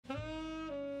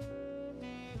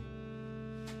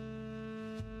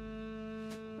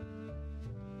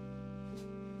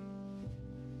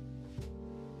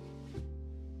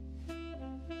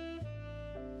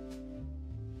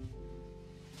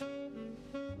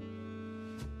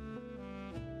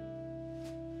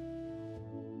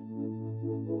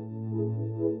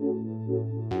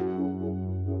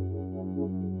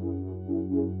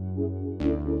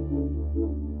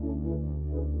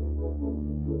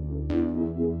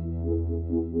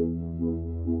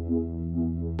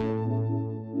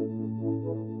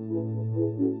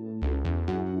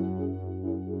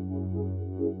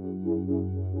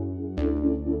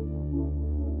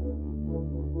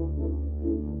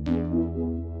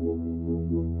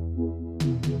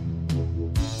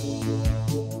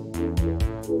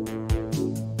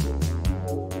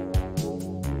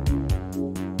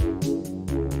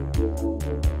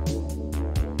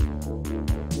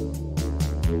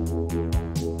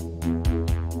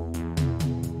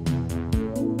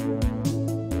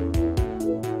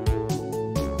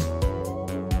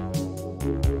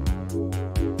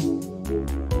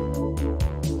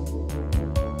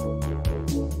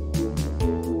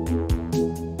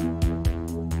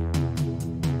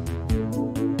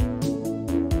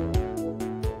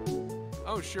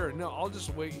sure. No, I'll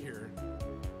just wait here.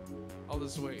 I'll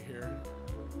just wait here.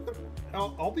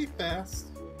 I'll be fast.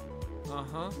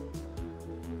 Uh-huh.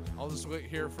 I'll just wait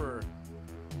here for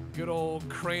good old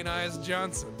Crane Eyes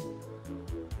Johnson.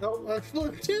 No, I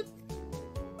flipped it.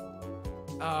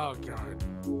 Oh, God.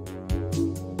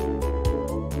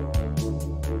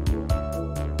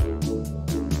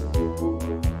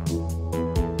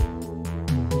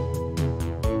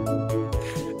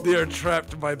 They are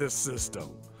trapped by this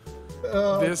system.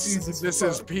 This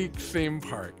is peak theme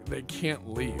park. They can't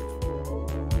leave.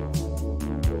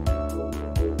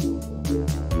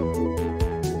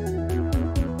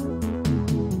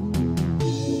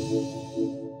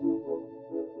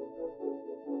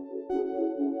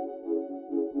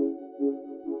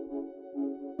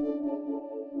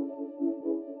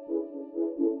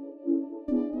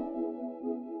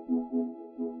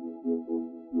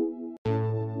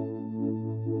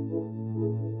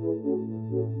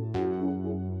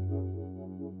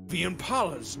 The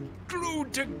Impalas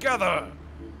glued together.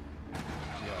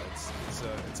 Yeah,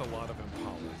 it's a lot of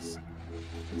Impalas.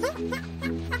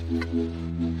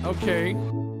 Okay.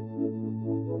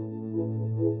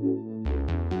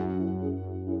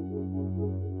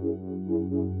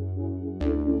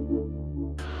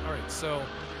 All right. So,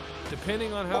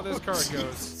 depending on how this car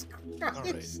goes. All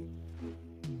right.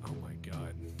 Oh my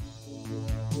God.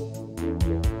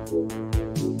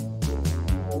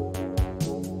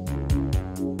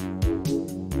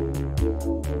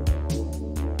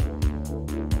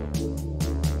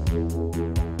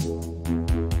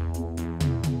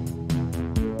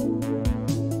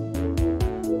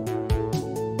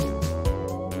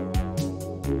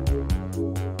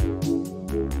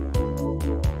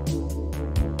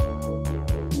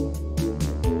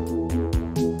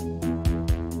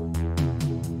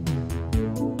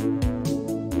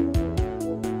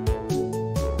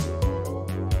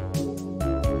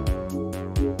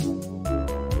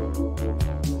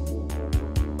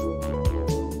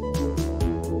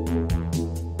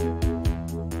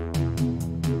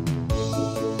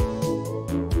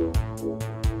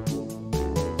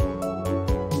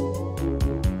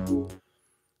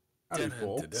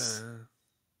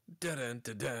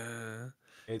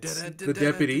 It's the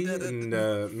deputy and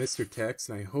Mr. Tex,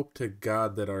 and I hope to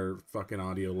God that our fucking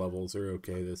audio levels are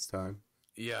okay this time.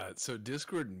 Yeah, so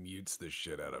Discord mutes the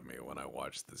shit out of me when I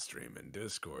watch the stream in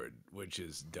Discord, which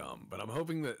is dumb. But I'm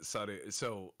hoping that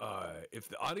if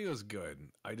the audio is good,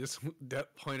 I just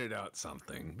pointed out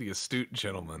something. The astute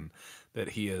gentleman that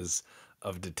he is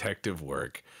of detective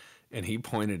work, and he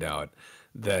pointed out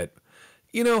that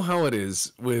you know how it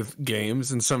is with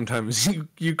games, and sometimes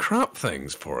you crop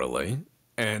things poorly.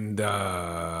 And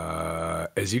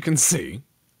as you can see,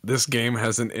 this game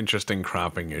has an interesting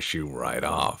cropping issue right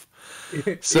off.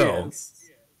 So,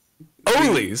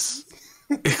 Olis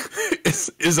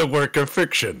is a work of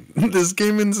fiction. This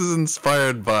game is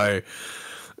inspired by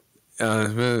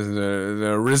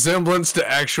the resemblance to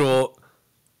actual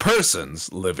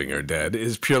persons, living or dead,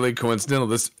 is purely coincidental.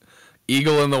 This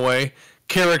eagle in the way,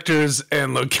 characters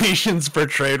and locations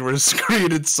portrayed were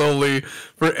created solely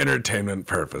for entertainment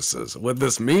purposes. What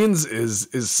this means is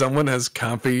someone has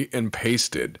copy and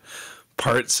pasted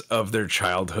parts of their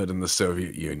childhood in the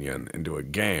Soviet Union into a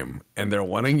game, and they're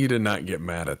wanting you to not get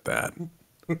mad at that.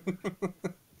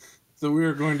 So we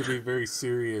are going to be very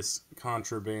serious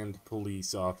contraband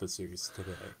police officers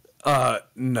today.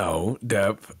 No,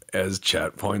 Depp, as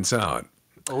chat points out.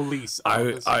 Police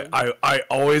officer. I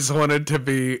always wanted to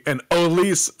be an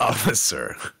police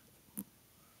officer.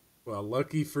 Well,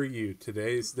 lucky for you,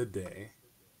 today's the day.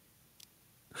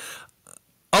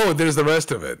 Oh, there's the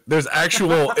rest of it. There's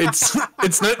actual.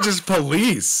 It's not just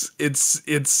police. It's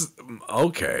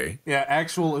okay. Yeah,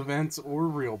 actual events or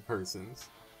real persons.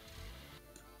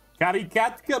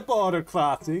 Karikatka border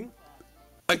crossing.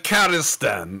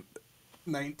 Afghanistan.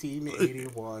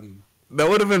 1981. That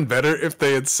would have been better if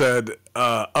they had said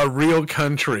a real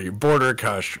country border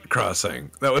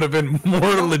crossing. That would have been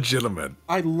more legitimate.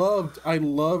 I loved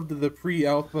the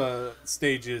pre-alpha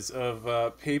stages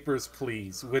of Papers,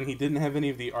 Please when he didn't have any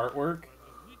of the artwork.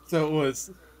 So it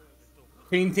was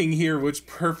painting here which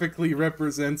perfectly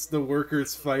represents the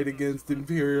workers' fight against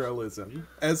imperialism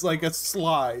as like a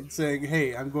slide saying,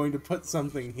 hey, I'm going to put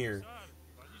something here.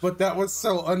 But that was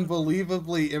so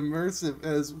unbelievably immersive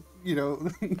as, you know...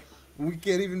 We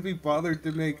can't even be bothered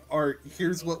to make art.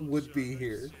 Here's what would be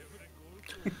here.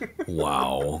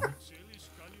 Wow.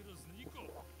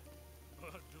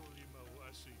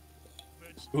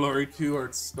 Glory to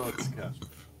Arstotzka.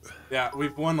 Yeah,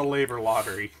 we've won the labor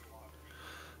lottery.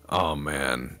 Oh,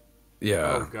 man.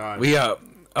 Yeah. Oh,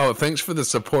 God. Thanks for the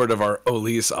support of our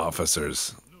police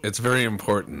officers. It's very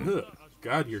important. Ugh,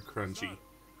 God, you're crunchy.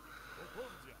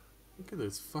 Look at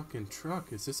this fucking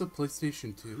truck. Is this a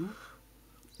PlayStation 2?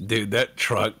 Dude, that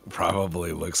truck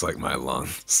probably looks like my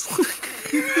lungs.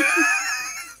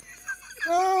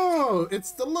 Oh,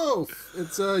 it's the loaf.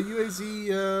 It's a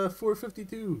UAZ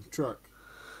 452 truck.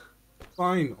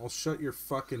 Fine, I'll shut your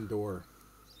fucking door.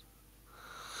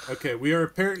 Okay, we are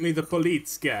apparently the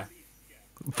Politska.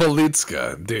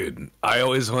 Politska, dude. I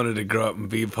always wanted to grow up and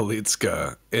be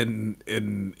Politska in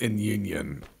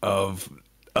Union of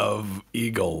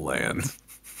Eagle Land.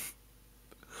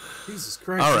 Jesus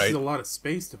Christ, All this right. is a lot of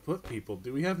space to put people.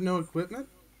 Do we have no equipment?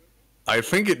 I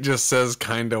think it just says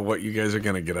kind of what you guys are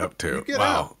going to get up to. Get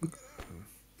Wow. out.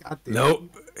 God damn.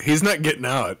 Nope. He's not getting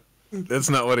out. That's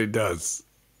not what he does.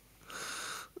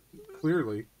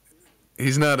 Clearly.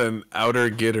 He's not an outer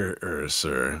getter,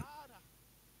 sir.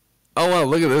 Oh, wow,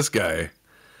 look at this guy.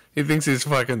 He thinks he's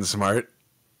fucking smart.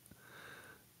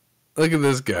 Look at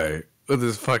this guy with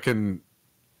his fucking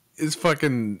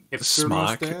Hipster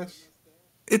smock. mustache?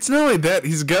 It's not only that,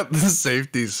 he's got the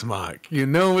safety smock. You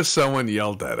know someone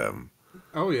yelled at him.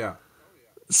 Oh, yeah.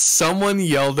 Someone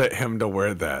yelled at him to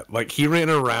wear that. Like, he ran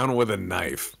around with a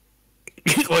knife.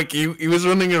 Like, he was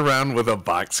running around with a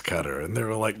box cutter, and they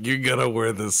were like, you gotta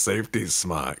wear this safety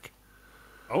smock.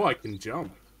 Oh, I can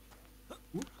jump.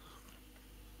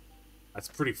 That's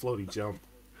a pretty floaty jump.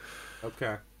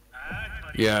 Okay.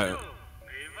 Yeah.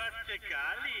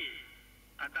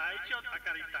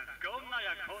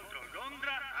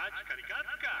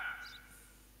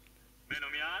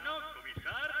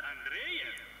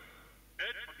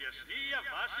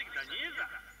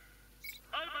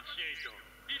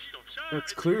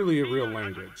 That's clearly a real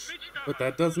language, but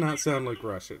that does not sound like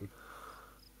Russian.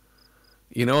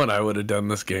 You know what I would have done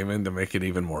this game in to make it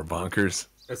even more bonkers?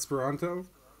 Esperanto?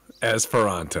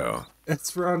 Esperanto.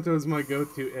 Esperanto is my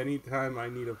go-to anytime I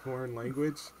need a foreign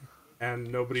language,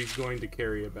 and nobody's going to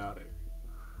carry about it.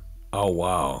 Oh,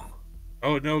 wow.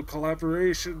 Oh no,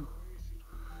 collaboration!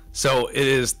 So it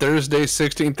is Thursday,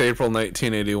 16th April,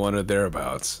 1981, or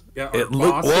thereabouts. Yeah, our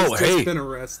boss has just been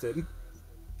arrested.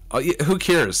 Oh, yeah, who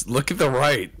cares? Look at the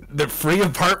right. The free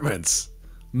apartments.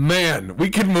 Man, we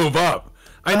could move up.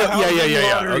 I know.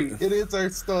 Yeah. It is our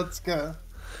Stotska.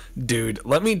 Dude,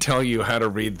 let me tell you how to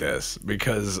read this,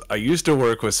 because I used to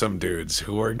work with some dudes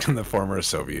who worked in the former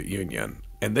Soviet Union,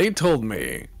 and they told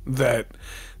me that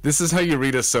this is how you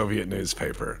read a Soviet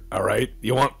newspaper. All right,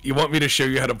 you want me to show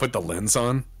you how to put the lens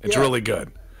on? It's really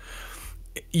good.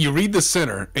 You read the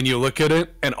center and you look at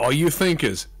it, and all you think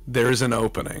is there's an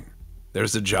opening,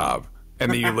 there's a job,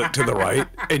 and then you look to the right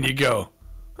and you go,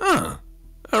 huh,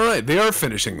 all right, they are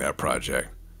finishing that project.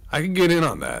 I can get in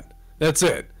on that. That's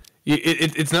it.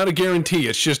 It's not a guarantee.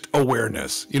 It's just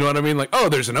awareness. You know what I mean? Like, oh,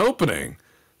 there's an opening.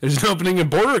 There's an opening in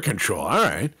border control. All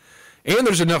right. And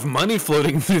there's enough money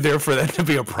floating through there for that to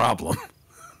be a problem.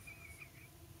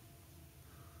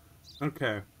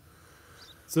 Okay.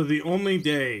 So the only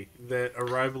day that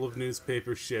arrival of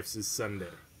newspaper shifts is Sunday.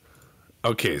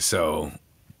 Okay, so...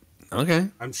 Okay.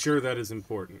 I'm sure that is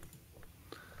important.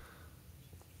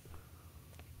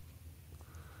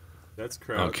 That's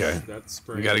crouch. Okay. That's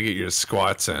spring. You gotta get your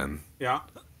squats in. Yeah.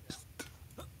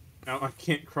 Now I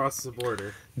can't cross the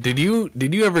border. Did you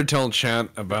ever tell Chat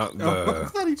about the... Oh, I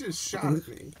thought he just shot at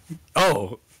me.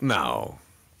 Oh, no.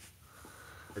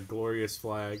 Our glorious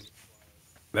flag.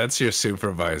 That's your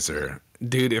supervisor.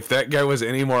 Dude, if that guy was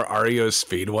any more REO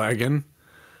Speedwagon,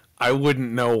 I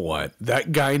wouldn't know what.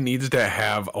 That guy needs to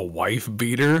have a wife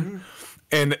beater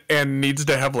and needs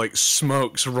to have like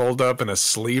smokes rolled up in a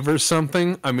sleeve or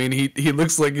something. I mean, he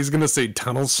looks like he's gonna say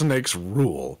Tunnel Snakes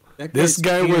rule. This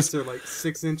guy was like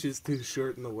 6 inches too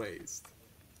short in the waist.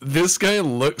 This guy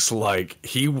looks like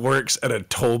he works at a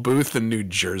toll booth in New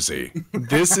Jersey.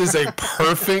 This is a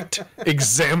perfect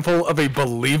example of a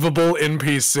believable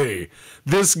NPC.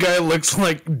 This guy looks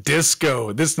like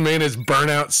Disco. This man is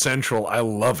Burnout Central. I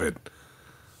love it.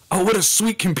 Oh, what a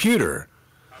sweet computer.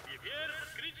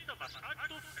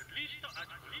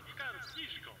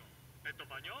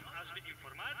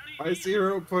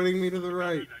 5-0 pointing me to the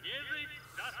right.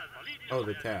 Oh,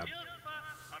 the tab.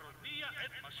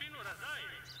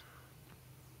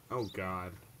 Oh,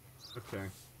 God. Okay.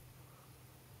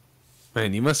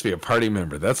 Man, you must be a party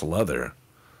member. That's leather.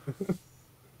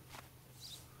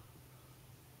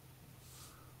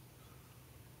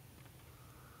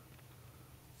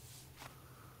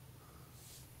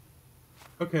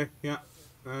 Okay, yeah.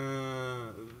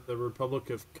 The Republic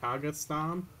of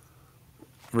Kazakhstan.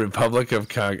 Republic of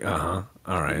Kag... Uh-huh.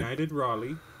 All right. United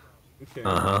Raleigh. Okay.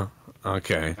 Uh-huh.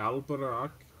 Okay.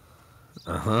 Al-Barak.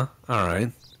 Uh-huh. All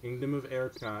right. Kingdom of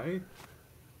Erkai.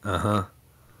 Uh-huh.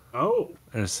 Oh,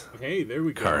 There's hey, there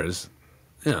we go. cars.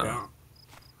 Yeah.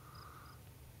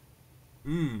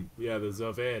 Yeah. Yeah, the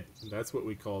Zoved. That's what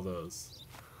we call those.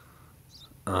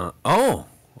 Oh.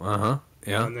 Uh-huh.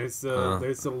 Yeah. And there's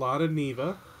a lot of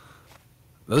Neva.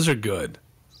 Those are good.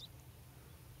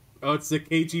 Oh, it's the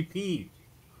KGP.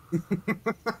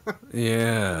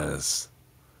 Yes.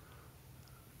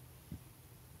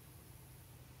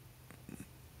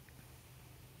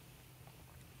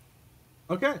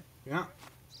 Okay. Yeah.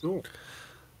 Cool.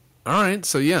 All right.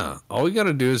 So yeah, all we got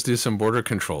to do is do some border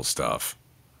control stuff.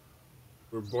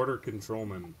 We're border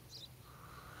controlmen.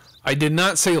 I did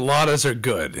not say ladas are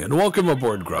good, and welcome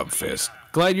aboard, Grubfist.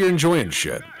 Glad you're enjoying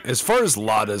shit. As far as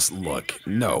ladas look,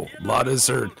 no,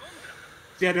 ladas are...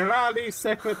 Generali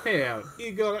Secretary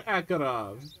Igor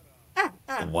Akarov.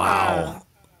 Wow.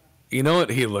 You know what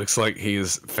he looks like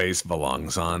his face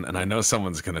belongs on? And I know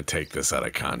someone's going to take this out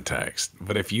of context.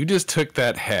 But if you just took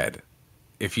that head,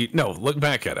 no, look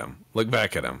back at him. Look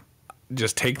back at him.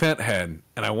 Just take that head,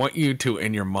 and I want you to,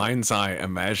 in your mind's eye,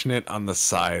 imagine it on the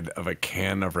side of a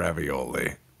can of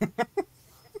ravioli. You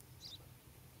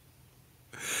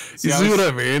see what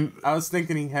I mean? I was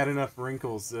thinking he had enough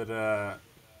wrinkles that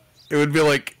It would be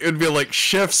like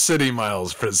Chef City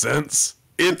Miles presents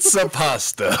It's a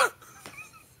Pasta.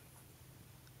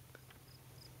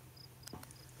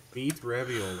 meat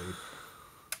ravioli.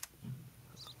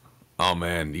 Oh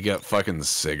man, you got fucking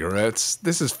cigarettes?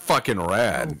 This is fucking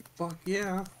rad. Oh, fuck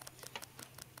yeah.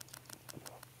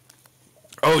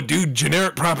 Oh dude,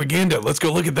 generic propaganda. Let's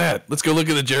go look at that. Let's go look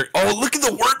at the generic. Oh, look at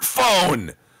the work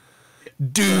phone.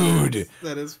 Dude.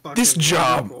 That is fucking This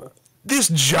job. wonderful. This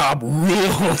job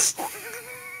rules.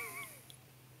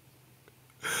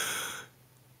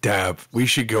 Dab, we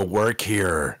should go work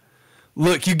here.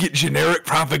 Look, you get generic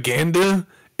propaganda?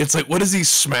 It's like, what is he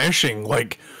smashing?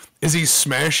 Like, is he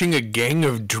smashing a gang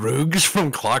of droogs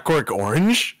from Clockwork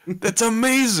Orange? That's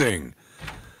amazing.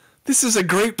 This is a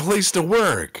great place to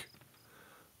work.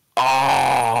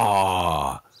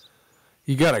 Ah,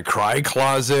 you got a cry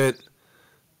closet.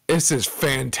 This is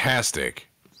fantastic.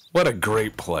 What a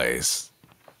great place.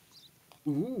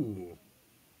 Ooh.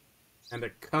 And a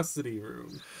custody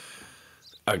room.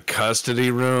 A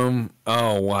custody room?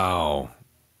 Oh, wow.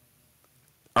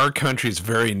 Our country's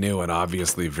very new and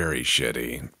obviously very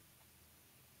shitty.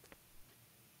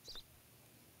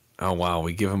 Oh, wow.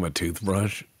 We give him a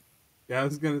toothbrush? Yeah, I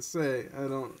was gonna say, I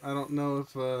don't know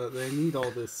if they need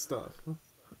all this stuff.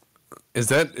 Is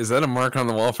that a mark on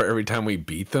the wall for every time we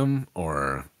beat them?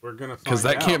 Or... We're gonna find Because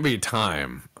that out. can't be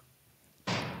time.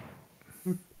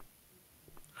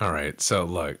 All right, so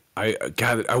look, I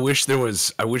wish there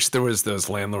was those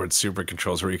landlord super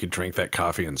controls where you could drink that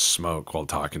coffee and smoke while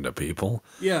talking to people.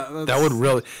 Yeah, That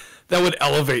would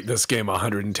elevate this game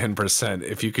 110%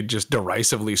 if you could just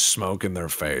derisively smoke in their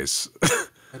face.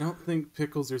 I don't think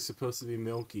pickles are supposed to be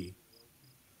milky.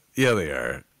 Yeah, they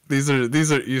are. These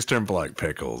are Eastern Bloc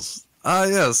pickles. Ah,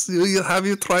 yes. Have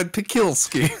you tried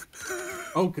Pikilski?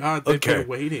 Oh God, they've Okay. been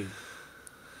waiting.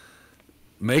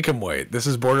 Make them wait. This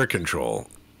is border control.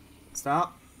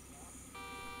 Stop.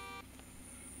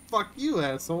 Fuck you,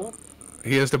 asshole.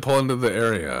 He has to pull into the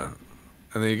area,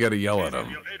 and then you got to yell at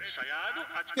him.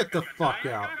 Get the fuck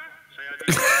out.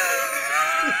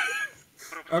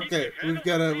 Okay, we've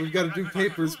gotta do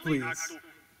papers, please.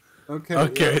 Okay.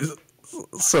 Okay, yeah.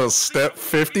 so step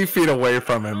 50 feet away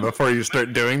from him before you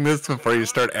start doing this, before you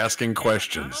start asking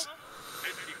questions.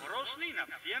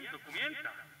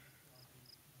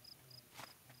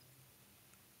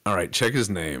 All right, check his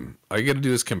name. All you got to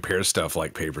do is compare stuff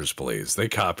like Papers, Please. They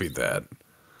copied that.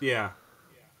 Yeah.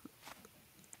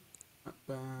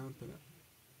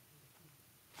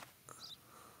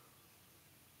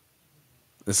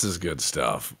 This is good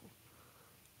stuff.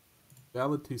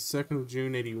 Valid to 2nd of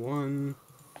June 81.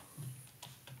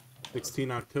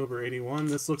 16 October 81.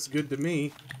 This looks good to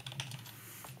me.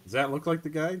 Does that look like the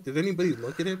guy? Did anybody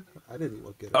look at it? I didn't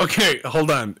look at it. Okay,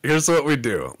 hold on. Here's what we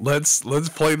do. Let's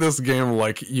play this game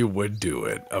like you would do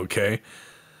it, okay?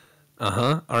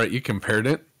 Uh-huh. All right, you compared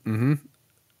it? Mm-hmm.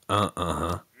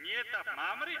 Uh-huh.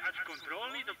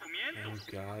 Oh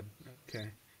God. Okay.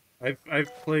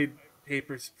 I've played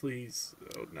Papers, Please.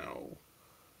 Oh no.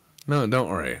 No, don't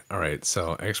worry. All right,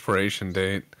 so expiration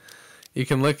date. You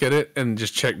can look at it and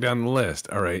just check down the list.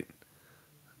 All right.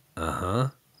 Uh-huh.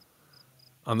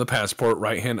 On the passport,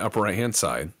 upper right-hand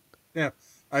side. Yeah,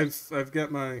 I've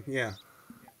got my yeah.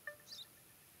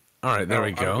 All right, there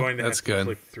we go. I'm going to That's have to good.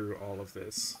 click through all of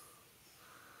this.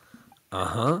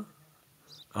 Uh-huh.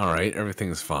 All right,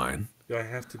 everything's fine. Do I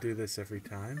have to do this every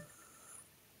time?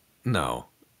 No.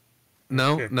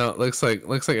 No, Okay. no, looks like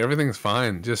everything's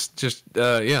fine. Just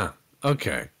yeah.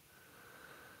 Okay.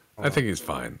 I think he's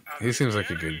fine. He seems like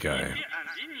a good guy.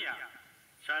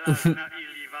 I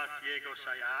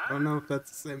don't know if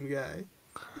that's the same guy.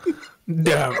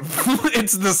 Damn,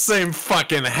 it's the same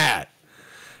fucking hat.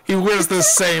 He wears the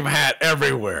same hat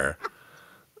everywhere.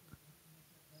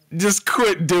 Just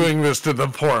quit doing this to the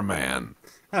poor man.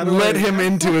 Let him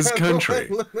into his country.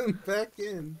 Let him back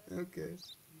in. Okay.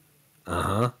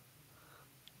 Uh-huh.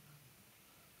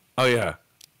 Oh, yeah.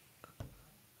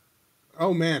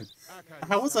 Oh, man.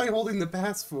 How was I holding the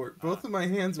passport? Both of my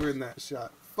hands were in that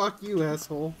shot. Fuck you,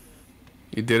 asshole.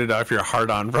 You did it off your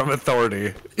hard-on from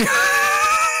authority.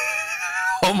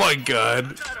 Oh, my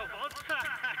God.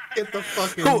 Get the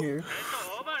fuck in here.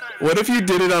 What if you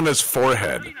did it on his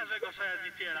forehead?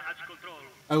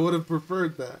 I would have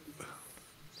preferred that.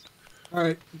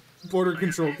 Alright, border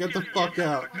control, get the fuck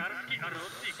out.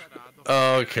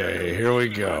 Okay, here we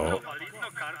go.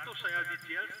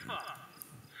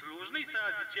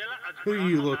 Who do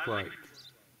you look like?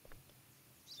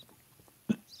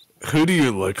 Who do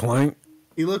you look like?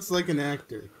 He looks like an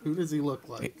actor. Who does he look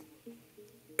like?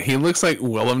 He looks like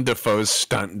Willem Dafoe's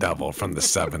stunt double from the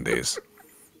 70s.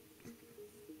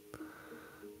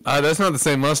 That's not the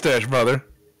same mustache, brother.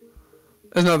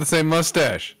 That's not the same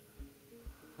mustache.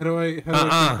 How do I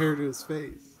compare to his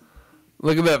face?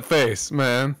 Look at that face,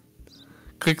 man.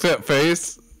 Click that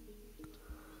face.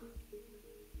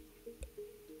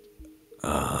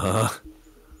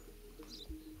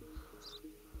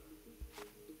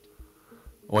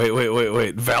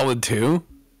 Wait. Valid too?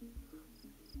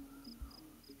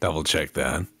 Double check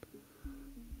that.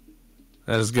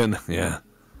 That is good. Yeah.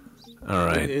 All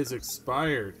right. It is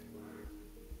expired.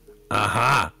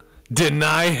 Aha.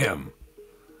 Deny him.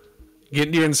 Get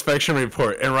into your inspection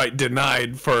report and write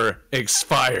denied for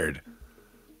expired.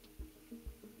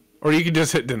 Or you can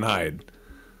just hit denied.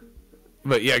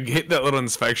 But yeah, hit that little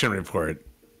inspection report.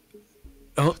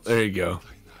 Oh, there you go.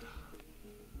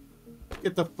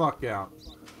 Get the fuck out.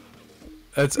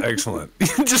 That's excellent.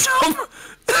 Just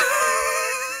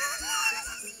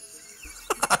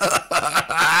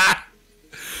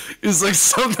it's like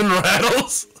something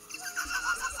rattles.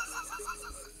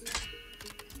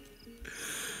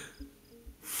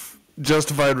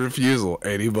 Justified refusal,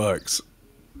 $80.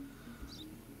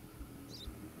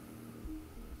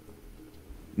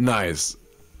 Nice.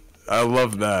 I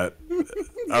love that.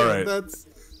 All right. That's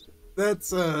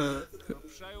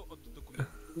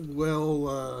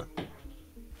well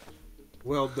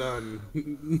done.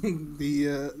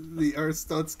 the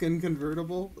Arstotzkin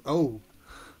convertible. Oh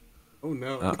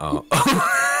no.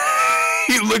 Uh-oh.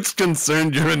 He looks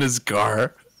concerned you're in his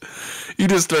car. You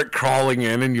just start crawling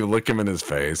in and you look him in his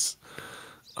face.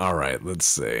 All right, let's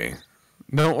see.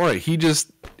 Don't worry.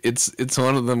 It's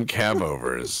one of them cab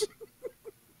overs.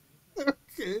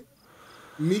 Okay.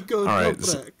 Miko All right.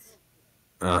 Dobrek.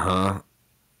 Uh-huh.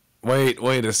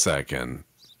 Wait a second.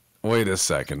 Wait a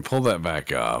second. Pull that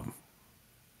back up.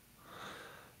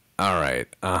 All right.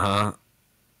 Uh-huh.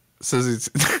 Says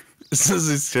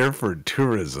he's here for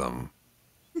tourism.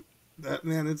 That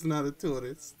man is not a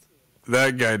tourist.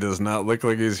 That guy does not look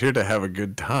like he's here to have a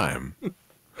good time.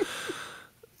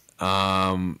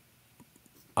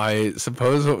 I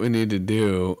suppose what we need to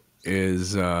do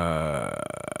is go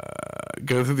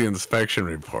through the inspection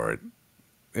report.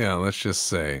 Yeah, let's just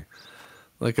say.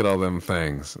 Look at all them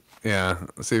things. Yeah,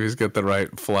 see if he's got the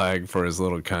right flag for his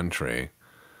little country.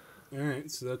 Alright,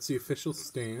 so that's the official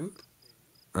stamp.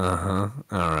 Uh-huh.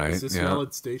 All right. Is this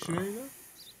valid stationery though?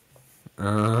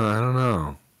 I don't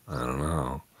know.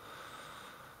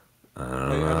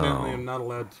 I evidently am not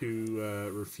allowed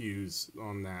to refuse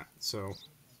on that, so...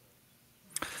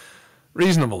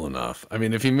 Reasonable enough. I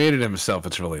mean, if he made it himself,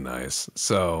 it's really nice.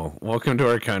 So, welcome to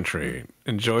our country.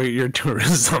 Enjoy your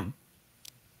tourism.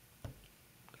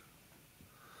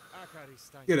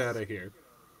 Get out of here.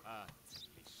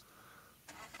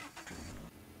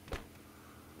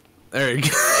 There you go.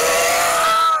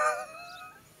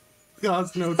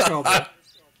 Cause no trouble.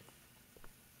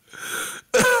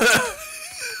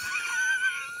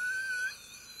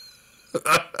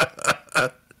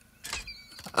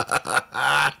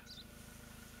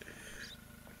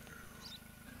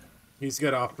 He's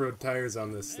got off-road tires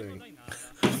on this thing.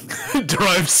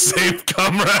 Drive safe,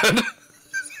 comrade.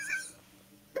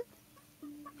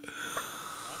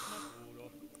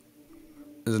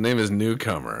 His name is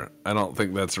Newcomer. I don't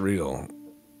think that's real.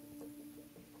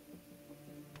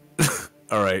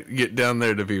 Alright, get down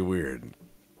there to be weird.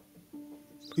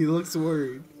 He looks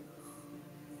worried.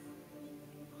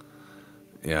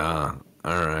 Yeah,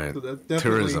 alright. So that's definitely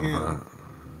Tourism, him. huh?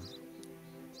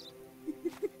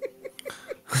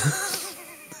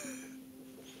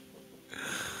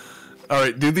 All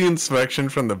right, do the inspection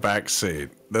from the back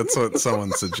seat. That's what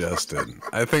someone suggested.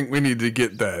 I think we need to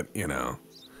get that, you know.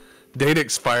 Date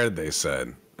expired, they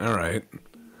said. All right.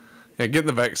 Yeah, get in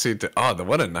the back seat.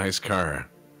 What a nice car.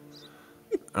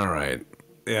 All right.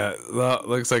 Yeah,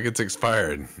 looks like it's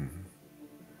expired.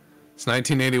 It's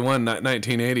 1981, not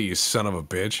 1980, you son of a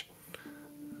bitch.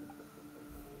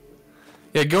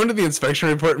 Yeah, go into the inspection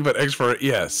report and put expert.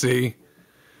 Yeah, see?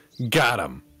 Got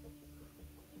him.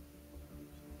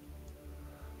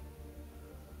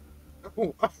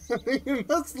 You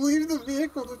must leave the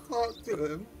vehicle to talk to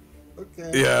him.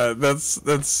 Okay. Yeah,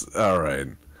 that's all right.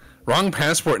 Wrong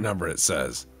passport number, it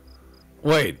says.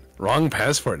 Wait, wrong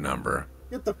passport number.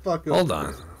 Get the fuck over Hold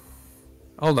on. here.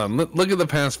 Hold on. Look at the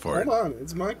passport. Hold on,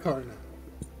 it's my car now.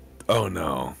 Oh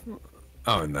no.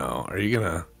 Oh no. Are you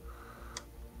gonna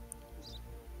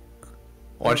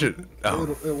watch it? Oh.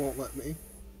 It won't let me.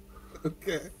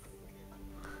 Okay.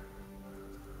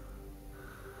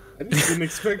 I just didn't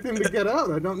expect him to get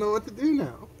out. I don't know what to do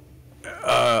now.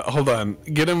 Hold on.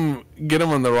 Get him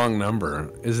on the wrong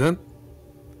number. Is that?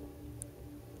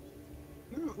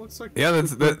 No, it looks like Yeah,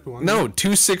 that's that. No,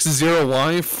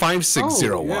 260Y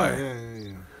 560Y.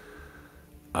 Yeah.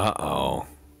 Uh-oh.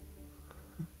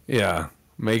 Yeah,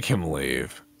 make him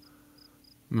leave.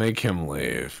 Make him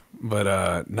leave.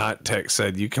 But Not Tech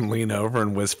said you can lean over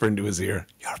and whisper into his ear,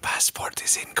 "Your passport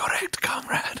is incorrect,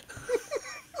 comrade."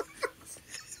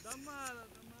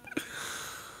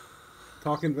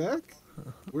 Talking back?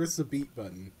 Where's the beat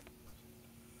button?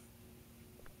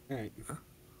 Alright.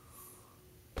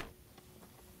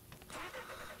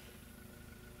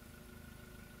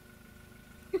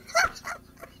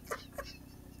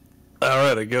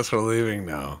 Alright, I guess we're leaving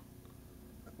now.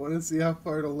 I want to see how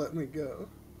far it'll let me go.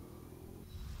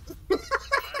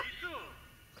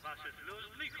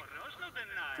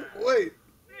 Wait.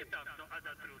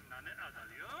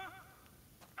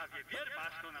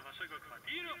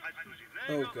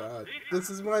 Oh god. This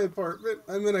is my apartment?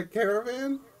 I'm in a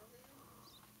caravan?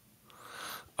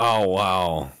 Oh,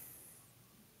 wow.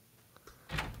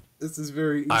 This is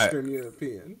very Eastern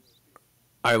European.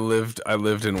 I lived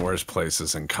in worse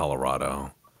places in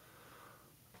Colorado.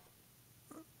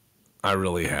 I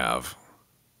really have.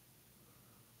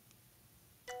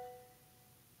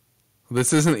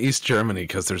 This isn't East Germany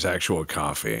because there's actual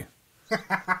coffee.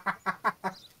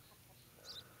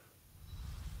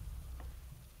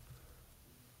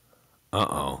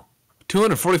 Uh-oh.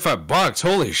 $245.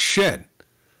 Holy shit.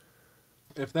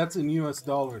 If that's in US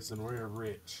dollars, then we're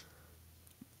rich.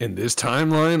 In this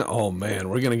timeline? Oh man,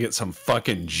 we're gonna get some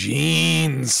fucking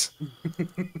jeans.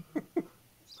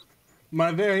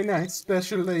 My very nice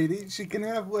special lady, she can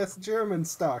have West German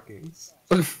stockings.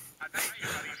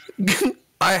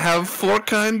 I have 4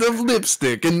 kinds of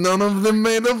lipstick and none of them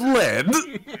made of lead.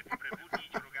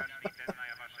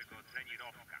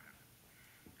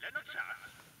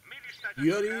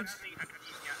 Yuri.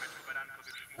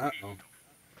 Uh-oh.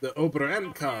 The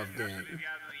Obrankov gang.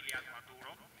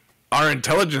 Our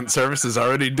intelligence service is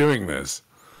already doing this.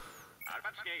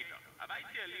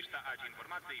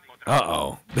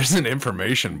 Uh-oh. There's an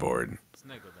information board.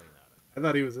 I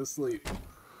thought he was asleep.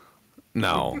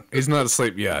 No, he's not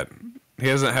asleep yet. He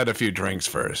hasn't had a few drinks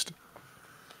first.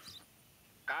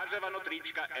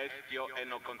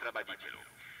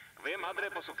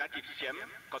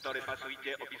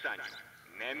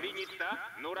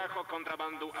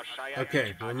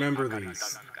 Okay, remember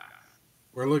these.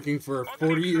 We're looking for a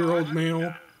 40-year-old male.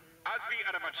 Well,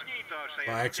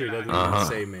 actually, it doesn't even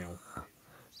say male.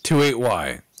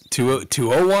 28Y.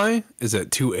 20Y? Is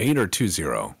it 28 or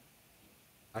 20?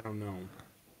 I don't know.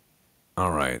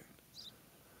 All right.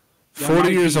 That 40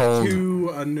 might years be old. 2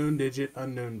 unknown digit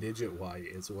Y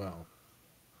as well.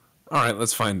 All right,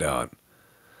 let's find out.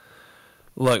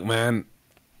 Look, man,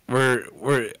 we're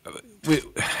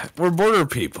border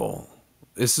people.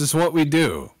 This is what we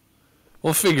do.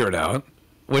 We'll figure it out,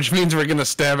 which means we're gonna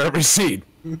stab every seat.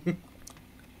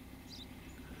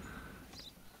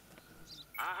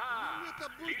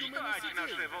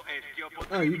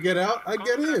 Oh, you get out, I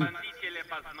get in.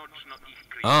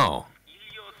 Oh,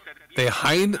 they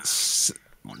hide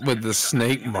with the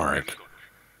snake mark.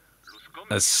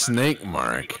 A snake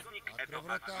mark.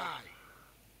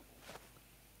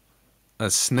 A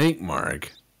snake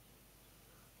mark.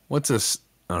 What's this?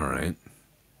 All right.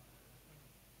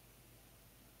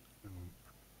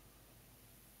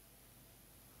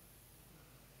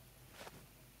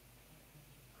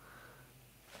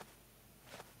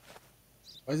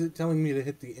 Why is it telling me to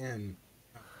hit the N?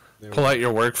 Pull out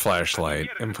your work flashlight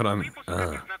and put on.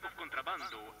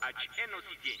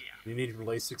 You need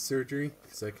LASIK surgery?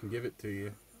 Because I can give it to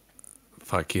you.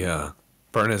 Fuck yeah.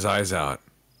 Burn his eyes out.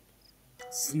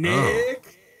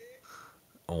 Snake.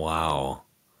 Oh. Wow.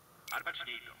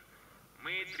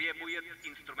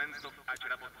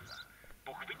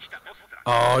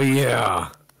 Oh yeah.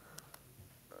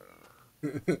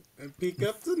 Pick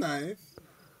up the knife.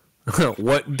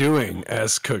 What doing?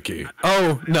 Asked Cookie.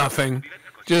 Oh, nothing.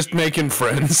 Just making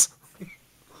friends.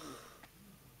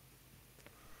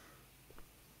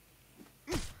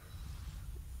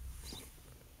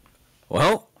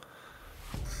 Well.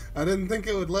 I didn't think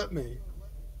it would let me.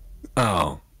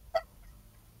 Oh.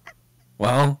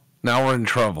 Well, now we're in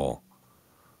trouble.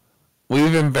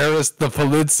 We've embarrassed the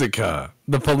Politica.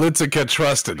 The Politica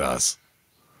trusted us.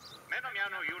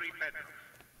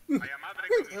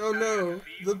 Oh no,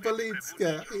 the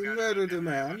Politska, he murdered a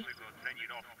man.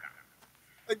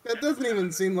 Like, that doesn't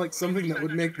even seem like something that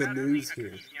would make the news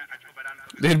here.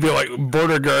 They'd be like,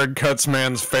 border guard cuts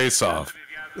man's face off.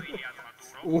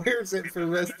 Where's it for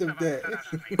rest of day?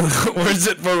 Where's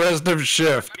it for rest of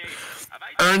shift?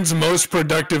 Earns most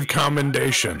productive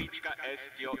commendation.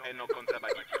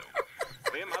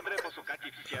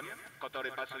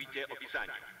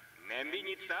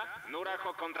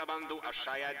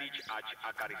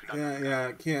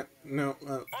 Yeah, can't. No,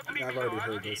 I've already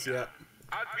heard this, yeah.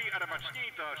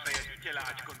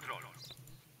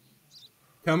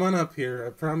 Come on up here. I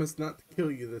promise not to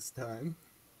kill you this time.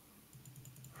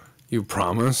 You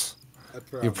promise? I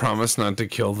promise. You promise not to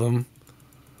kill them?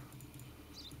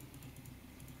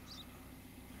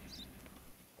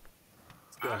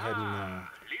 Let's go ahead and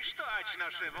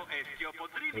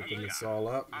open this all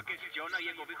up.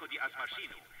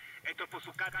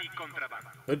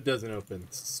 Hood doesn't open.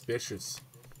 Suspicious.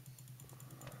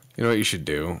 You know what you should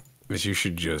do? Is you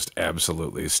should just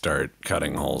absolutely start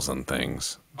cutting holes in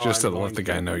things. Just to let the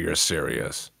guy know you're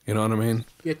serious. You know what I mean?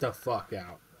 Get the fuck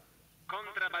out.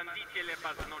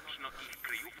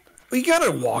 Well, you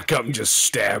gotta walk up and just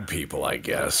stab people, I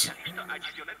guess.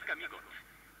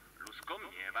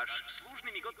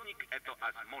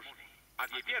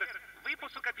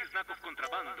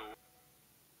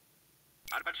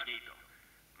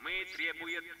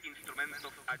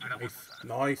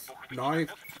 Knife.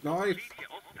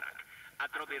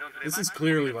 This is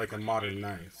clearly like a modern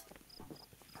knife.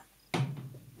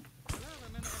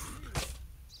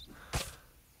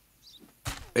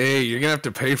 Hey, you're gonna have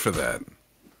to pay for that.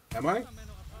 Am I?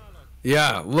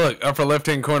 Yeah, look, upper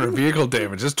left-hand corner, vehicle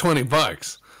damage. It's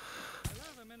 $20.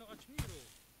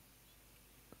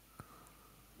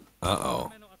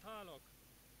 Uh-oh.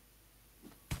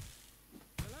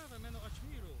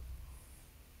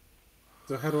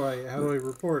 So how do I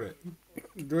report it?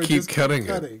 Do I Keep just cutting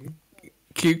it.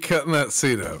 Keep cutting that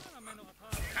seat up.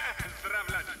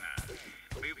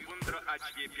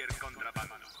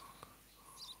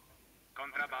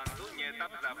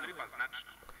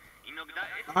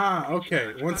 Ah,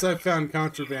 okay. Once I've found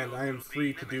contraband, I am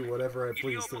free to do whatever I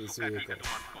please to this vehicle.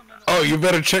 Oh, you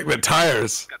better check the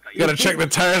tires. You gotta check the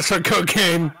tires for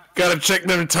cocaine. Gotta check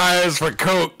them tires for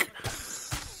coke.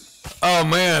 Oh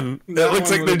man, it looks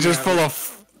like they're just full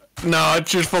of. No, it's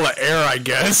just full of air, I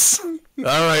guess. All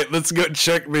right, let's go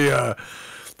check the.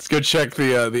 Let's go check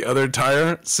the other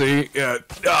tire. See, yeah.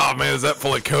 Oh man, is that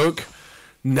full of coke?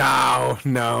 No,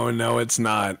 it's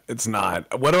not. It's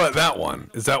not. What about that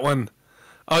one? Is that one?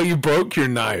 Oh, you broke your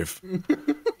knife.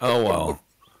 Oh well.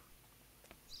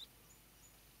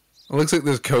 It looks like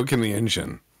there's coke in the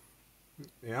engine.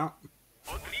 Yeah.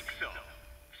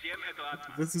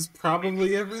 This is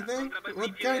probably everything?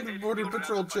 What kind of border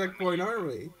patrol checkpoint are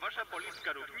we?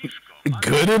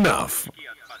 Good enough.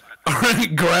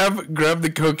 Alright, grab the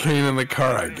cocaine in the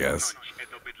car, I guess.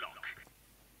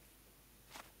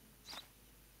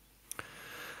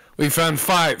 We found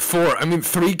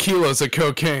 3 kilos of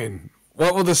cocaine.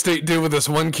 What will the state do with this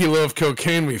 1 kilo of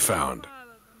cocaine we found?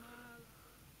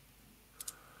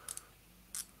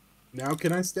 Now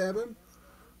can I stab him?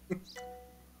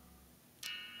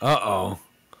 Uh-oh.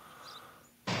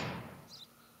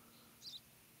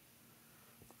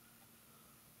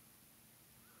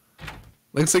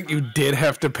 Looks like you did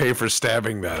have to pay for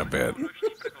stabbing that a bit.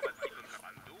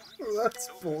 That's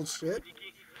bullshit.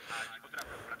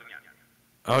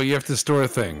 Oh, you have to store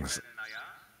things.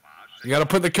 You gotta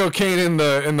put the cocaine in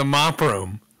the mop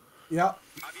room. Yep.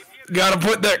 You gotta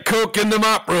put that coke in the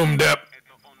mop room, Dep.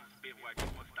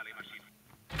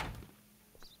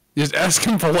 Just ask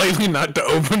him politely not to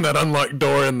open that unlocked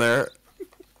door in there.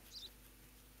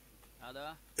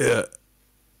 Yeah.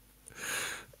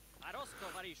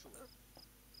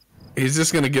 He's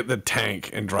just gonna get the tank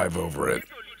and drive over it.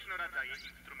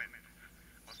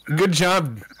 Good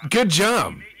job. Good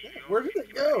job. Where did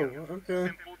it go?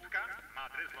 Okay.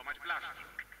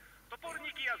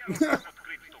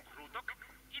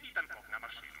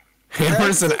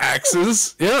 Hammers and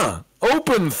axes? Yeah.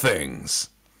 Open things.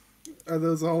 Are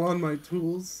those all on my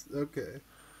tools? Okay.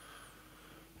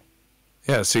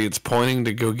 Yeah, see, it's pointing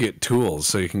to go get tools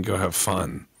so you can go have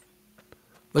fun.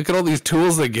 Look at all these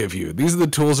tools they give you. These are the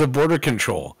tools of border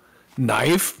control.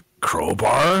 Knife,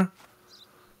 crowbar,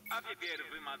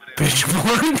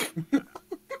 pitchfork.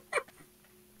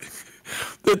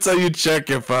 That's how you check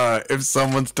if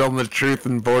someone's telling the truth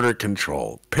in border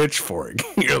control. Pitchfork.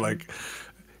 You're like,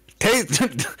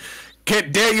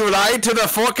 dare you lie to the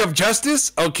fork of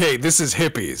justice? Okay, this is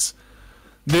hippies.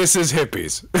 This is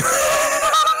hippies.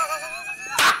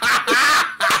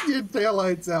 Your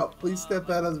taillight's out. Please step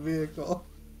out of the vehicle.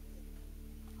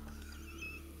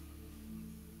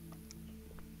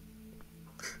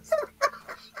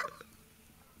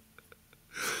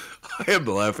 I am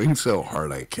laughing so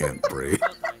hard I can't breathe.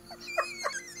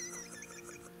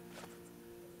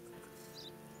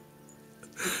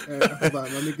 Hold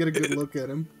on, let me get a good look at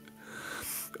him.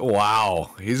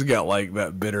 Wow, he's got like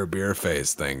that bitter beer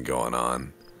face thing going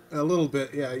on. A little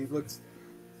bit, yeah.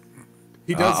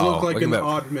 He does look like an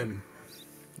odd man.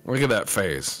 Look at that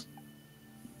face.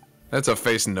 That's a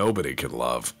face nobody could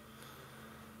love.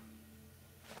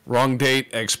 Wrong date,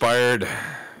 expired.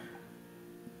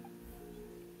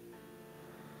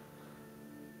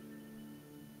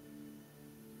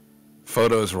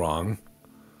 Photo's wrong.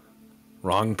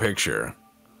 Wrong picture.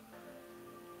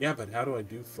 Yeah, but how do I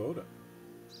do photo?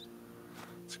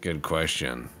 It's a good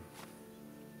question.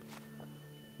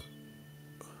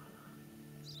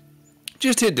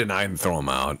 Just hit deny and throw him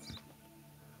out.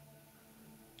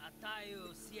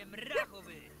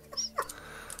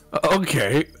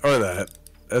 Okay, or that.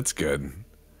 That's good.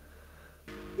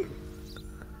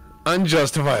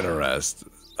 Unjustified arrest.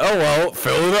 Oh well,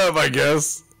 fill it up, I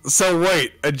guess. So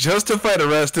wait, a justified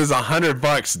arrest is $100,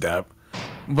 Depp,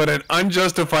 but an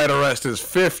unjustified arrest is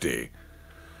 50.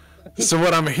 So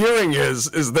what I'm hearing is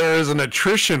there is an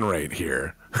attrition rate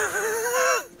here.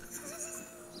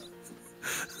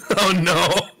 Oh no.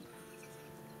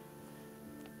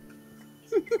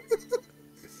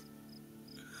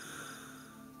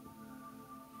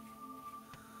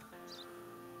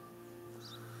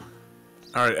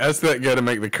 All right, ask that guy to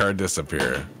make the car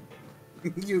disappear.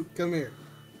 You come here.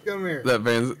 Come here. That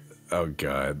van's. Oh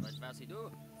god.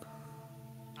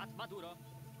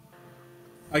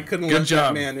 I couldn't Good let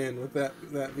job. that man in with that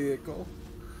vehicle.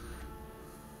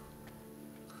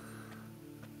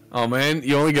 Oh man,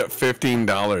 you only got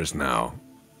 $15 now.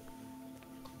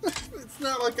 It's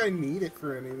not like I need it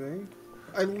for anything.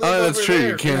 I live that's over true, there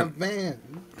you can't. in a van.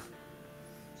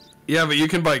 Yeah, but you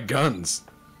can buy guns.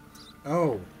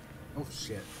 Oh. Oh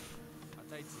shit.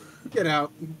 Get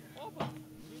out.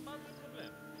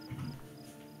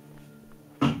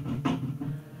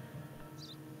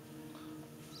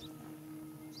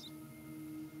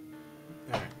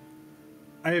 Alright.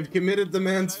 I have committed the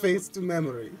man's face to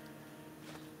memory.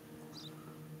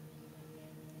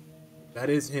 That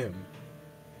is him.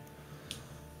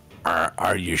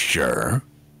 Are you sure?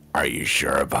 Are you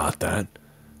sure about that?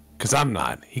 Because I'm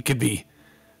not. He could be.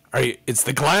 It's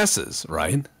the glasses,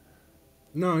 right?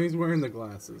 No, he's wearing the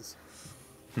glasses.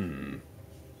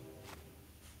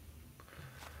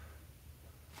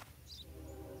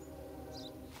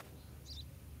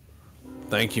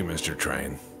 Thank you, Mr.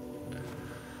 Train.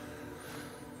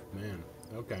 Man,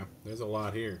 okay. There's a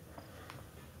lot here.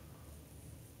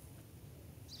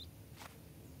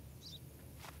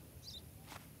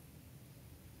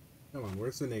 Come on,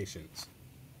 where's the nations?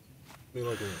 Let me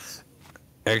look at this.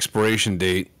 Expiration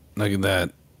date. Look at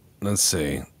that. Let's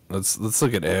see. Let's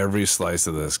look at every slice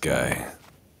of this guy.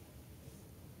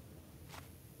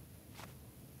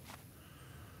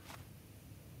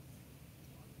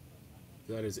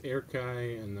 That is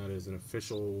Airkai, and that is an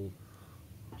official.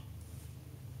 I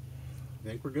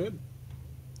think we're good.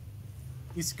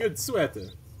 He's good sweater.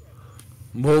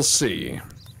 We'll see.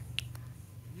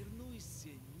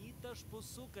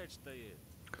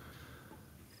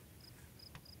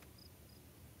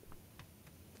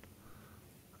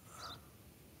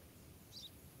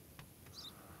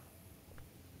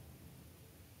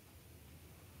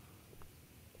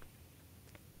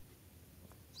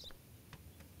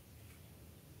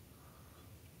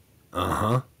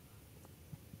 Uh-huh.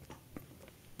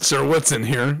 Sir, what's in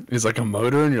here? He's like a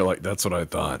motor, and you're like, that's what I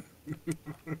thought.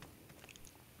 I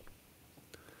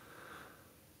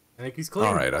think he's clean.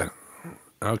 All right.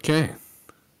 Okay.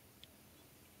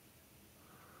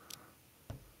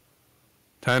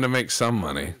 Time to make some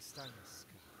money.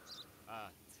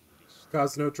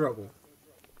 Cause no trouble.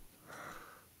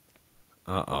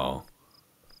 Uh-oh.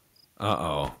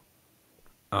 Uh-oh.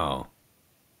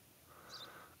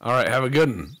 All right, have a good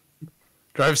one.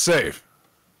 Drive safe.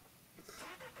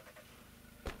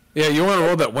 Yeah, you want to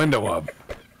roll that window up.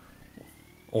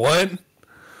 What?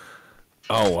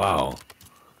 Oh, wow.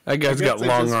 That guy's got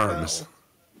long arms. Fell.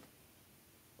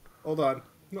 Hold on.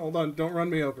 Hold on. Don't run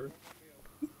me over.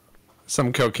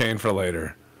 Some cocaine for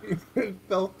later. It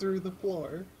fell through the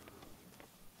floor.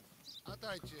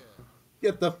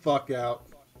 Get the fuck out.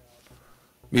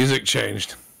 Music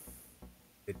changed.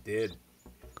 It did.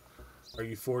 Are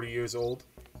you 40 years old?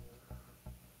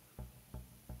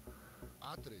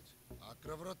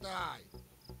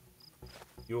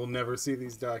 You will never see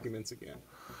these documents again.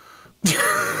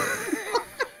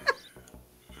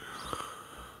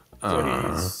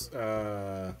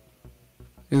 So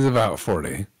he's about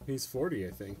 40. He's 40,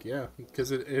 I think, yeah.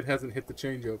 Because it hasn't hit the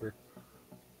changeover.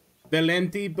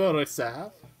 Valenti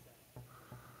Borisov.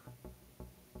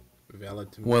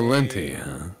 Valenti,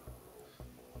 huh?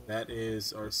 That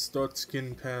is our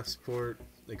Stotskin passport.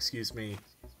 Excuse me.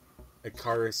 A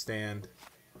car stand.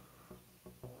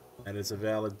 That is a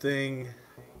valid thing.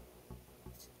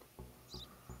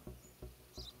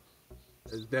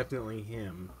 It's definitely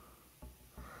him.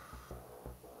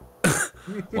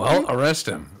 Well, arrest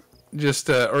him. Just,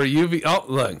 or UV. Oh,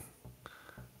 look.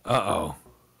 Uh-oh.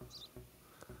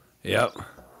 Yep.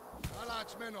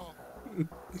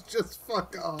 Just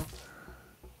fuck off.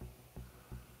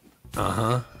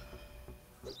 Uh-huh.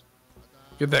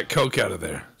 Get that coke out of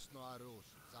there.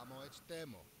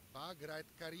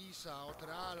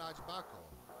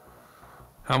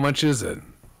 How much is it?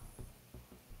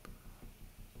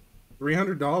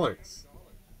 $300.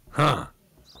 Huh.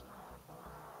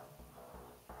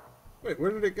 Wait,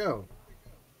 where did it go?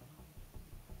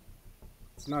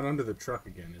 It's not under the truck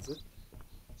again, is it?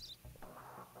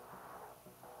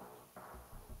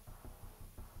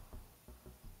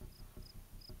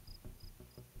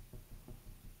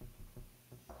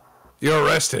 You're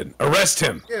arrested. Arrest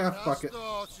him. Yeah, fuck it.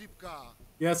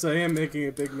 Yes, I am making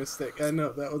a big mistake. I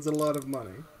know, that was a lot of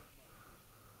money.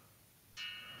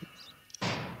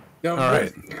 Don't All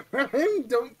right.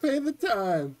 Don't pay the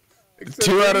time. Except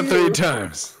 2 out of 3 you.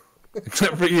 times.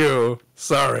 Except for you.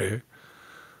 Sorry.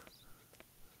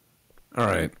 All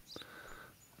right.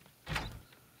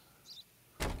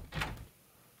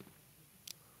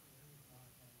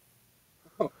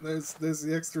 Oh, there's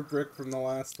the extra brick from the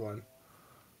last one.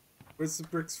 Where's the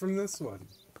bricks from this one?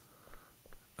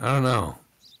 I don't know.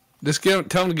 Just tell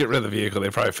them to get rid of the vehicle. They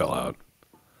probably fell out.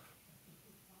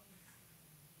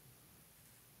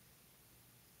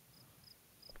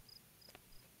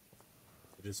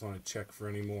 I just want to check for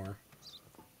any more.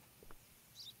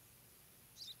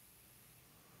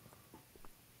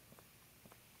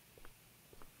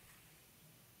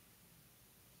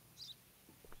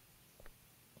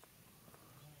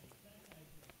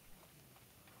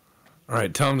 All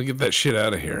right, tell them to get that shit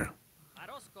out of here.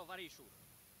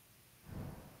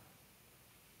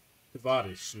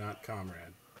 Tovarish, not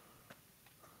comrade.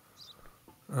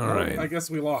 All right. I guess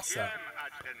we lost that.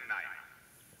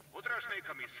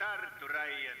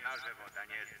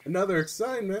 Another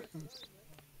assignment?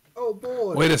 Oh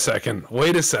boy. Wait a second.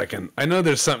 Wait a second. I know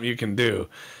there's something you can do.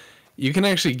 You can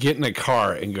actually get in a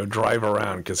car and go drive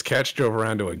around, because Catch drove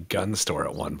around to a gun store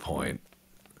at one point.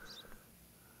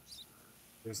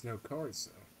 There's no cars,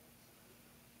 though.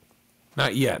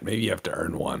 Not yet. Maybe you have to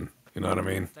earn one. You know what I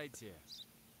mean?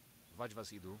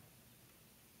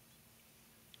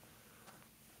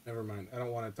 Never mind. I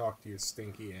don't want to talk to your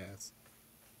stinky ass.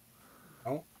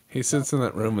 Oh. He sits in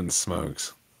that room and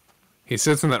smokes. He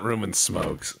sits in that room and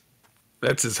smokes.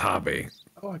 That's his hobby.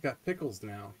 Oh, I got pickles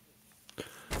now.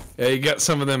 Yeah, you got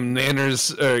some of them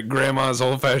nanners, grandma's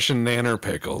old-fashioned nanner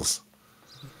pickles.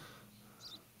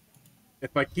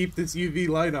 If I keep this UV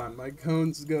light on, my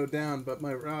cones go down, but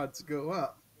my rods go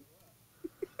up.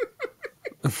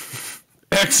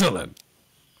 Excellent.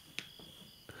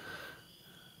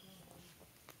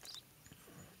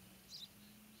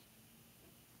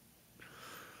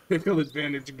 Pickle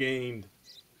advantage gained.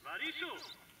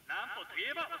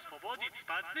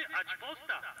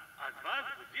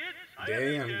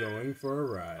 Today I'm going for a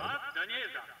ride.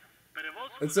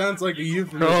 It sounds like a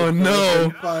euphemism. Oh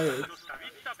no! Fired.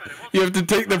 You have to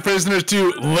take the prisoners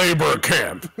to labor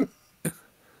camp.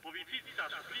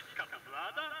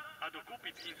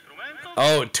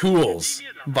 Oh, tools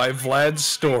by Vlad's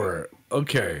store.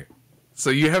 Okay, so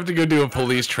you have to go do a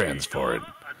police transport.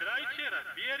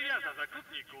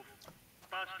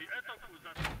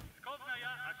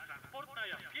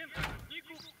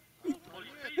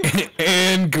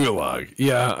 And gulag.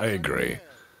 Yeah, I agree.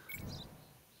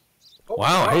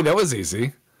 Wow, hey, that was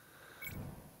easy.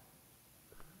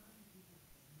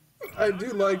 I do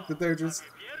like that they're just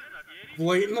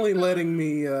blatantly letting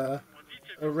me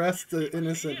arrest an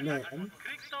innocent man.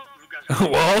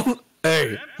 Well,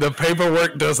 hey, the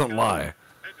paperwork doesn't lie.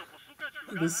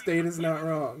 The state is not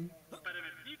wrong.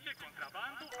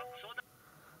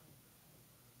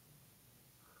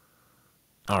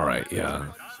 All right,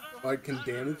 yeah. I can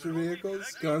damage the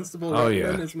vehicles. Constable Oh,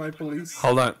 Redman yeah. is my police.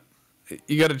 Hold on.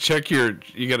 You gotta check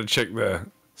the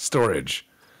storage.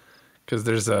 Because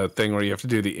there's a thing where you have to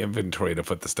do the inventory to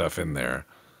put the stuff in there.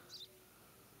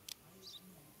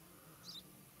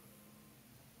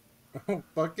 Oh,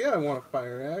 fuck yeah, I want a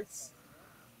fire axe.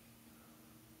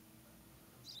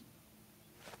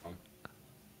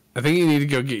 I think you need to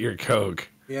go get your Coke.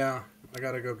 Yeah, I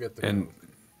gotta go get the And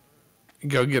Coke.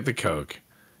 go get the Coke.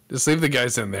 Just leave the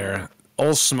guys in there.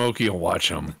 Old Smokey will watch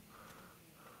them.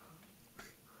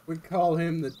 We call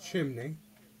him the Chimney.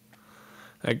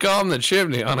 I call him the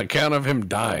Chimney on account of him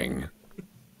dying.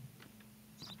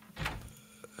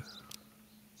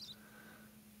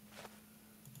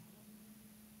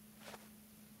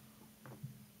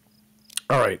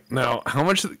 All right, now how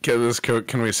much of this Coke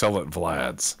can we sell at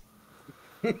Vlad's?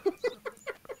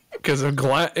 Because if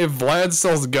Vlad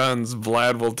sells guns,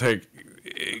 Vlad will take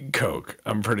Coke.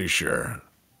 I'm pretty sure.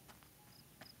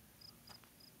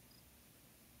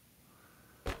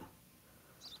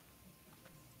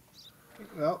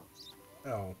 Well,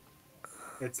 oh.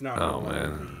 It's not. Oh,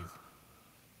 man.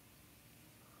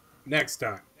 Next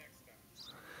time.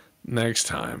 Next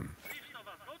time.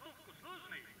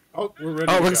 Oh, we're ready.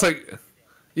 Oh, to looks go. like,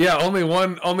 yeah, only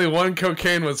one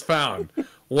cocaine was found.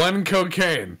 One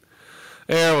cocaine.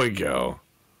 There we go.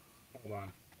 Hold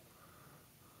on.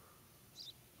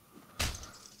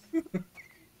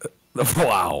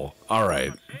 Wow. All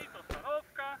right.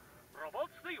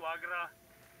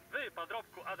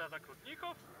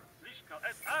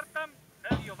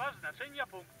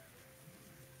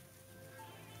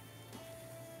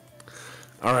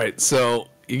 All right, so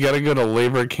you got to go to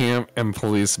labor camp and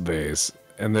police base,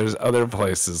 and there's other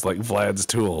places like Vlad's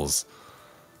Tools.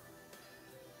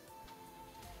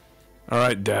 All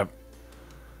right, Depp.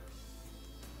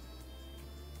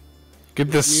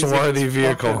 Get this Music swarthy is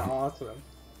vehicle. fucking awesome.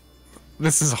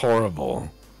 This is horrible.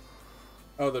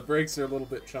 Oh, the brakes are a little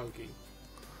bit chunky.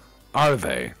 Are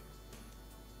they?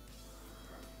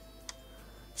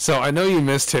 So I know you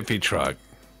missed Tippy Truck,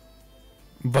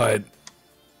 but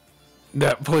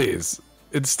that please,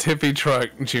 it's Tippy Truck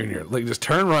Jr. Like, just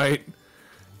turn right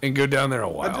and go down there a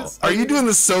while. Are you doing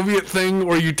the Soviet thing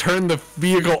where you turn the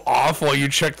vehicle off while you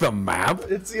check the map?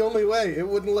 It's the only way. It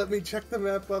wouldn't let me check the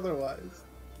map otherwise.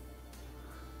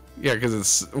 Yeah, because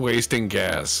it's wasting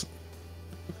gas.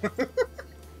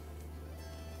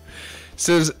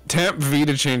 Says tap V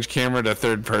to change camera to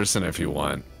third person if you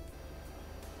want.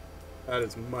 That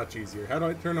is much easier. How do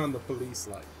I turn on the police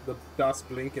light? The Das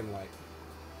Blinken light.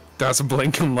 That's a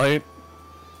blinking light?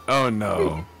 Oh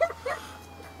no.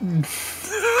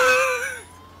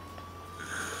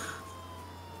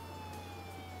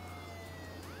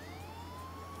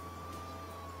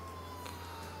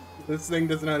 This thing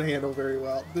does not handle very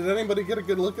well. Did anybody get a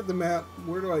good look at the map?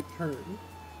 Where do I turn?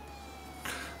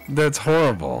 That's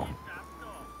horrible.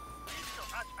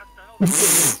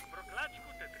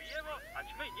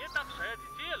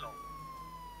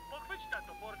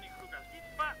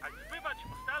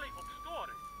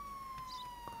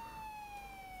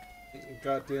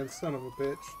 Goddamn son of a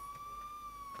bitch.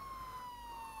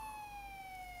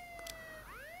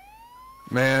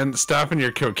 Man, stopping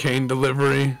your cocaine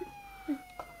delivery.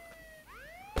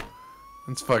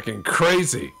 That's fucking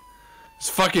crazy. This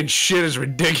fucking shit is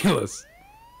ridiculous.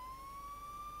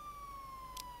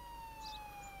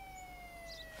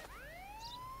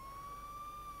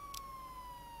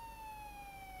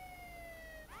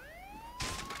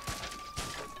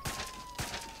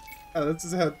 Oh, this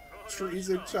is how trees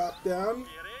are chopped down?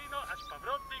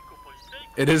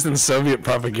 It isn't Soviet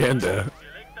propaganda.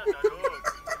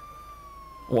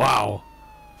 Wow.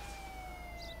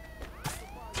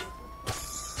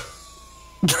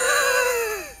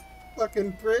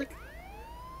 Fucking prick.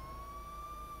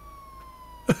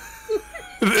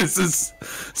 This is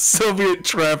Soviet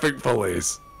traffic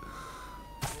police.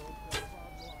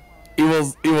 He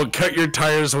will cut your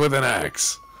tires with an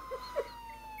axe.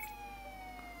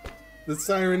 The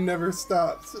siren never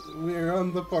stops. We're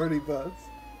on the party bus.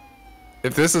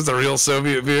 If this is a real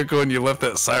Soviet vehicle and you left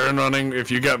that siren running,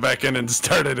 if you got back in and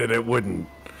started it, it wouldn't.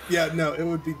 Yeah, no, it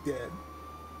would be dead.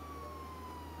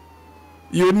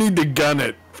 You would need to gun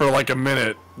it for like a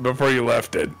minute before you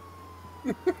left it.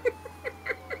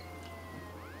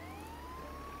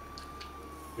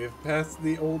 We have passed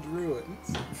the old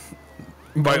ruins.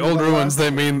 By And old the ruins, last they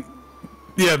mean,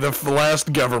 yeah, the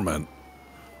last government.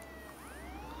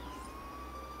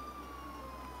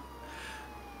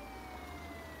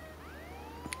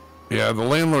 Yeah, the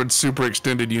landlord's super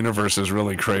extended universe is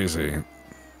really crazy.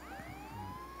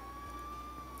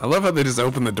 I love how they just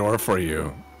open the door for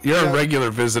you. You're a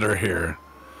regular visitor here.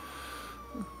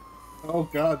 Oh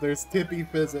god, there's tippy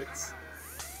physics.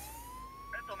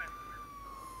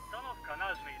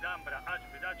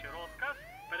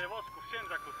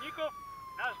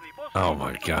 Oh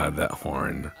my god, that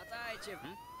horn.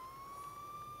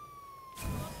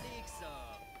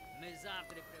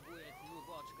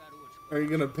 Are you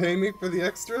gonna pay me for the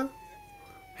extra?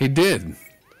 He did.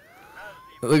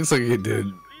 It looks like he did.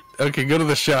 Okay, go to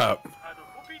the shop.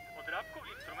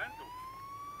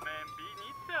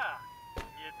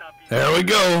 There we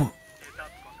go.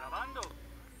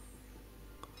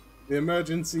 The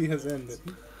emergency has ended.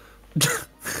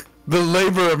 The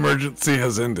labor emergency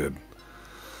has ended.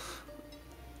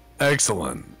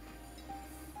 Excellent.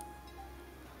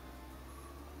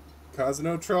 Cause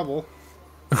no trouble.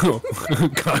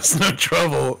 Cause no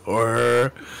trouble,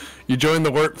 or you join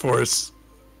the workforce.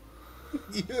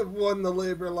 You have won the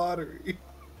labor lottery.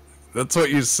 That's what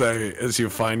you say as you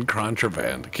find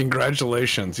contraband.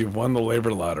 Congratulations, you've won the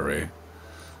labor lottery.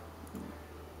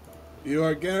 You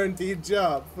are guaranteed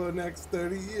job for the next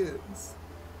 30 years.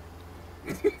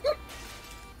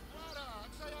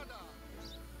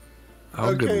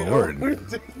 Oh, good lord. We're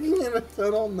taking in a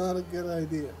tunnel, not a good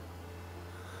idea.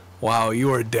 Wow,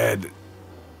 you are dead.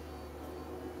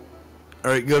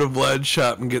 Alright, go to Vlad's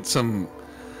shop and get some...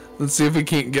 Let's see if we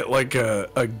can't get, like,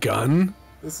 a gun.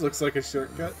 This looks like a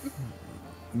shortcut.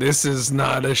 This is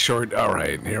not a short...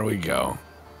 Alright, here we go.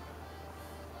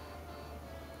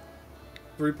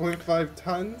 3.5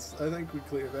 tons? I think we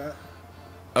clear that.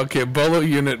 Okay, Bolo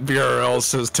Unit BRL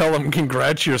says, tell him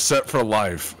congrats, you're set for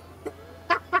life.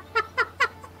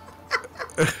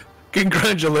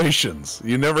 Congratulations.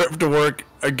 You never have to work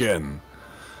again.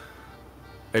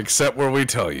 Except where we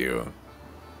tell you.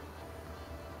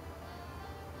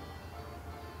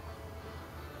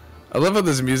 I love how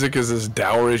this music is as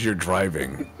dour as you're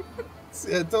driving.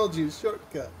 See, I told you,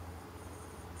 shortcut.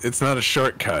 It's not a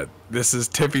shortcut. This is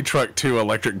Tippy Truck 2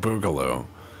 Electric Boogaloo.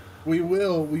 We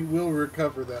will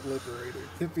recover that Liberator.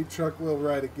 Tippy Truck will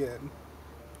ride again.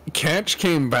 Catch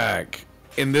came back.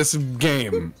 In this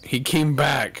game, he came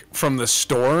back from the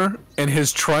store, and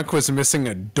his truck was missing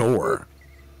a door.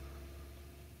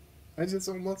 I just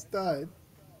almost died.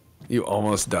 You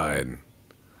almost died.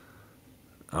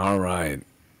 Alright.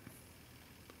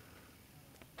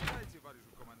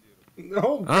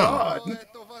 Oh, God!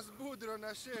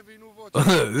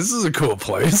 This is a cool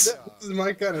place. This is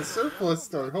my kind of surplus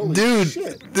store. Holy Dude,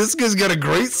 shit. this guy's got a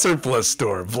great surplus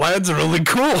store. Vlad's really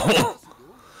cool.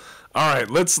 Alright,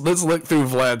 let's look through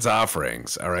Vlad's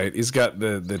offerings. Alright, he's got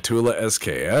the Tula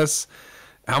SKS.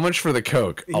 How much for the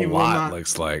Coke? A lot,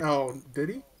 looks like. Oh, did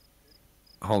he?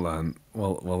 Hold on.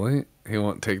 Will he? He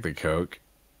won't take the Coke.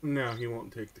 No, he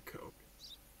won't take the Coke.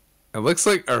 It looks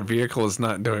like our vehicle is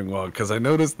not doing well, because I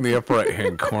noticed in the upper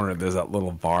right-hand corner there's that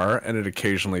little bar, and it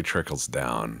occasionally trickles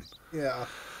down. Yeah.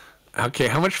 Okay,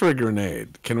 how much for a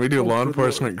grenade? Can we do a law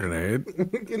enforcement grenade?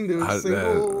 We can do a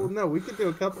single... No, we could do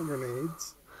a couple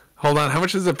grenades. Hold on, how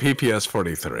much is a PPS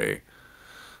 43?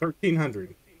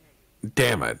 1,300.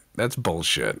 Damn it, that's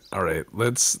bullshit. All right,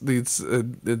 it's So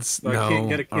no. I can't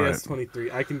get a Right.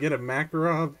 KS-23. I can get a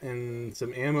Makarov and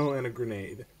some ammo and a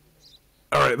grenade.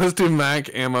 All right, let's do Mac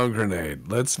ammo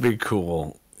grenade. Let's be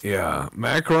cool. Yeah,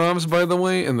 Makarovs, by the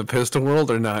way, in the pistol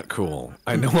world are not cool.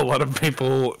 I know a lot of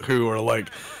people who are like,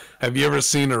 "Have you ever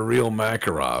seen a real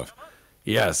Makarov?"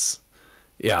 Yes.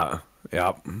 Yeah.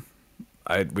 Yep.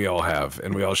 We all have,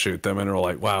 and we all shoot them, and we're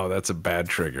like, "Wow, that's a bad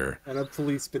trigger." And a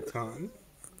police baton.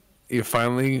 You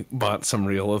finally bought some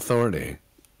real authority.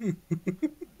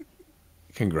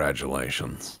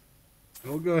 Congratulations.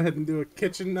 We'll go ahead and do a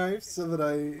kitchen knife so that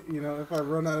if I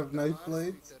run out of knife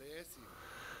blades.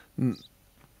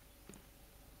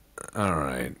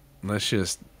 Alright, let's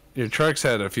just... Your truck's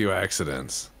had a few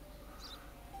accidents.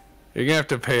 You're gonna have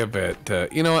to pay a bit.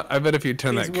 You know what? I bet if you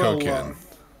turn that Coke in...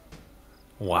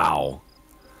 Wow.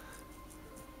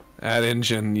 That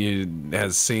engine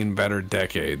has seen better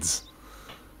decades.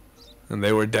 And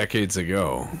they were decades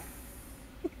ago.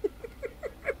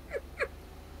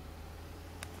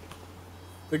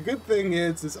 The good thing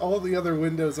is all the other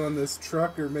windows on this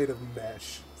truck are made of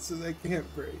mesh, so they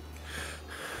can't break.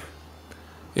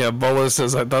 Yeah, Bola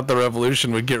says, I thought the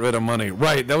revolution would get rid of money.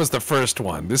 Right, that was the first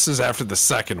one. This is after the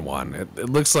second one. It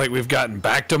looks like we've gotten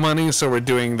back to money, so we're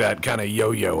doing that kind of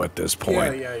yo-yo at this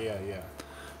point. Yeah.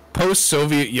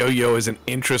 Post-Soviet yo-yo is an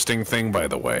interesting thing, by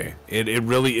the way. It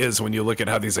really is when you look at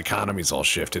how these economies all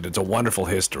shifted. It's a wonderful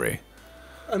history.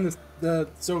 And the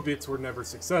Soviets were never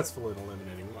successful in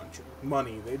eliminating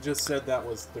money. They just said that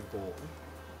was the goal.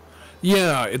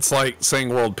 Yeah, it's like saying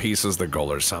world peace is the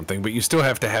goal or something, but you still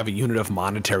have to have a unit of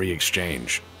monetary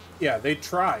exchange. Yeah, they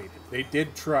tried. They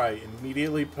did try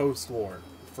immediately post-war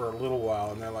for a little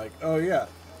while, and they're like, "Oh yeah,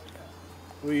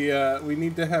 we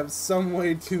need to have some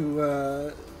way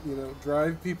to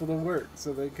drive people to work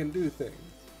so they can do things."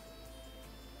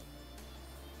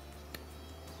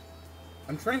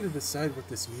 I'm trying to decide what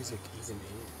this music even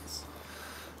is.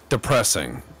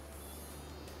 Depressing.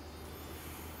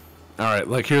 All right,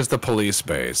 like here's the police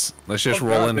base. Let's just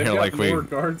roll in here like more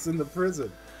guards in the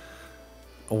prison.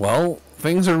 Well,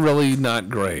 things are really not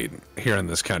great here in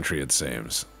this country, it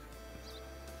seems.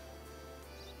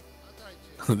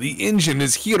 The engine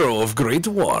is hero of great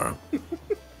war.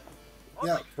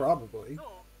 Yeah, probably.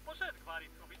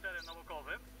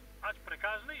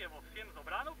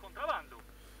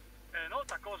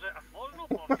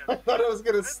 I thought I was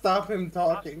gonna stop him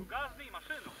talking.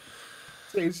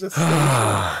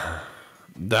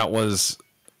 That was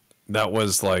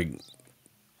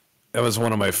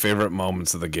one of my favorite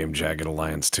moments of the game Jagged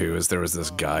Alliance 2, is there was this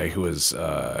guy who was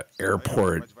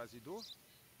airport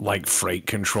like freight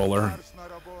controller.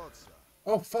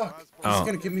 Oh fuck. He's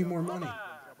gonna give me more money.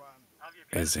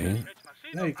 Is he?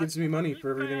 Yeah, he gives me money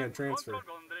for everything I transfer.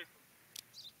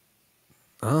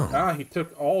 Oh. Ah, he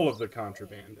took all of the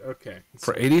contraband. Okay.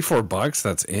 For $84,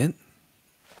 that's it?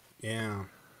 Yeah.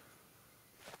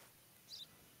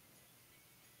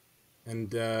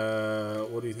 And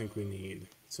what do you think we need?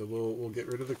 So we'll get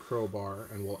rid of the crowbar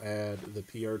and we'll add the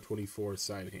PR-24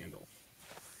 side handle.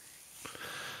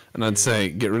 And I'd say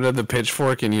get rid of the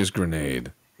pitchfork and use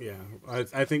grenade. Yeah,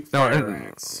 I think fire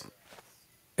axe.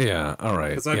 Yeah, all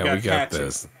right. Yeah, we got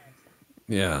this.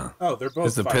 Yeah. Oh, they're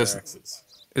both fire axes.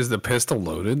 Is the pistol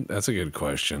loaded? That's a good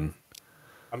question.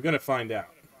 I'm gonna find out.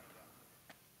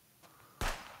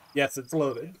 Yes, it's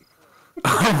loaded.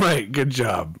 All right, good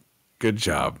job. Good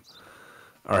job.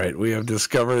 All right, we have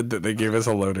discovered that they gave us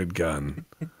a loaded gun.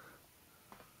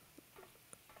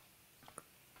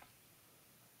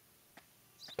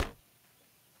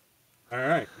 All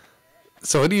right.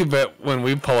 So what do you bet when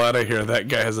we pull out of here, that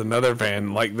guy has another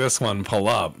van like this one pull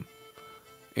up?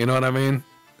 You know what I mean?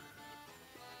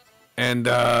 And,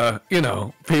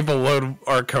 people load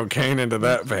our cocaine into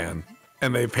that van,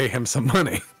 and they pay him some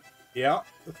money. Yeah.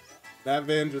 That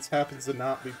van just happens to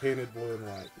not be painted blue and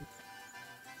white.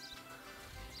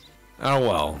 Oh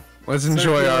well. Let's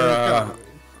enjoy our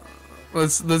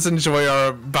let's enjoy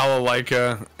our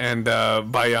balalaika and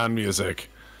bayan music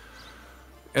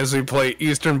as we play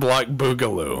Eastern Bloc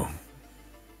Boogaloo.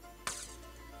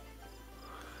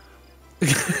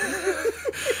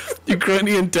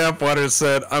 Ukrainian Tap Water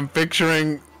said, "I'm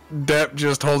picturing Depp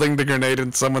just holding the grenade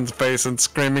in someone's face and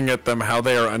screaming at them how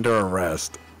they are under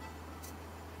arrest.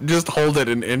 Just hold it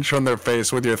an inch from their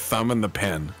face with your thumb and the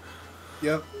pen."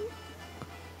 Yep.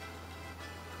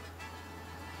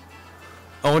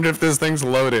 I wonder if this thing's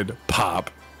loaded.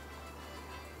 Pop.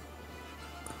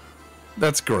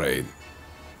 That's great.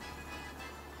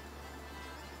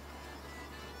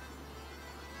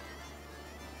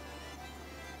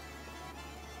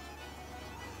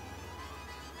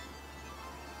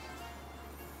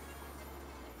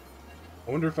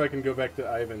 I wonder if I can go back to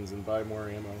Ivan's and buy more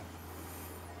ammo.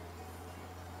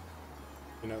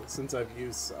 Since I've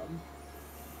used some.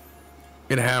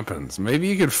 It happens. Maybe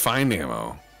you could find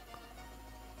ammo.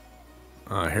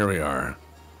 Here we are.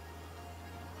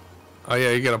 Oh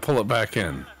yeah, you gotta pull it back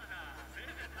in.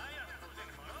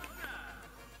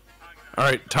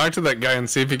 Alright, talk to that guy and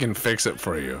see if he can fix it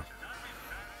for you.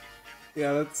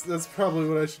 Yeah, that's probably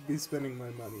what I should be spending my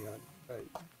money on. Right.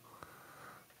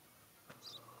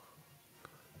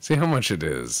 See how much it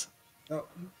is. Oh.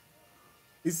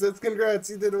 He says, "Congrats,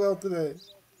 you did well today."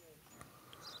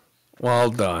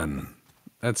 Well done.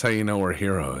 That's how you know we're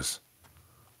heroes.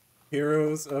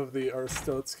 Heroes of the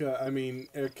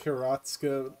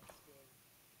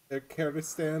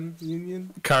Kyrgyzstan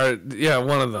Union? Yeah,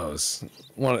 one of those.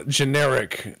 One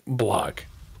generic block.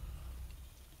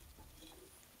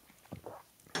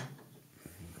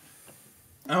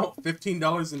 Oh,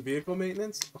 $15 in vehicle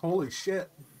maintenance? Holy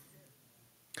shit.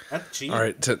 That's cheap. All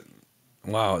right,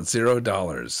 wow, $0.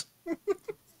 $0.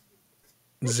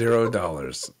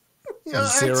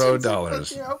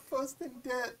 $0. Outpost in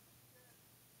debt.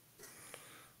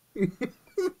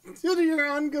 Due to your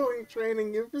ongoing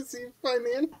training, you've received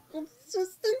financial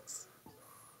assistance.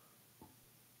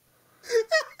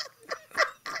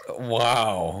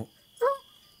 Wow.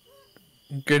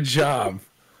 Good job.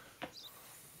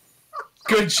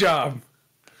 Good job.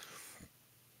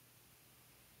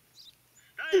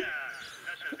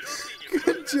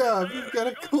 job. You've got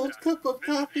a cold cup of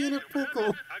coffee and a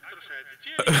pickle.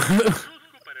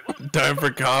 Time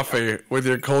for coffee with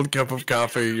your cold cup of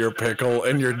coffee, your pickle,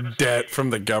 and your debt from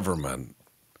the government.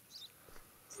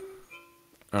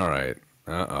 All right.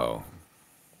 Uh-oh.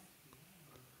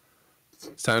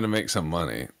 It's time to make some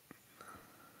money.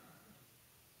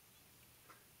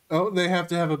 Oh, they have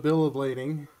to have a bill of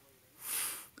lading.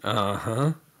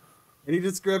 Uh-huh. Any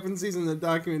discrepancies in the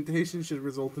documentation should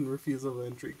result in refusal of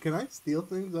entry. Can I steal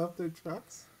things off their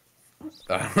trucks?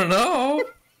 I don't know.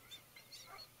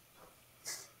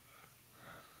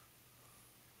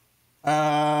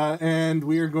 And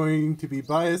we are going to be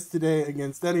biased today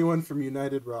against anyone from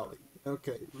United Raleigh.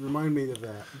 Okay, remind me of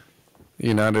that.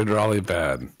 United Raleigh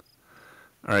bad.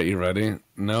 All right, you ready?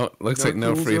 No, looks like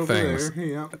no free things.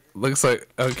 Yeah. Looks like,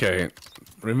 okay.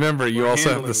 Remember, you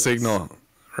also have the signal.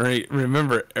 Right?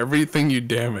 Remember, everything you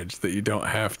damage that you don't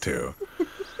have to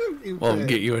will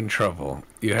get you in trouble.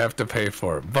 You have to pay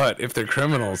for it. But if they're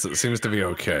criminals, it seems to be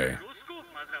okay.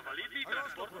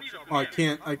 Oh, I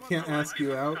can't ask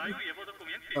you out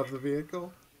of the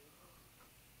vehicle.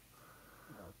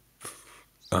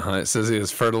 It says he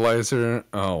has fertilizer.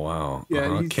 Oh wow.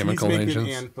 Yeah, chemical he's agents.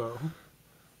 Anpo.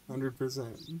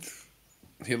 100%.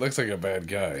 He looks like a bad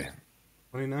guy.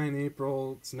 29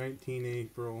 April. It's 19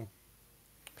 April.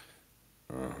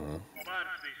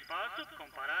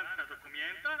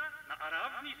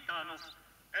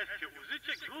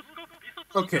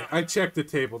 Okay, I checked the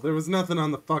table. There was nothing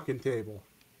on the fucking table.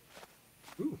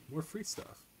 Ooh, more free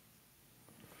stuff.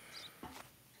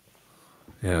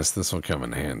 Yes, this will come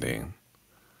in handy.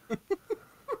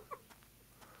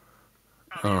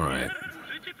 All right.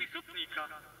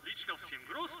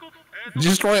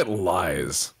 Just write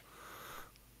lies.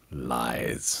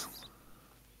 Lies.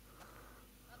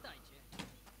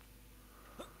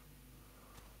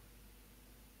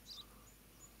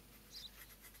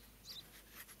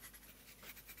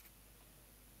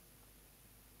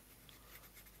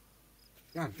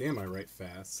 God damn, I write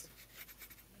fast.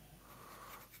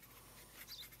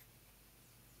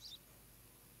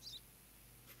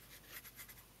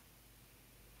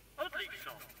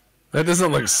 That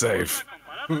doesn't look safe.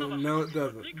 No, it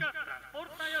doesn't. You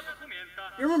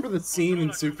remember the scene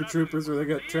in Super Troopers where they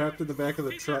got trapped in the back of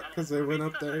the truck because they went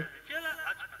up there?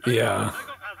 Yeah.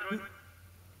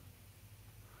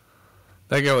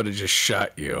 That guy would have just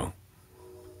shot you.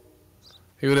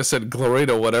 He would have said glory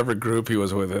to whatever group he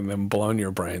was with and then blown your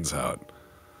brains out.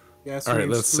 Gas All right,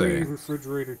 range let's 3, see.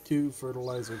 refrigerator 2,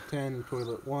 fertilizer 10,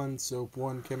 toilet 1, soap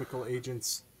 1, chemical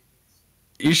agents.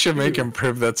 You should make him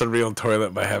prove that's a real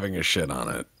toilet by having a shit on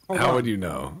it. Hold How on. would you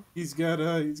know? He's got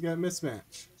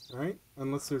mismatch, right?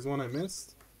 Unless there's one I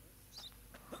missed.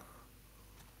 I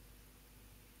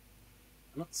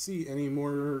don't see any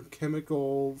more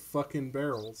chemical fucking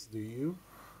barrels, do you?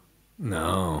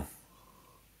 No.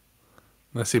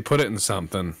 Unless he put it in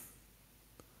something.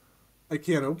 I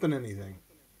can't open anything.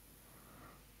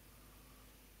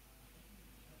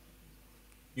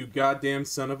 You goddamn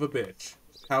son of a bitch.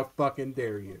 How fucking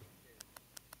dare you?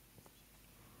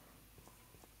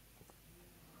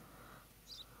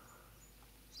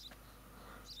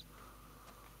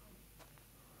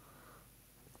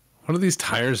 What are these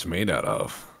tires made out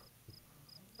of?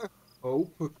 Oh.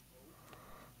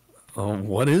 Oh,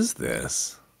 what is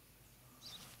this?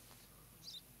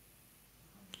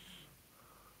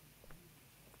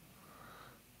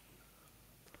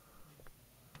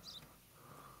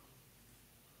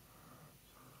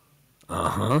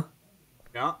 Uh-huh.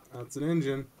 Yeah, that's an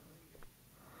engine.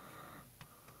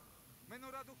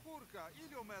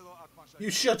 You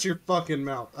shut your fucking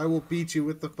mouth. I will beat you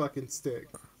with the fucking stick.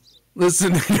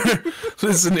 Listen here.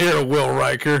 Listen here, Will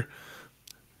Riker.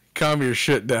 Calm your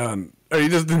shit down. Are you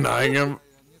just denying him?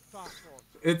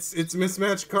 It's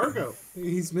mismatched cargo.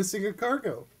 He's missing a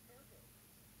cargo.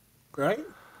 Right?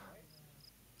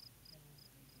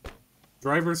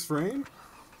 Driver's frame?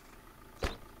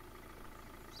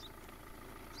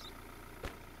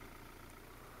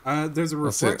 There's a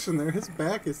reflection there. His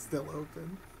back is still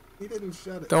open. He didn't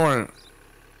shut it. Don't worry.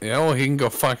 Yeah, well, he can go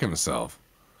fuck himself.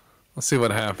 Let's see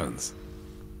what happens.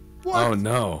 What? Oh,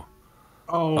 no.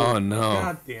 Oh, no.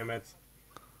 God damn it.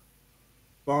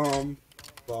 Bomb.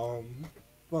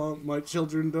 My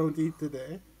children don't eat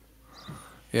today.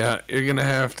 Yeah, you're going to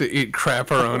have to eat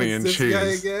crapperoni and this cheese. Guy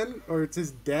again? Or it's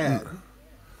his dad?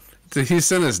 He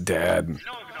sent his dad.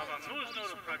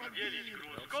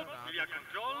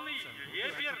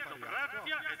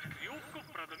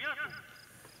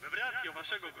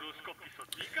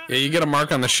 Yeah, you get a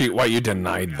mark on the sheet why you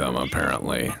denied them,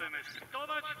 apparently.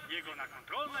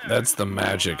 That's the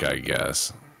magic, I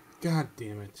guess. God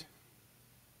damn it.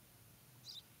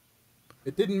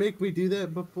 It didn't make me do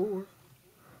that before.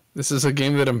 This is a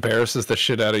game that embarrasses the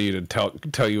shit out of you to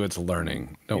tell you it's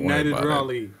learning. Don't United worry about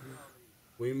Raleigh. it.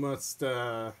 We must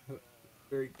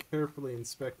very carefully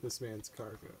inspect this man's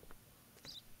cargo.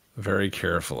 Very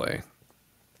carefully.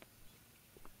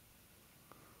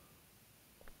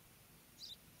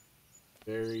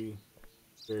 Very,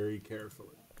 very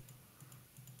carefully.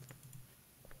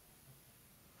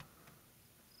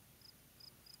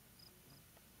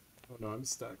 Oh no, I'm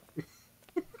stuck.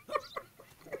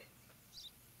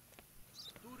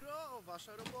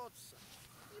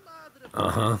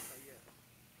 Uh-huh.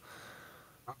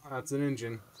 That's an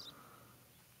engine.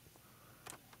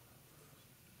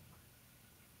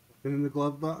 In the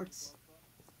glove box?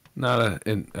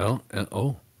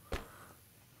 Oh.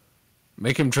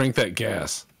 Make him drink that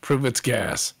gas. Prove it's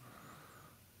gas.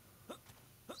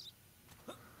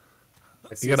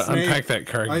 You gotta unpack that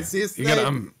cargo. I see a snake.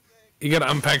 You gotta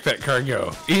unpack that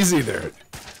cargo. Easy there.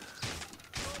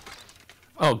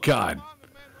 Oh God.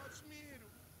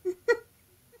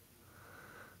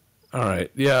 All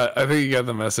right. Yeah, I think you got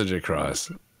the message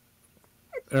across.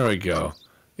 There we go.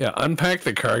 Yeah, unpack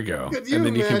the cargo, and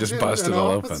then you can just bust it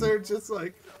all open. Just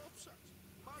like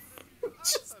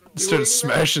start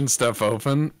smashing stuff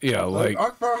open. Yeah, like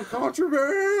I found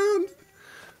contraband.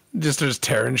 Just starts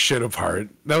tearing shit apart.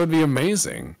 That would be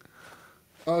amazing.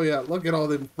 Oh yeah, look at all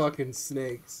them fucking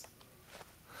snakes.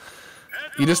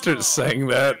 You just start saying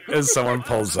that as someone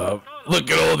pulls up. Look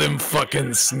at all them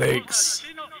fucking snakes.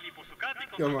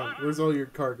 Come on, where's all your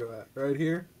cargo at? Right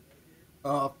here?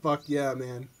 Oh, fuck yeah,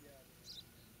 man.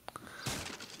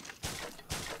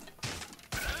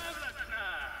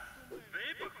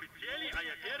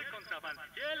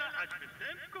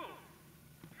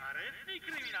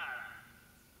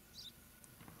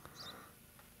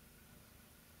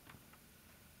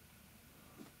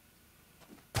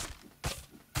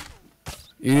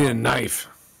 You need a knife.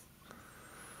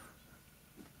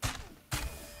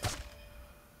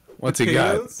 What's he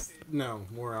got? No,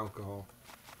 more alcohol.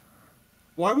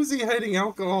 Why was he hiding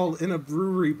alcohol in a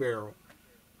brewery barrel?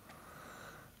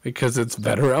 Because it's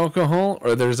better alcohol,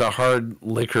 or there's a hard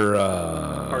liquor,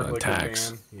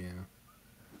 tax. Ban. Yeah.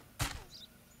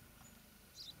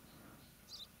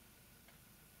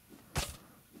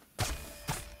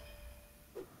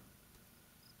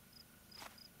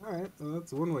 Alright, well,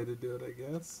 that's one way to do it, I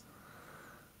guess.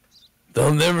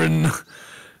 They'll never know.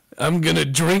 I'm gonna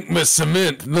drink my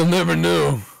cement. They'll never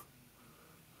know.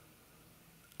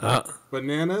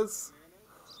 Bananas?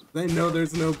 They know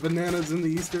there's no bananas in the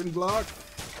Eastern Bloc?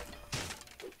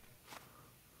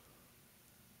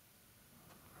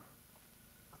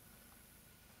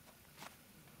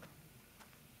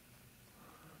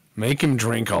 Make him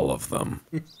drink all of them.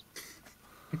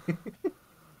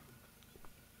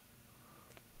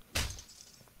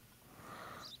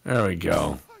 There we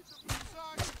go.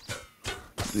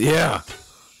 Yeah.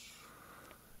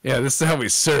 Yeah, this is how we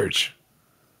search.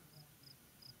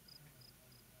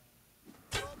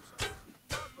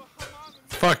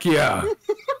 Fuck yeah.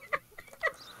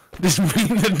 Just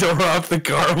beating the door off the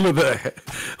car with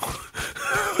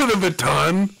a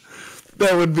baton.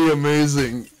 That would be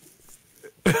amazing.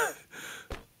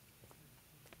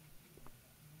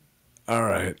 All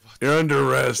right, you're under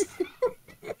arrest.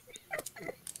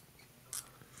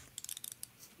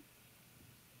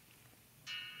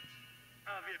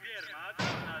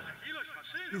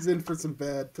 He's in for some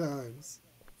bad times.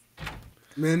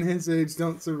 Men his age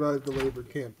don't survive the labor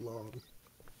camp long.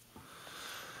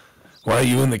 Why are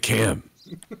you in the camp?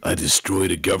 I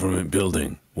destroyed a government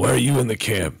building. Why are you in the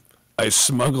camp? I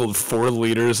smuggled 4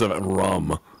 liters of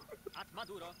rum.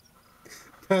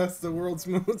 Past the world's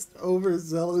most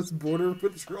overzealous border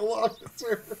patrol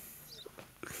officer.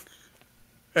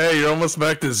 Hey, you're almost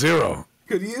back to 0.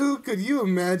 Could you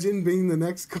imagine being the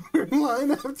next car in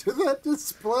line after that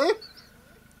display?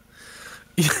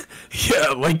 Yeah,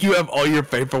 like you have all your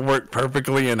paperwork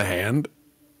perfectly in hand.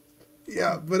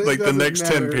 Yeah, but it like the next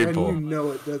matter, 10 people. And you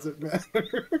know it doesn't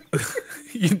matter.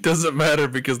 It doesn't matter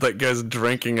because that guy's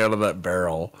drinking out of that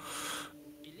barrel.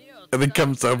 And then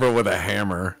comes over with a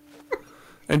hammer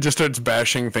and just starts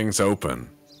bashing things open.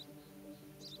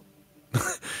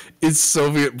 It's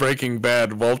Soviet Breaking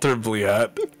Bad, Walter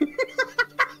Bliat.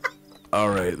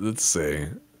 Alright, let's see.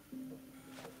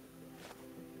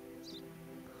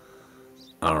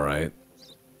 Alright.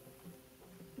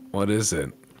 What is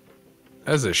it?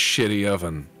 That's a shitty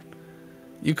oven.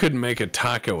 You couldn't make a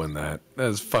taco in that.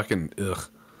 That's fucking ugh.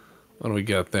 What do we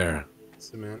got there?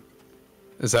 Cement.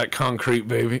 Is that concrete,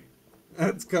 baby?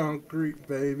 That's concrete,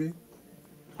 baby.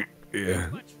 Yeah.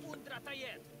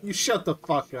 You shut the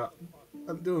fuck up.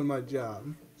 I'm doing my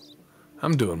job.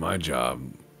 I'm doing my job.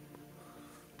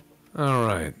 All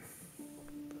right.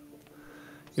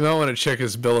 You might want to check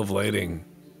his bill of lading.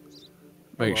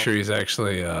 Make sure he's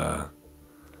actually,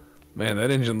 man,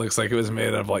 that engine looks like it was made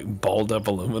out of, like, balled up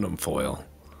aluminum foil.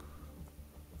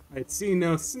 I see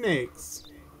no snakes.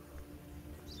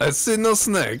 I see no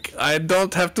snake. I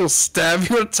don't have to stab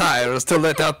your tires to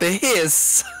let out the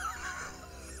hiss.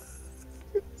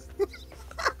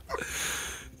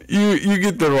 You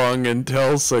get the wrong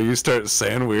intel, so you start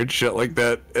saying weird shit like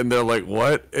that, and they're like,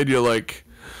 what? And you're like,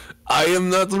 I am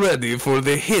not ready for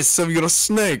the hiss of your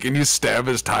snake. And you stab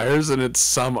his tires, and it's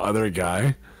some other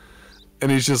guy. And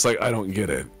he's just like, I don't get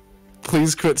it.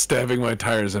 Please quit stabbing my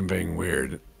tires and being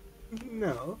weird.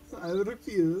 No, I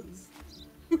refuse.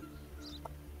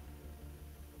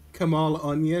 Kamal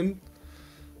Onion.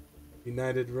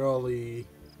 United Raleigh,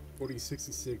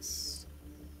 4066.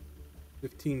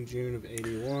 15 June of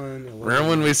 81. Remember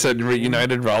when we said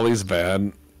United Raleigh's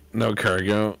bad? No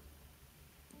cargo?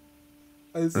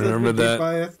 I said Remember that?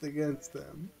 Biased against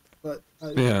them, but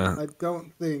I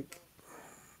don't think.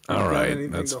 All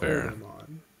right, that's fair.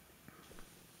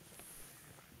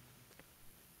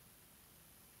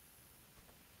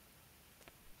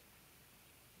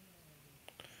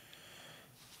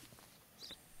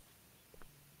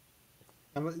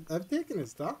 I've taken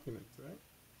his documents, right?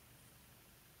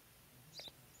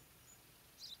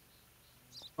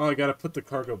 Oh, I gotta put the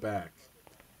cargo back.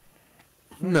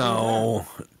 No.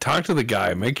 Talk to the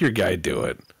guy. Make your guy do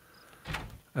it.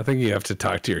 I think you have to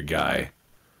talk to your guy.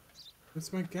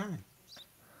 Who's my guy?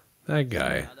 That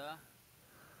guy.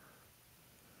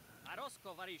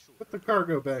 Put the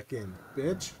cargo back in,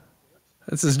 bitch.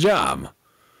 That's his job.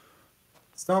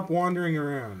 Stop wandering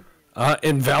around.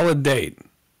 Invalidate.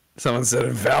 Someone said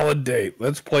invalidate.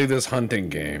 Let's play this hunting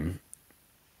game.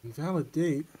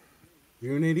 Invalidate?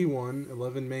 June 81,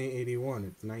 11 May 81.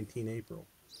 It's 19 April.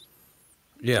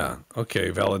 Yeah,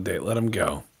 okay, validate. Let him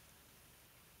go.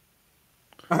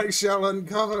 I shall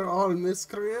uncover all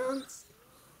miscreants.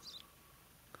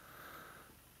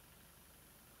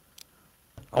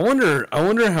 I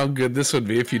wonder how good this would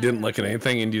be if you didn't look at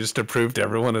anything and you just approved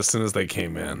everyone as soon as they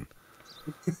came in.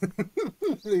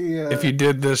 If you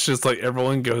did this, just like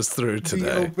everyone goes through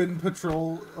today.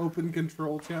 The open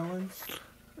control challenge.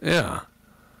 Yeah.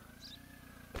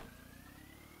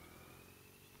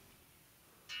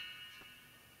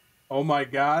 Oh my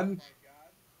god.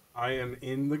 I am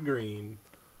in the green.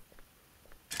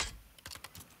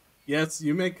 Yes,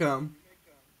 you may come.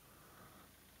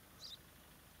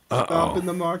 Stop in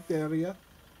the marked area.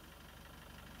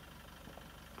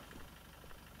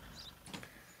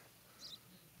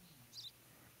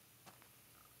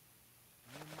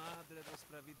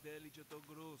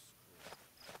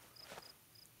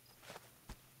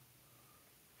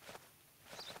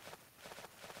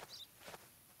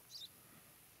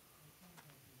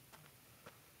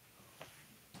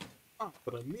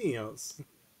 But Amios,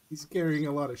 he's carrying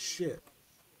a lot of shit.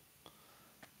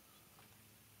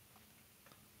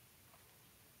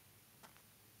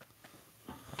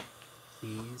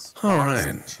 Cheese. All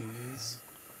right. Cheese.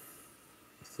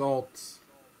 Salt.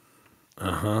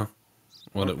 Uh-huh.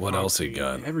 What else he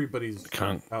got? Everybody's.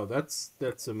 Oh, that's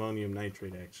ammonium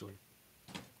nitrate actually.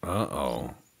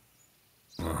 Uh-oh.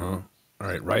 Uh-huh. All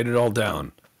right, write it all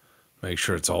down. Make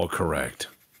sure it's all correct.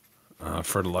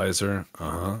 Fertilizer.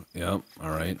 Uh-huh. Yep.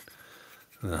 All right.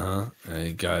 Uh-huh.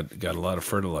 You got a lot of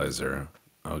fertilizer.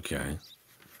 Okay.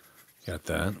 Got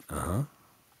that. Uh-huh.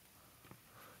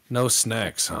 No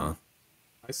snacks, huh?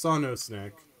 I saw no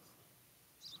snack.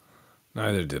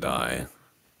 Neither did I.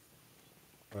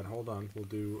 But hold on. We'll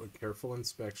do a careful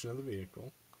inspection of the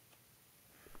vehicle.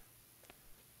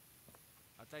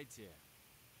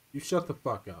 You shut the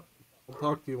fuck up. I'll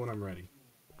talk to you when I'm ready.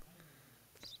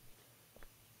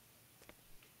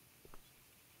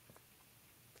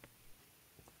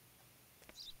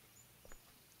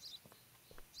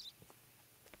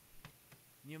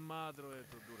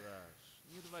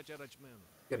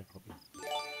 Get out.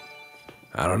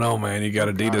 I don't know, man. You got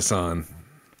Adidas on.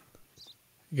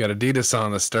 You got Adidas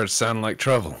on that starts sounding like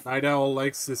trouble. Night Owl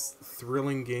likes this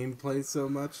thrilling gameplay so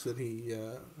much that he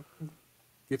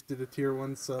gifted a tier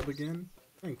 1 sub again.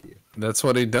 Thank you. That's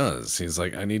what he does. He's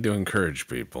like, I need to encourage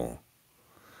people.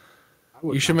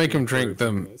 You should make him drink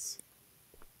them.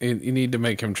 You need to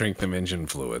make him drink them engine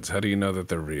fluids. How do you know that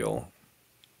they're real?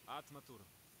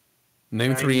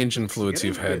 Name 3 engine fluids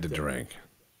you've had to drink.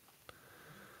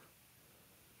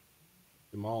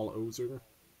 Jamal Ozer.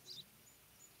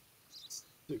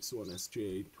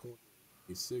 61SJ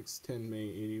 26, 10 May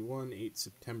 81, 8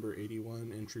 September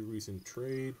 81, entry recent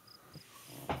trade.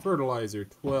 Fertilizer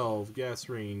 12, gas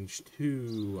range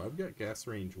 2. I've got gas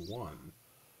range 1.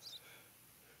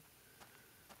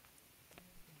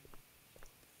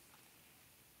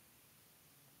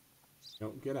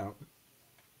 Don't get out.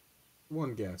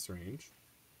 1 gas range.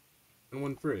 And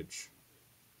 1 fridge.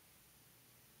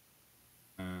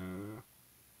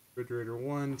 Refrigerator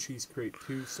 1, cheese crate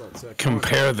 2, salt sack 1.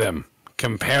 Compare them.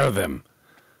 Compare them.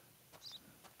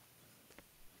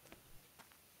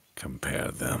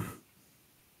 Compare them.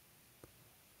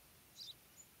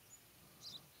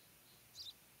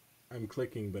 I'm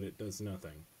clicking, but it does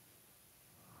nothing.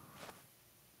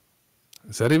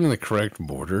 Is that even the correct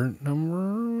border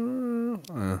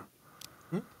number?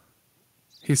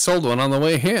 He sold one on the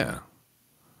way here.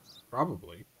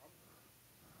 Probably.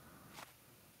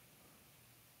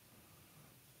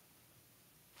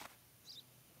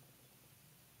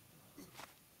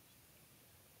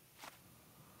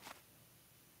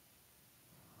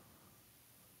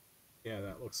 Yeah,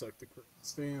 that looks like the correct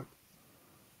stamp.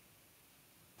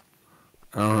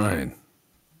 All right.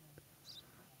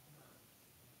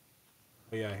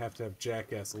 Oh, yeah, I have to have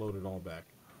Jackass load it all back.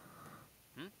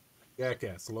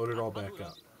 Jackass, load it all back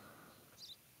up.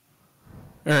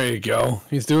 There you go.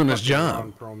 He's doing his job.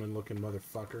 Ron Perlman looking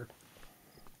motherfucker.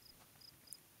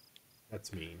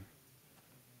 That's mean.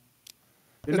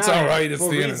 It's all right. It's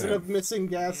for the reason internet. of missing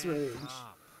gas range.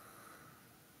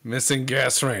 Missing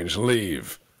gas range.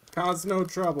 Leave. Cause no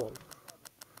trouble.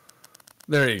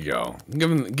 There you go. Give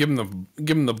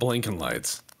him the blinking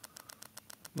lights.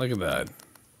 Look at that.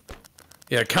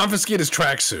 Yeah, confiscate his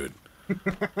tracksuit.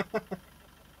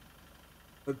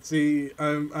 Let's see.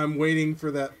 I'm waiting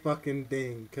for that fucking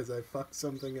ding because I fucked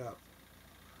something up.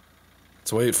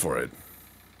 Let's wait for it.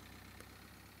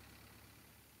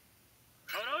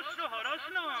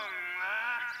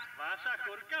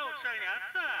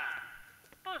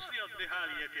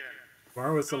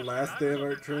 Tomorrow was the last day of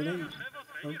our training?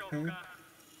 Okay.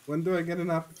 When do I get an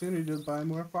opportunity to buy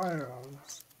more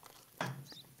firearms?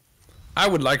 I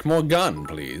would like more gun,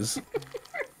 please.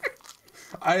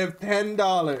 I have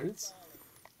 $10.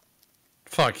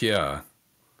 Fuck yeah.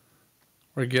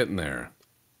 We're getting there.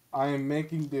 I am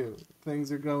making do.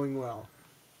 Things are going well.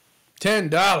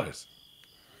 $10.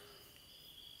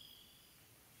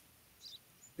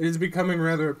 It is becoming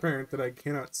rather apparent that I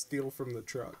cannot steal from the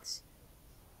trucks.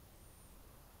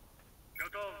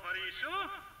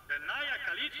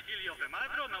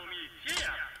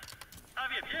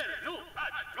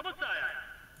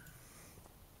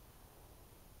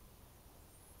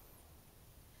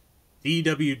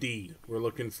 DWD. We're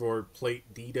looking for plate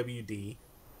DWD.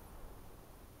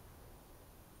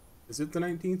 Is it the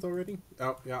 19th already?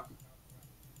 Oh, yeah.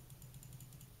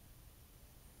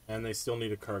 And they still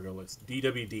need a cargo list.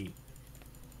 DWD.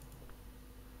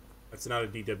 That's not a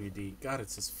DWD. God,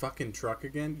 it's this fucking truck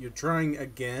again? You're trying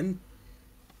again?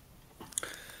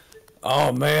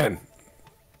 Oh, man.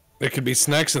 There could be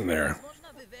snacks in there.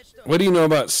 What do you know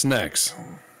about snacks?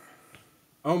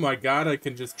 Oh my god, I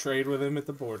can just trade with him at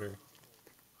the border.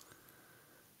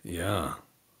 Yeah.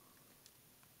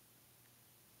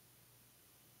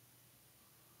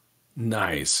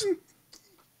 Nice.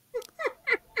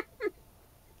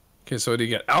 Okay, so what do you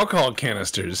get? Alcohol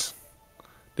canisters.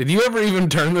 Did you ever even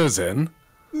turn those in?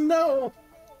 No!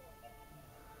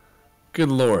 Good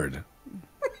lord.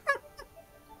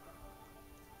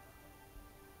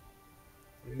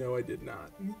 No, I did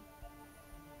not.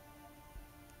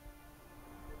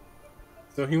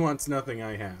 So he wants nothing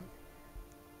I have.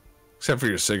 Except for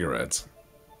your cigarettes.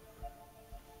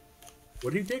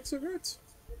 What do you take, cigarettes?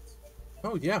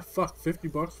 Oh yeah, fuck,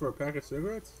 $50 for a pack of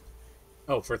cigarettes?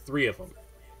 Oh, for 3 of them.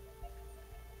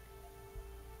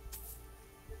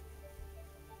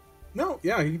 No,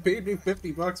 yeah, he paid me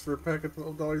 $50 for a pack of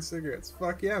 $12 cigarettes.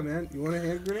 Fuck yeah, man. You want a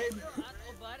hand grenade?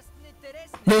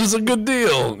 That was a good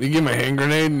deal. You give him a hand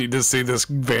grenade and you just see this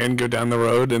van go down the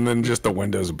road and then just the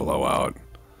windows blow out.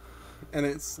 And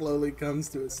it slowly comes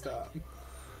to a stop.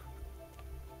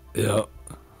 Yep.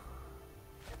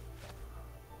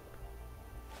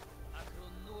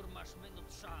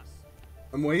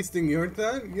 I'm wasting your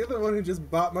time? You're the one who just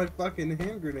bought my fucking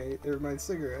hand grenade, or my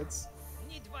cigarettes.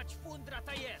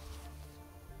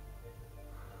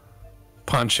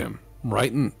 Punch him.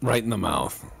 Right in the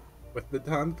mouth. With the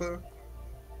tanto?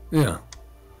 Yeah.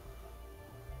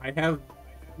 I have,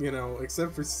 you know,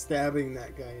 except for stabbing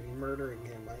that guy and murdering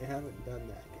him, I haven't done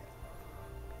that yet.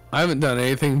 I haven't done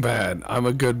anything bad. I'm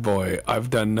a good boy. I've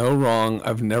done no wrong.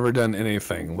 I've never done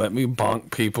anything. Let me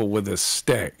bonk people with a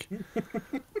stick.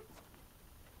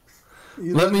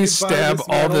 Let me stab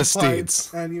all the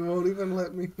steeds. And you won't even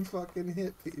let me fucking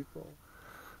hit people.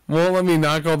 Won't let me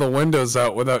knock all the windows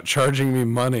out without charging me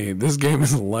money. This game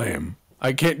is lame.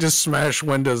 I can't just smash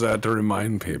windows out to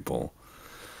remind people.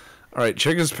 Alright,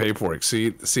 check his paperwork. See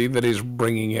that he's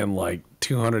bringing in like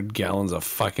 200 gallons of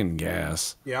fucking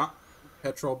gas. Yeah.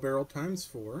 Petrol barrel times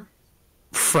 4.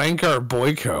 Frank R.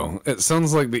 Boyko. It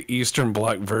sounds like the Eastern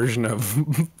Bloc version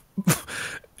of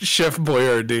Chef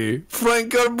Boyardee.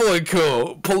 Frank R.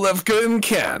 Boyko. Polevka and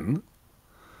Ken.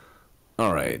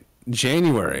 Alright.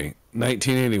 January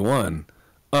 1981.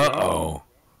 Uh-oh.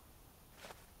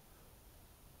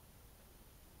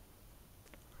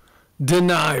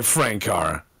 Deny, Frank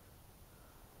R.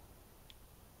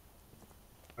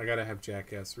 I gotta have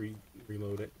Jackass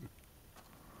reload it.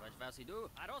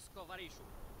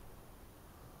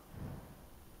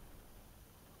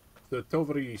 So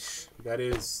Tovarish, that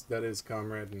is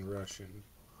comrade in Russian.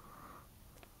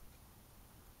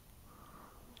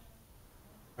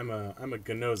 I'm a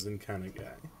Ganozin kind of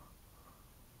guy.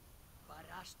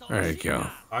 There you go.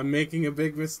 I'm making a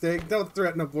big mistake. Don't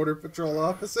threaten a border patrol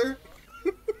officer.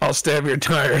 I'll stab your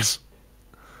tires.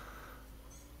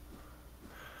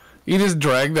 You just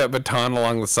drag that baton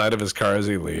along the side of his car as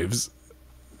he leaves.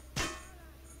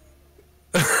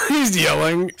 He's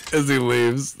yelling as he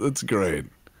leaves. That's great.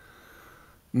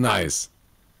 Nice.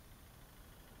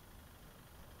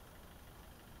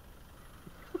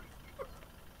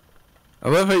 I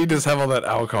love how you just have all that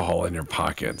alcohol in your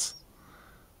pockets.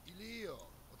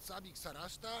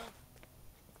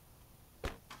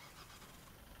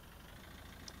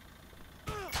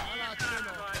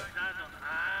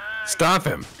 Stop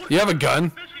him. You have a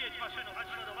gun?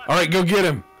 Alright, go get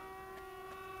him.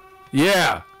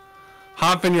 Yeah.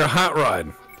 Hop in your hot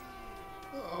rod.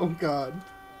 Oh, God.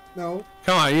 No.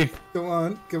 Come on, you. Come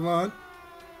on. Come on.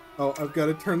 Oh, I've got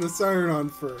to turn the siren on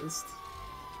first.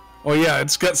 Oh, yeah,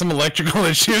 it's got some electrical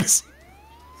issues.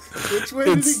 Which way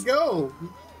did he go?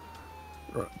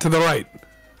 To the right.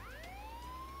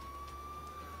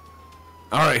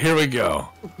 Alright, here we go.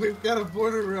 We've got a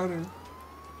border runner.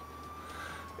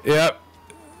 Yep.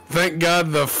 Thank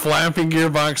God the flapping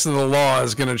gearbox of the law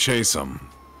is going to chase him.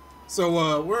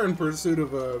 So, we're in pursuit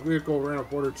of a vehicle around a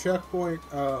border checkpoint.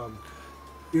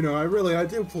 You know, I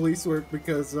do police work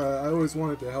because I always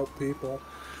wanted to help people.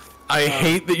 I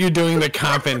hate that you're doing the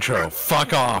cop intro.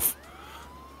 Fuck off.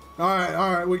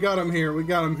 Alright, we got him here.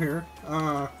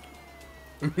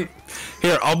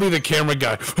 Here, I'll be the camera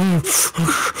guy.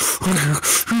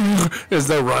 Is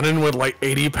they running with like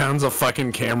 80 pounds of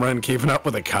fucking camera and keeping up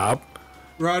with a cop?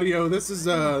 Radio, this is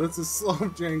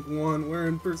Slobjank 1. We're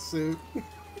in pursuit.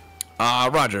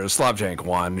 Roger, Slobjank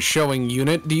 1. Showing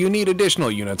unit. Do you need additional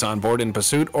units on board in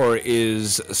pursuit, or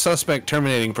is suspect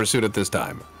terminating pursuit at this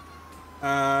time?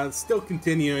 Still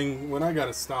continuing. When I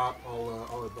gotta stop,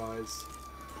 I'll advise.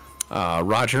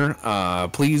 Roger,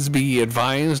 please be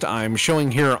advised, I'm showing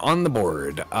here on the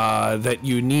board that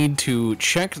you need to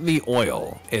check the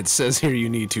oil. It says here you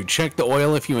need to check the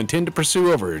oil if you intend to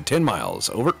pursue over 10 miles.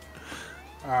 Over.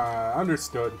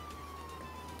 Understood.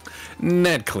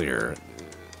 Net clear.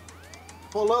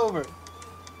 Pull over.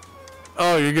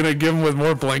 Oh, you're gonna give him with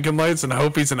more blinking lights and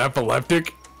hope he's an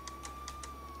epileptic?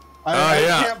 I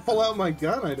can't pull out my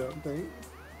gun, I don't think.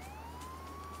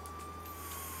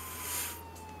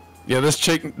 Yeah, this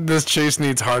chase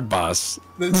needs hard boss.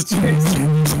 This chase,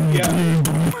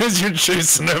 yeah. As you're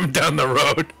chasing him down the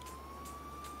road.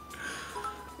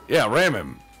 Yeah, ram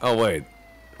him. Oh, wait.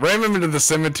 Ram him into the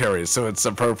cemetery so it's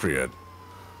appropriate.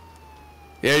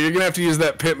 Yeah, you're gonna have to use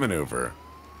that pit maneuver.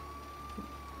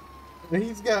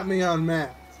 He's got me on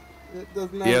max. It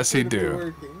does not yes, he appear to be do.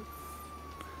 working.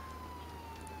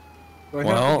 Do I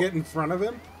have to get in front of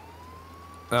him?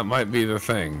 That might be the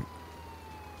thing.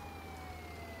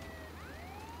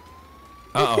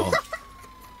 Uh-oh.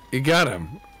 You got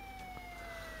him.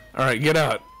 Alright, get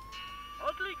out.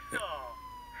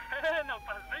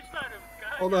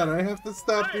 Hold on, I have to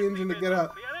stop the engine to get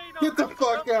out. Get the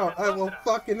fuck out! I will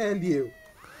fucking end you.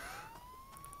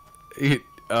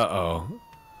 Uh-oh.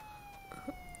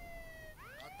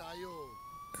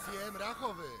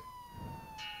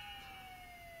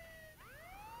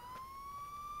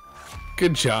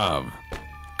 Good job.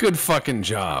 Good fucking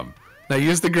job. Now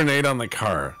use the grenade on the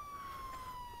car.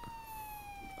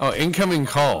 Oh, incoming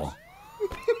call.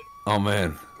 Oh,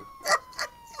 man.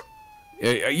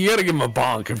 Yeah, you gotta give him a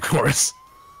bonk, of course.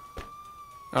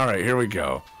 Alright, here we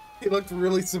go. He looked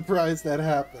really surprised that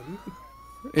happened.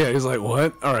 Yeah, he's like,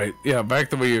 what? Alright, yeah, back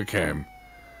the way you came.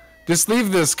 Just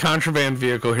leave this contraband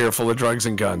vehicle here full of drugs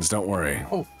and guns, don't worry.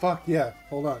 Oh, fuck yeah.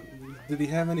 Hold on. Did he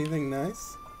have anything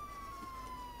nice?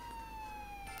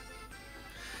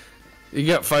 You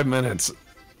got 5 minutes.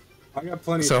 I got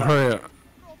plenty of So time. hurry up.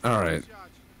 Alright.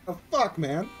 Oh, fuck,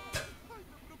 man.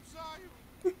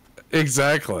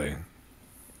 Exactly.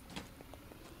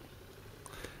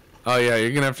 Oh yeah,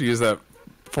 you're gonna have to use that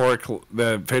fork,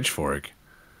 the pitchfork.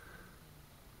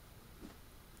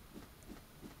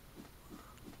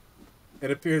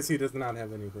 It appears he does not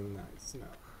have anything nice, no.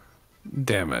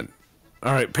 Damn it.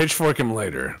 Alright, pitchfork him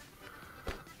later.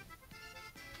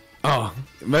 Oh,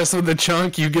 mess with the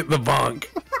chunk, you get the bonk.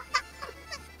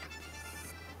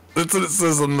 That's what it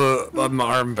says on the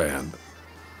armband.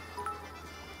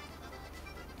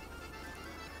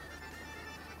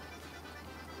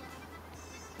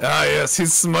 Ah yes,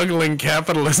 he's smuggling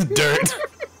capitalist dirt.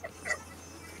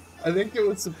 I think it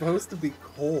was supposed to be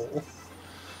coal.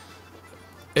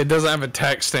 It doesn't have a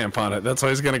tax stamp on it. That's why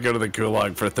he's gonna go to the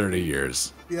gulag for 30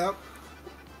 years. Yep.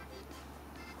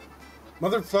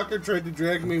 Motherfucker tried to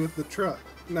drag me with the truck.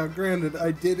 Now, granted,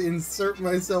 I did insert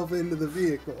myself into the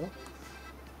vehicle.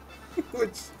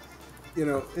 Which, you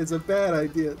know, is a bad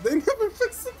idea. They never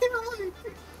fixed the airline.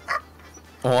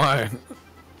 Why?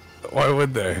 Why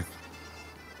would they?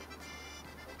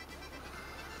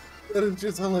 That is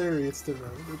just hilarious to me.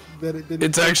 That it didn't.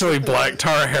 It's actually black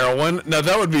tar heroin? Now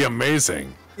that would be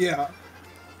amazing. Yeah.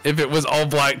 If it was all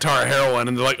black tar heroin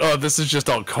and they're like, oh, this is just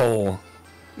all coal.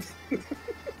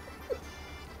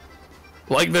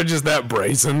 Like they're just that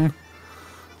brazen.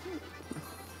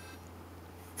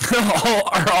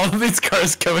 Are all of these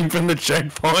cars coming from the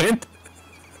checkpoint?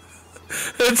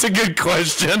 That's a good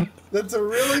question. That's a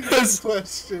really good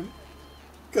question.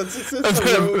 Because this is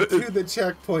the road to the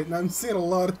checkpoint, and I'm seeing a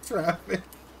lot of traffic.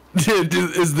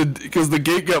 Because the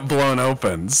gate got blown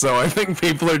open, so I think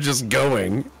people are just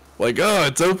going. Like, oh,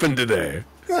 it's open today.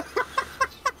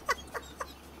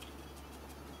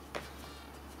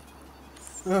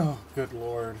 Oh, good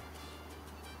lord.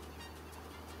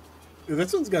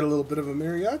 This one's got a little bit of a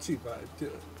mariachi vibe to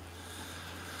it.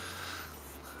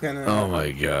 Kinda, oh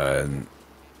my god.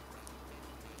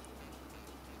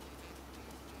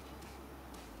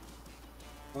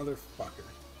 Motherfucker.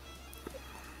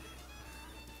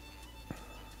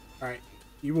 Alright,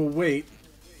 you will wait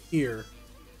here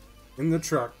in the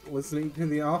truck listening to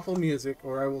the awful music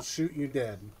or I will shoot you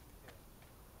dead.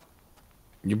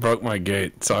 You broke my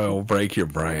gate, so I will break your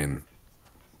brain.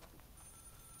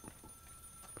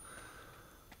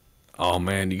 Oh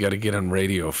man, you gotta get on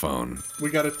radio phone.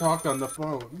 We gotta talk on the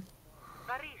phone.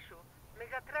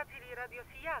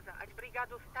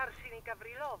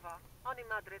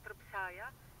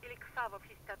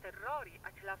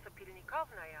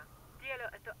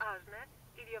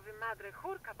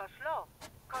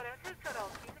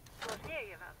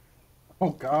 Oh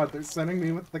god, they're sending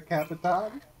me with the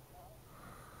Capitan?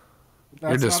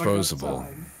 You're disposable.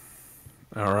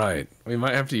 Alright, we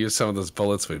might have to use some of those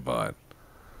bullets we bought.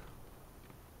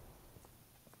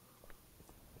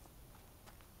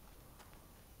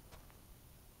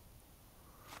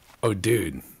 Oh,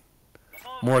 dude.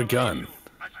 More gun.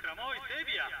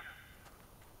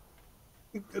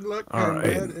 Good luck,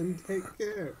 Contraband, and take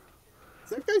care. Is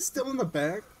that guy still in the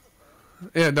back?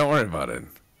 Yeah, don't worry about it.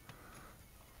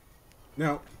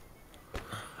 No.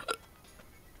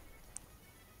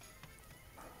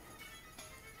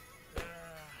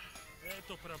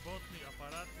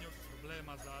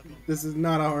 This is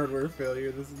not a hardware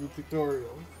failure, this is a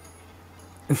tutorial.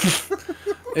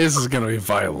 This is gonna be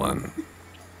violent.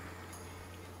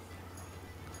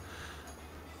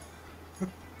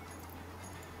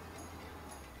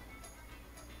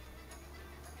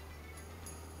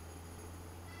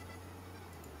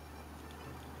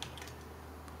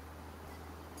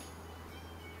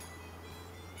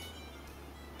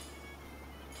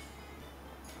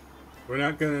 We're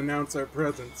not going to announce our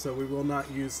presence, so we will not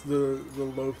use the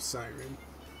loaf siren.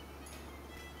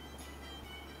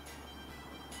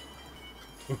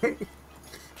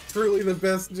 Truly the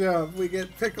best job. We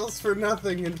get pickles for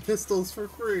nothing and pistols for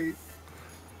free.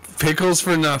 Pickles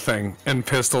for nothing and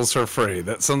pistols for free.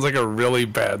 That sounds like a really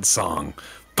bad song.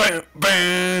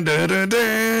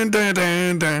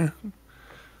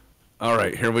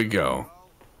 Alright, here we go.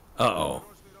 Uh-oh.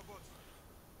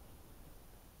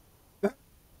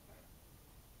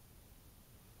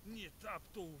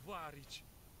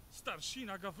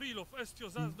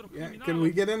 Yeah, can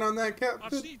we get in on that,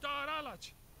 Captain?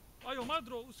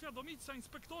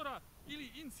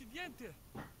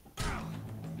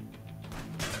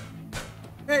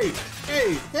 Hey,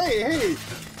 hey, hey, hey!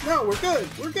 No, we're good,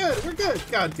 we're good, we're good!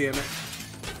 God damn it.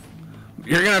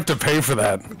 You're gonna have to pay for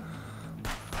that.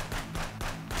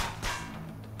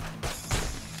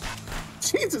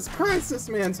 Jesus Christ, this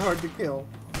man's hard to kill.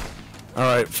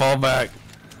 Alright, fall back.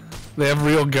 They have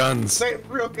real guns. They have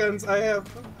real guns. I have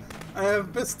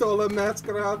Pistola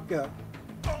Mascaradka.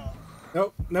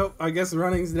 Nope, nope. I guess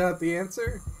running's not the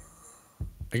answer.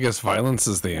 I guess violence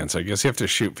is the answer. I guess you have to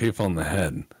shoot people in the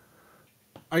head.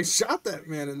 I shot that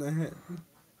man in the head.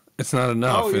 It's not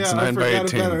enough. Oh It's yeah, I 9 by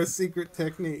forgot about 18. our secret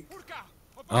technique.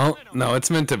 Oh, no, it's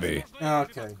meant to be.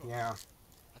 Okay, yeah.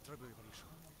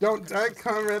 Don't die,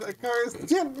 comrade. A car is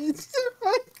damaged.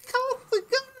 I called the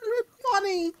government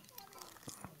money.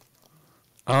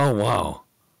 Oh, wow.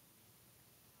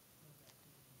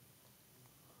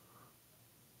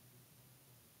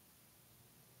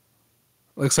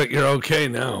 Looks like you're okay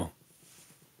now.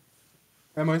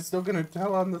 Am I still gonna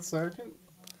tell on the sergeant?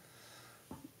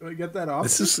 Do I get that off?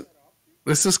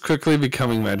 This is quickly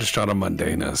becoming Magistrata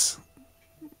Mundanus.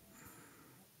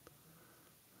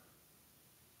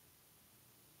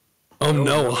 Oh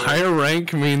no, higher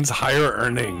rank means higher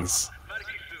earnings.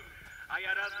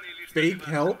 Fake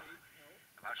help?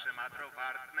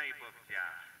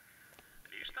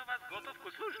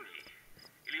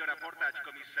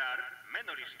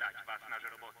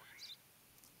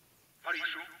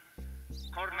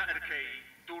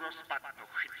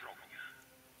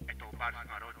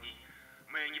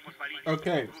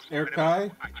 Okay,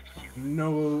 Erkai,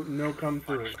 no come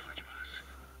through.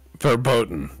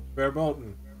 Verboten.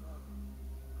 Verboten.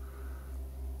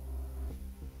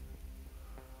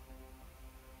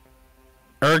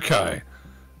 Urkai.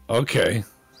 Okay.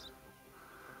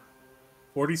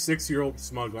 46-year-old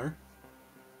smuggler.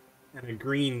 And a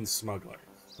green smuggler.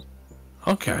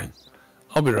 Okay.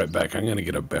 I'll be right back. I'm gonna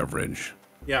get a beverage.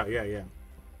 Yeah, yeah, yeah.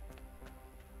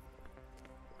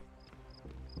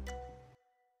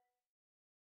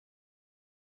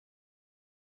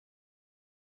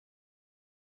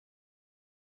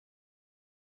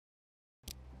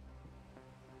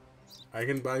 I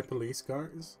can buy police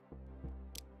cars?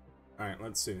 Alright,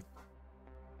 let's see.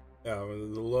 The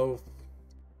loaf.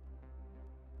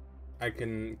 I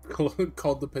can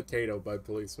call the potato by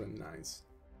policeman. Nice.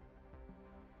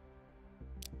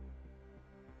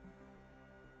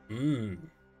 Mmm.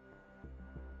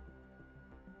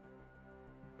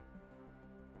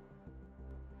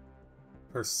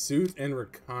 Pursuit and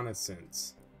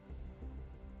reconnaissance.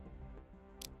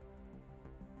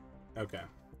 Okay,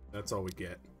 that's all we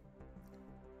get.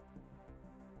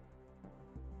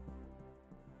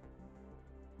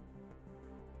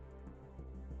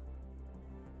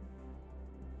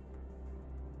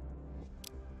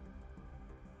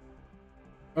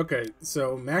 Okay,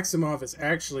 so Maximov is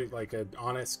actually like an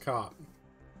honest cop.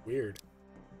 Weird.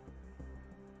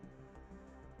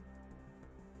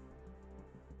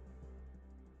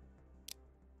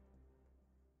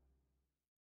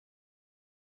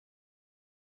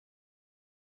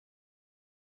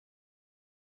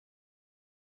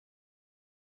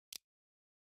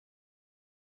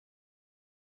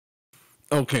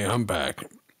 Okay, I'm back.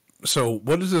 So,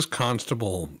 what is this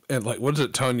constable and like? What is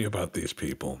it telling you about these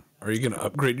people? Are you going to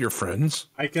upgrade your friends?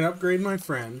 I can upgrade my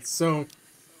friends. So,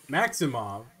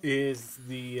 Maximov is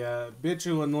the bitch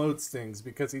who unloads things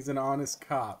because he's an honest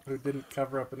cop who didn't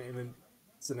cover up an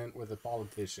incident with a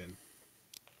politician.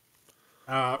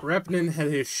 Repnin had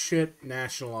his shit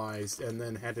nationalized and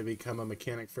then had to become a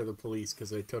mechanic for the police because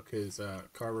they took his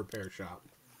car repair shop.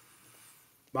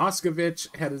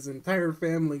 Moscovich had his entire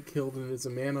family killed and is a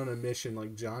man on a mission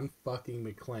like John fucking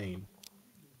McClane.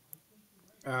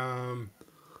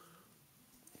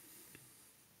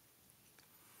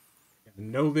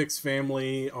 Novik's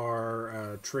family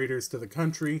are traitors to the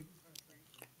country.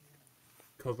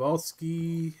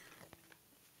 Kowalski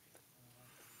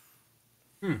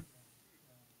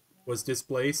was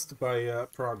displaced by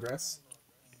Progress.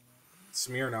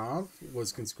 Smirnov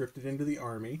was conscripted into the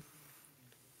army.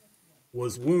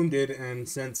 Was wounded and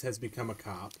since has become a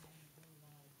cop.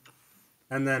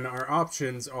 And then our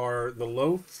options are the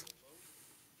loaf,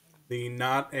 the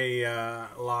not a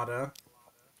Lada,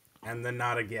 and the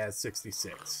not a Gas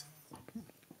 66.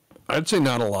 I'd say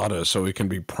not a lot of, so we can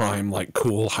be prime, like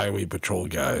cool highway patrol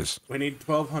guys. We need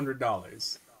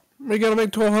 $1,200. We gotta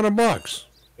make $1,200.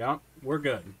 Yeah, we're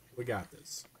good. We got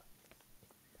this.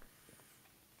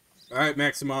 All right,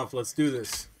 Maximov, let's do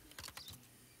this.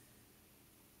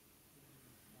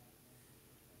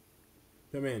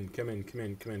 Come in, come in, come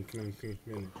in, come in, come in, come in,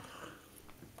 come in.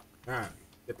 Alright,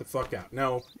 get the fuck out.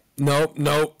 No. Nope,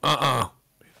 nope,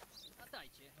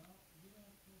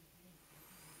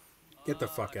 Get the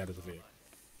fuck out of the vehicle.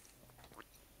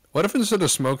 What if instead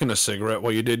of smoking a cigarette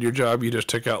while you did your job, you just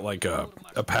took out like a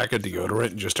pack of deodorant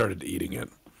and just started eating it?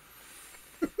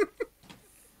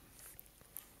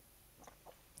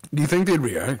 Do you think they'd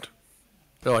react?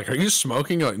 They're like, are you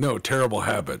smoking? You're like, no, terrible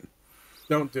habit.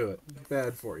 Don't do it.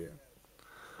 Bad for you.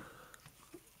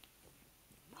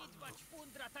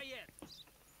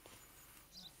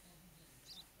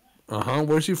 Uh-huh.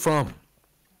 Where's he from?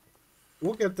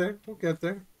 We'll get there. We'll get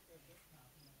there.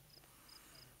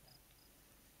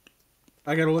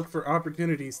 I gotta look for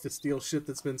opportunities to steal shit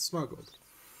that's been smuggled.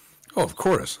 Oh, of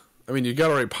course. I mean, you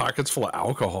got already pockets full of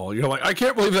alcohol. You're like, I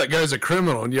can't believe that guy's a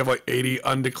criminal, and you have like 80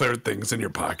 undeclared things in your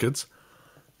pockets.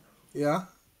 Yeah.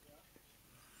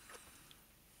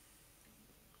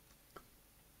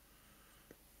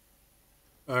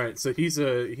 All right, so he's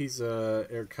a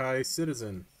Erkai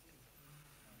citizen.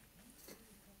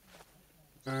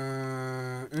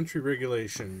 Entry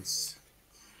regulations.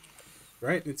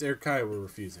 Right? It's Erkai we're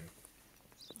refusing.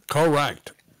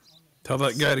 Correct. Tell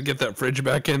that guy to get that fridge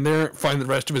back in there, find the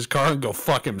rest of his car, and go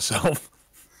fuck himself.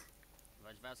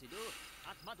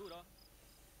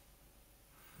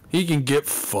 He can get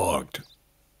fucked.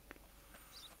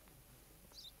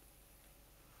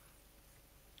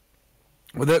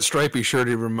 With that stripy shirt,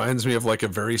 he reminds me of like a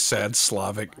very sad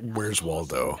Slavic Where's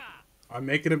Waldo. I'm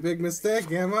making a big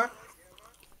mistake, am I?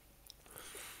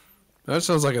 That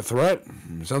sounds like a threat.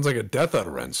 Sounds like a death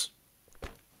utterance.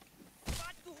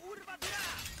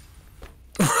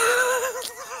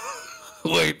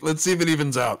 Wait, let's see if it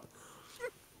evens out.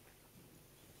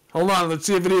 Hold on, let's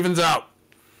see if it evens out.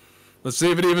 Let's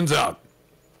see if it evens out.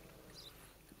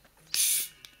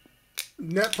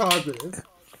 Net positive.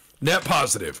 Net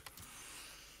positive.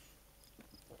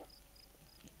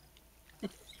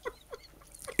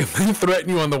 If they threaten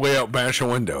you on the way out, bash a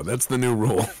window. That's the new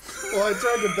rule. Well, I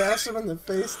tried to bash him in the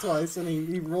face twice, and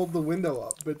he rolled the window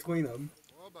up between them.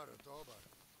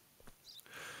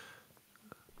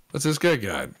 What's this guy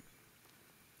got?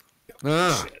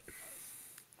 Ah.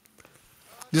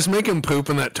 Just make him poop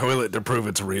in that toilet to prove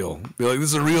it's real. Be like, this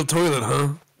is a real toilet, huh?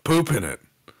 Poop in it.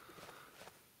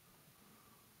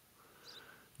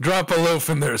 Drop a loaf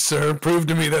in there, sir. Prove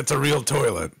to me that's a real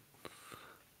toilet.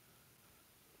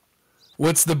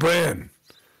 What's the brand?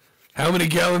 How many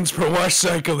gallons per wash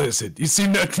cycle is it? You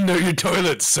seem not to know your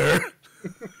toilet, sir.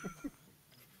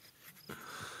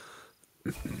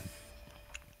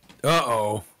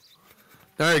 Uh-oh.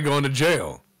 Now you're going to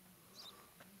jail.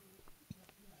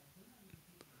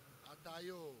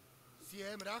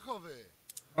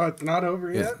 Oh, it's not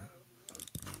over yet?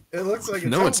 It looks like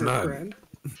it's no, over, it's not. friend.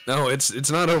 No,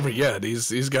 it's not over yet.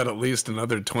 He's got at least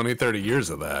another 20, 30 years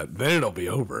of that. Then it'll be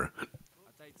over.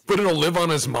 But it'll live on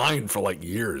his mind for like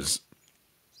years.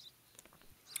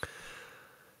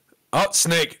 Oh,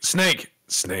 snake.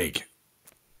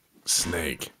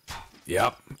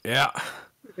 Yep, yeah.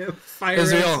 Fire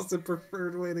axe is the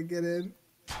preferred way to get in.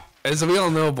 As we all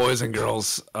know, boys and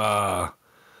girls,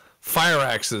 fire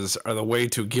axes are the way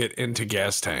to get into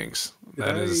gas tanks.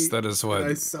 That is what.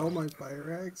 Did I sell my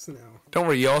fire axe now? Don't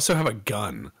worry, you also have a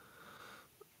gun.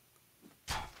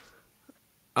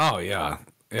 Oh yeah,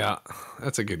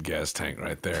 that's a good gas tank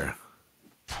right there.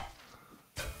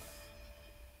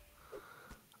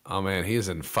 Oh man, he's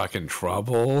in fucking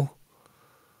trouble.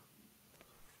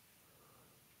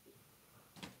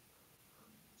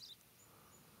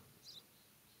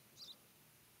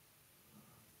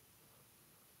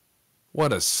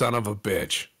 What a son of a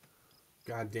bitch.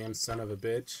 Goddamn son of a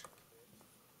bitch.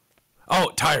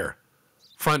 Oh, tire.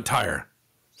 Front tire.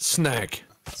 Snack.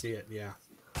 See it, yeah.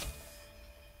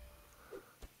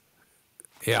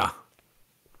 Yeah.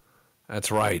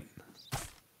 That's right.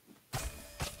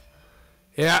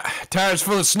 Yeah, tire's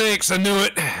full of snakes. I knew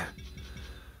it.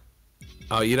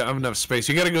 Oh, you don't have enough space.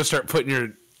 You gotta go start putting your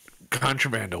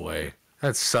contraband away.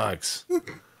 That sucks.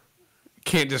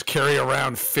 Can't just carry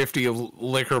around 50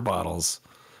 liquor bottles.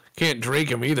 Can't drink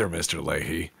them either, Mr.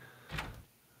 Leahy.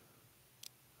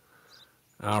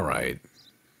 All right.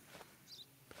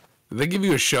 Did they give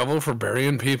you a shovel for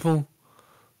burying people?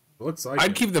 Looks like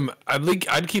I'd keep them.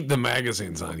 I'd keep the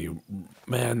magazines on you,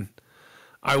 man.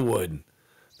 I would.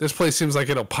 This place seems like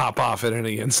it'll pop off at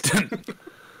any instant.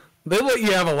 They let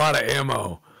you have a lot of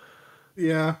ammo.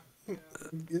 Yeah.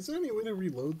 Is there any way to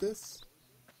reload this?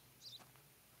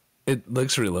 It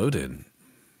looks reloaded.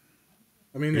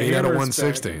 I mean, you got a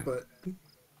 160. Stacked, but...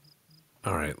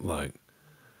 All right, look.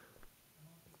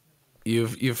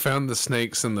 You've found the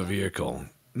snakes in the vehicle.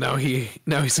 Now he's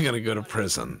gonna go to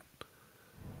prison.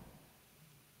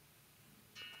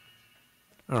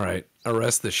 All right,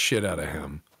 arrest the shit out of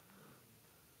him.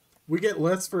 We get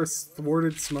less for a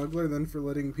thwarted smuggler than for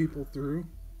letting people through.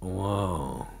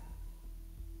 Whoa.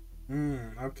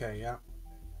 Okay, yeah.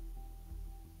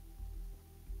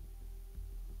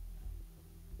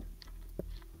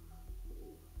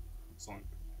 Excellent.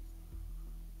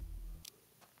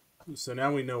 So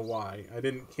now we know why. I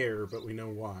didn't care, but we know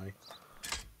why.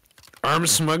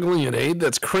 Arms smuggling and aid?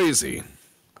 That's crazy.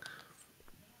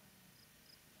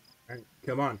 Right.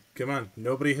 Come on, come on.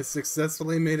 Nobody has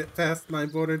successfully made it past my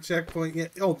border checkpoint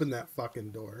yet. Open that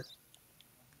fucking door.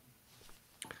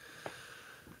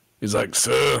 He's like,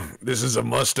 "Sir, this is a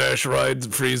mustache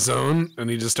ride-free zone," and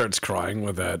he just starts crying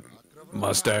with that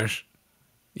mustache.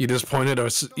 You just pointed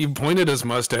his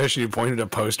mustache, and you pointed a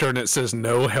poster, and it says,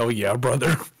 "No, hell yeah,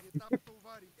 brother."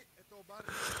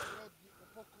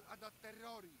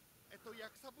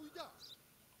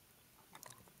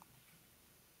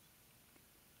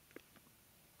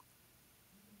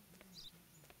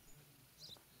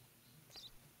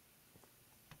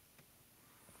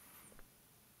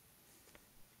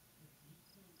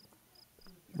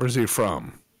 Where's he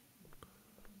from?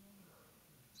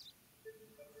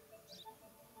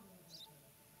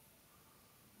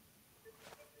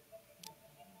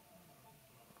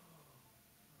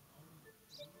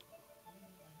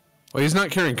 Well, he's not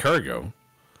carrying cargo.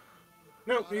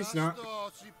 No, he's not.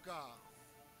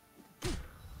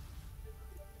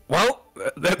 Well,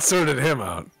 that sorted him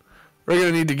out. We're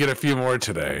gonna need to get a few more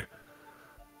today.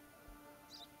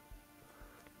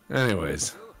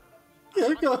 Anyways.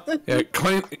 Yeah, go ahead. Yeah,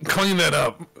 clean that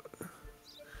up.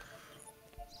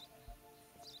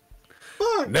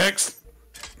 Fuck. Next.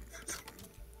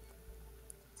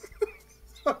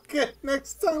 Okay,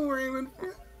 next time we're aiming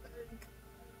for...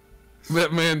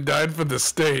 That man died for the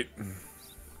state.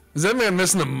 Is that man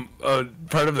missing a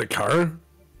part of the car?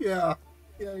 Yeah.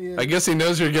 Yeah. I guess he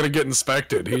knows you're gonna get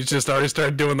inspected. He's just already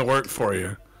started doing the work for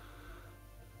you.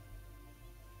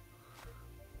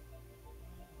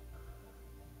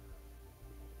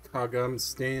 Kagam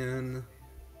Stan.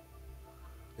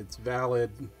 It's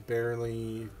valid.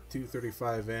 Barely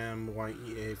 235M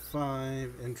YEA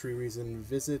 5. Entry reason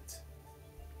visit.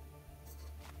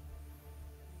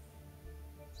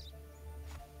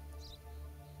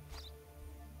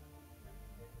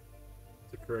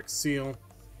 The correct seal.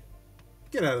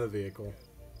 Get out of the vehicle.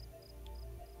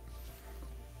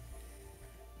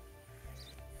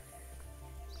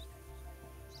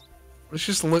 Let's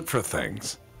just look for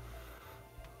things.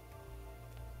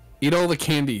 Eat all the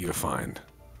candy you find.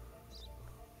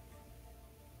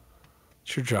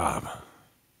 It's your job.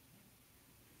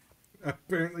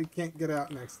 Apparently can't get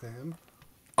out next to him.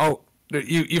 Oh,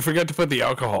 you forgot to put the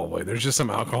alcohol away. There's just some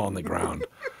alcohol on the ground.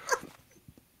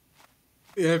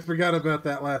 Yeah, I forgot about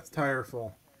that last tire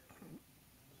full.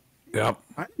 Yep.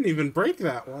 I didn't even break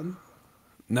that one.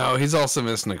 No, he's also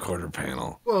missing a quarter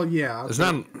panel. Well, yeah. It's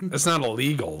not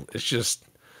illegal. It's just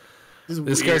this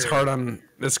weird.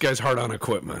 guy's hard on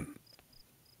equipment.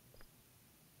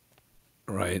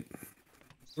 Right.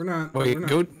 We're not. Wait, we're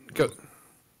not. go.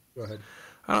 Go ahead.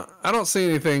 I don't see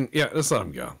anything. Yeah, let's let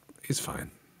him go. He's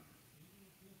fine.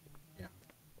 Yeah.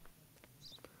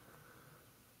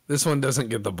 This one doesn't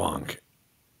get the bonk.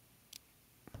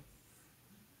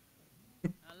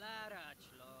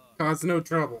 Cause no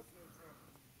trouble.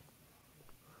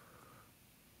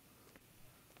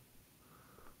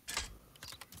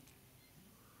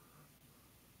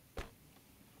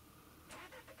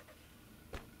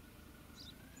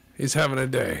 He's having a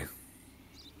day.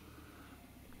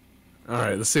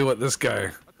 Alright, let's see what this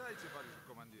guy...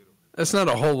 That's not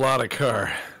a whole lot of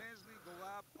car.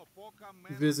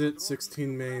 Visit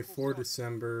 16 May, 4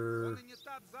 December.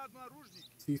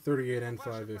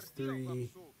 T38N5F3.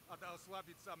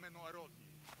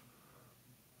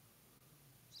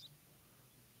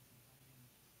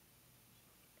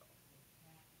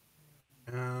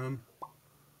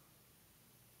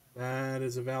 That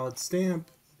is a valid stamp.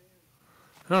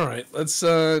 All right, let's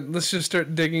just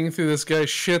start digging through this guy's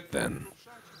shit then.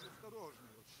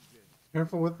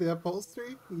 Careful with the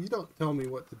upholstery. You don't tell me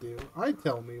what to do. I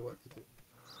tell me what to do.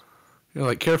 You're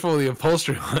like, careful with the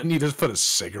upholstery, and you just put a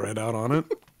cigarette out on it.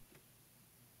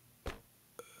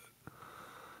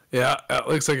 Yeah, that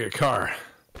looks like a car.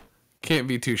 Can't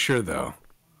be too sure though.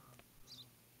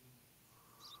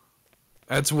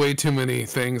 That's way too many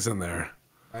things in there.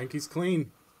 I think he's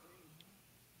clean.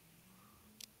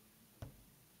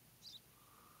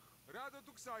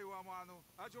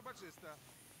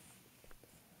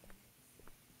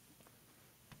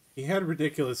 He had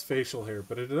ridiculous facial hair,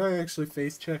 but did I actually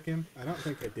face check him? I don't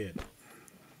think I did.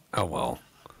 Oh well.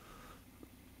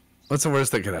 What's the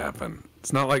worst that could happen?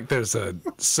 It's not like there's a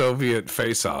Soviet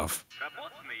face-off.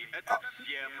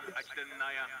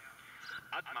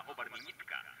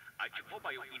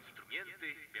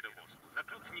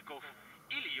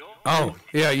 Oh,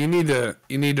 yeah, you need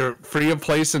to free a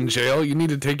place in jail. You need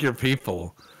to take your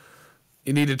people.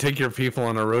 You need to take your people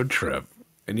on a road trip,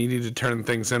 and you need to turn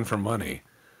things in for money.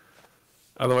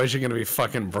 Otherwise, you're going to be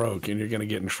fucking broke, and you're going to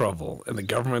get in trouble. And the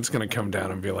government's going to come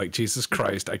down and be like, Jesus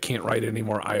Christ, I can't write any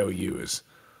more IOUs.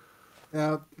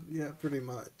 Yeah, pretty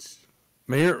much.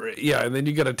 Mayor, yeah, and then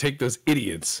you got to take those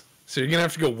idiots. So you're gonna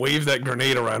have to go wave that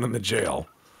grenade around in the jail.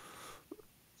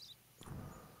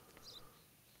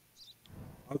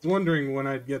 I was wondering when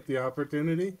I'd get the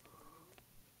opportunity.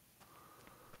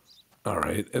 All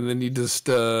right, and then you just,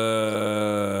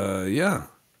 yeah.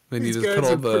 Then These you just guys put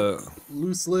all are the...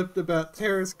 loose-lipped about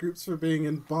terrorist groups for being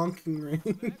in bonking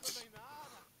range.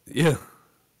 Yeah.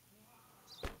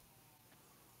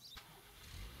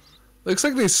 Looks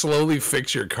like they slowly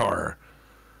fix your car.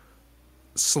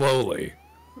 Slowly.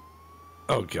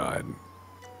 Oh, God.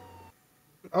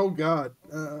 Oh, God.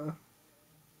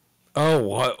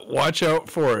 Oh, watch out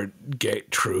for gate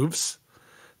troops.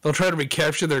 They'll try to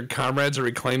recapture their comrades or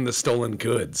reclaim the stolen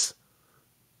goods.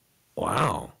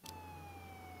 Wow.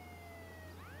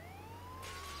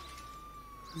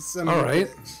 All right.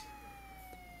 Bitch.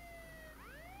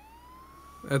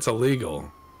 That's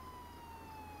illegal.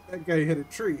 That guy hit a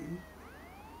tree.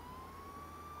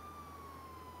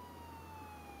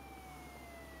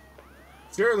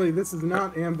 Surely this is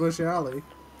not Ambush Alley.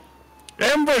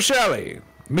 Ambush Alley.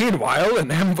 Meanwhile, in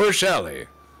Ambush Alley.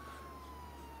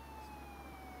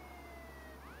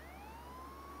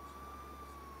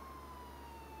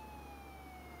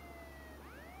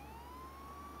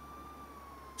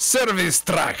 Service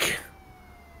truck.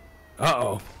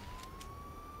 Uh-oh.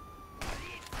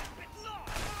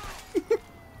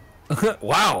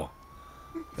 Wow.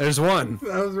 There's one.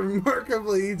 That was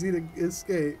remarkably easy to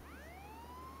escape.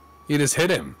 You just hit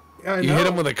him. Yeah, you hit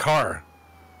him with a car.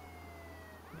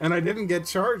 And I didn't get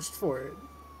charged for it.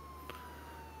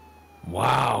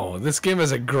 Wow. This game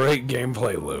has a great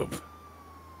gameplay loop.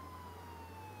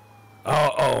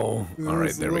 Uh-oh. All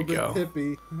right, there we go.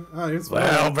 Tippy. Oh,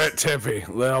 little bit tippy.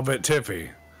 Little bit tippy.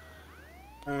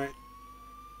 All right.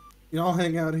 Y'all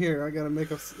hang out here. I gotta make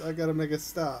a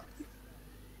stop.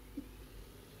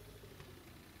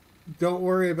 Don't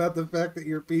worry about the fact that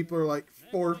your people are like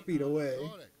 4 feet away.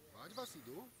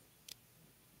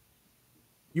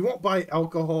 You won't buy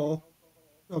alcohol.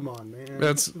 Come on, man.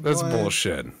 That's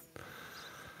bullshit.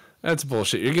 That's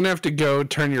bullshit. You're gonna have to go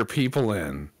turn your people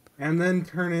in. And then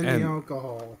turn in the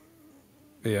alcohol.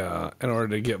 Yeah, in order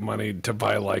to get money to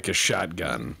buy like a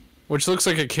shotgun. Which looks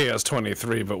like a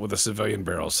KS-23, but with a civilian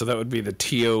barrel. So that would be the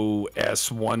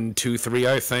TOS-123,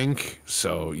 I think.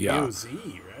 So, yeah. TOZ,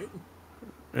 right?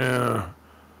 Yeah.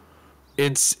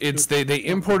 They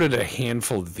imported a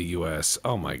handful to the U.S.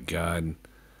 Oh, my God.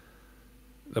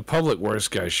 The public works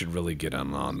guy should really get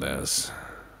on this.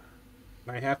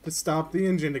 I have to stop the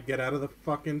engine to get out of the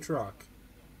fucking truck.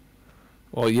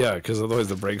 Well, yeah, because otherwise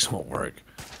the brakes won't work.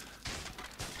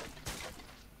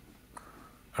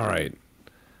 Alright.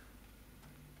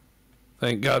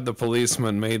 Thank God the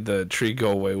policeman made the tree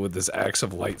go away with his axe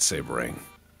of lightsabering.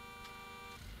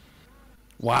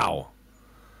 Wow.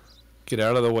 Get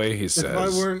out of the way, he says. If I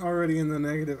weren't already in the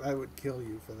negative, I would kill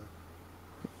you for that.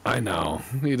 I know.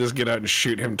 You just get out and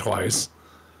shoot him twice.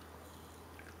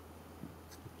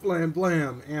 Blam,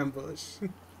 blam, ambush.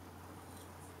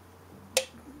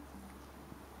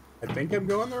 I think I'm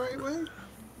going the right way?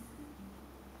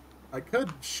 I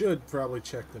should probably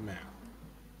check the map.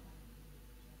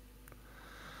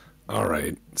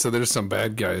 Alright, so there's some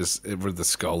bad guys where the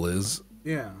skull is.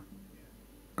 Yeah.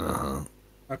 Uh-huh.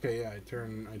 Okay, yeah, I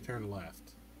turn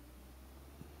left.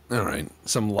 Alright,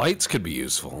 some lights could be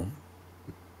useful.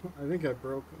 I think I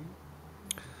broke them.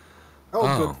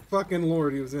 Oh, good fucking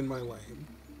lord, he was in my lane.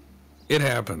 It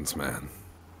happens, man.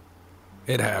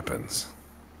 It happens.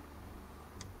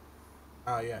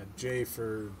 Yeah, J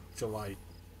for July.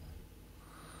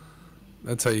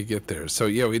 That's how you get there. So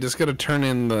yeah, we just got to turn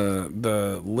in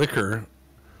the liquor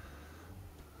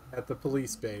at the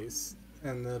police base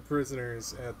and the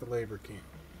prisoners at the labor camp.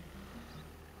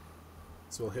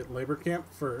 So we'll hit labor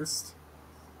camp first.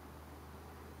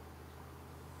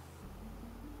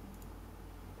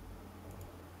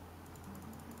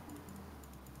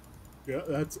 Yeah,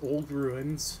 that's old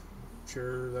ruins.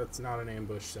 Sure, that's not an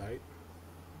ambush site.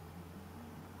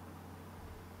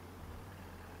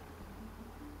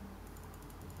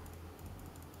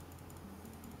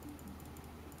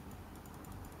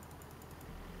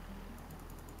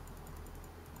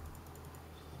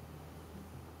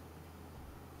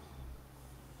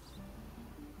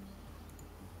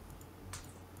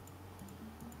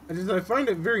 I find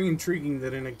it very intriguing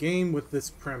that in a game with this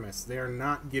premise, they are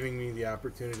not giving me the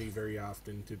opportunity very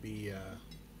often to be,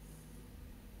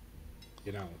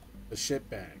 you know, a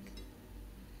shitbag.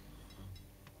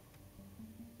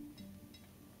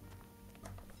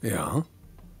 Yeah.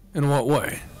 In what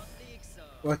way?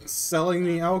 Like selling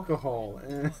the alcohol.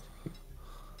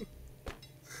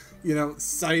 you know,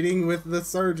 siding with the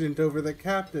sergeant over the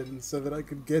captain so that I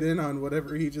could get in on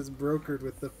whatever he just brokered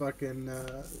with the fucking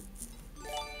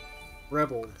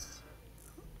rebels.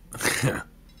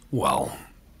 Well,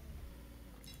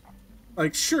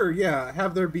 like, sure, yeah,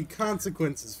 have there be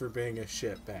consequences for being a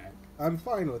shitbag. I'm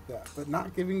fine with that, but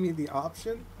not giving me the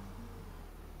option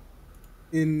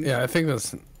in yeah, I think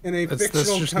that's in a that's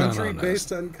fictional just not country honest.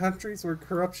 based on countries where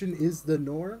corruption is the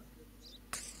norm.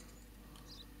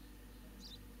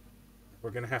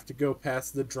 We're gonna have to go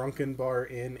past the drunken bar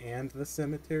inn and the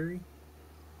cemetery.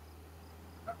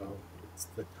 Uh-oh, it's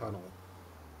the tunnel.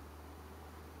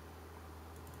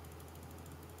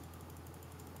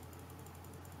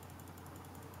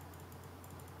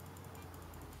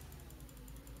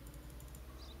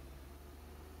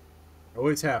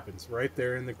 Always happens right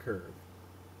there in the curve.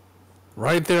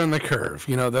 Right there in the curve.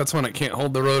 You know, that's when it can't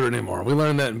hold the road anymore. We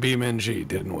learned that in BeamNG,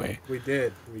 didn't we? We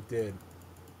did.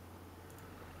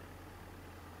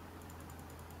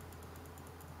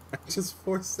 I just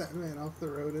forced that man off the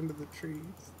road into the trees.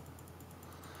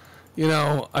 You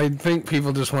know, I think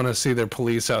people just want to see their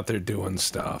police out there doing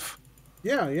stuff.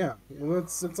 Yeah. Well,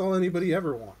 that's all anybody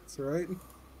ever wants, right?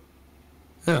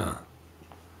 Yeah.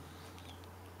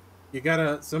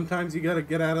 Sometimes you gotta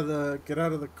get out of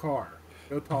the car.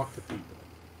 Go talk to people.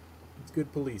 It's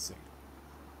good policing.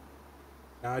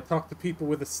 Now, I talk to people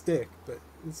with a stick, but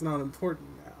it's not important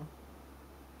now.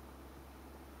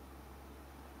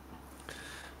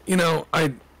 You know,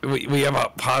 we have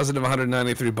a positive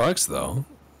 $193 though.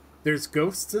 There's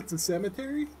ghosts at the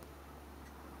cemetery?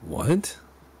 What?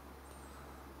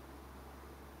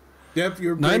 Yep,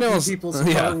 you're breaking people's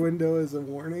car window as a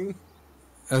warning.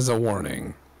 As a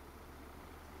warning.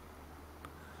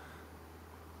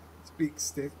 Speak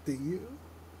stick to you.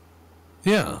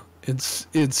 Yeah, it's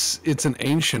an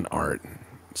ancient art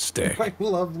stick. My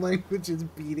love language is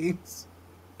beatings.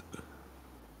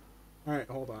 All right,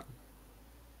 hold on.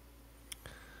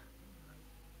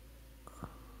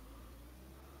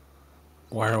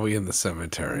 Why are we in the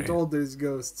cemetery? I'm told there's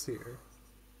ghosts here.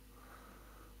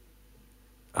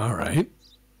 All right.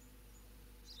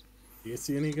 Do you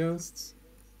see any ghosts?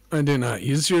 I do not.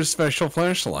 Use your special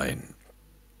flashlight.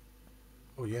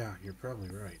 Oh yeah, you're probably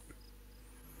right.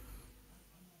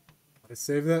 I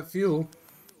save that fuel.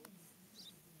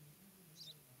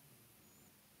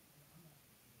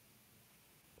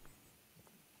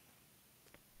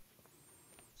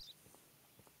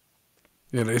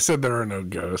 Yeah, they said there are no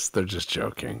ghosts. They're just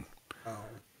joking. Oh.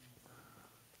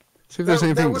 See if there's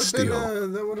anything to steal.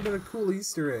 That would have been a cool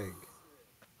Easter egg.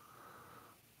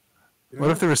 You know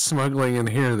what if there was smuggling in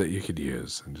here that you could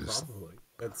use? And just... Probably.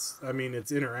 It's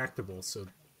interactable, so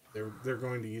they're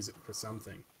going to use it for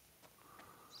something.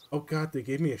 Oh god, they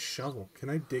gave me a shovel. Can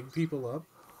I dig people up?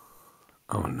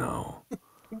 Oh no.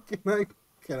 Can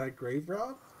I grave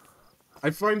rob? I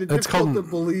find it difficult to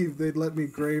believe they'd let me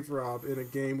grave rob in a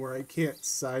game where I can't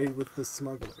side with the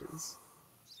smugglers.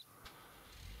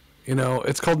 You know,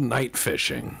 it's called night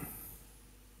fishing.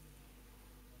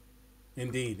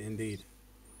 Indeed.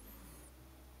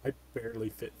 I barely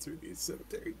fit through these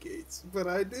cemetery gates, but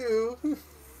I do.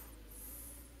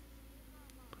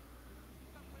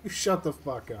 You shut the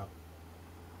fuck up.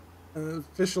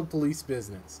 Official police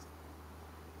business.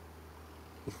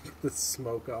 The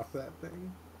smoke off that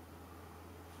thing.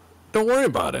 Don't worry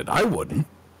about it. I wouldn't.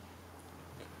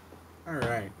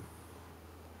 Alright.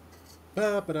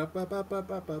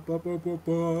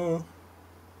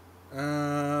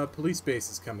 Police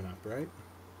base is coming up, right?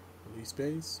 Police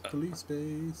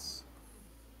base.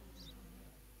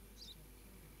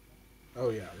 Oh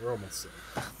yeah, we're almost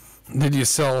there. Did you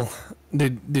sell...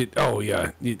 Oh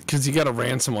yeah, because you got to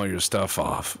ransom all your stuff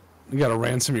off. You got to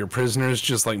ransom your prisoners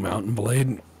just like Mountain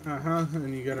Blade. Uh-huh,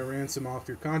 and you got to ransom off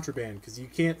your contraband, because you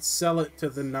can't sell it to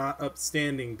the not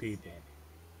upstanding people.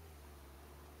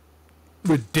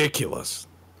 Ridiculous.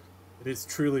 It is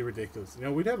truly ridiculous. You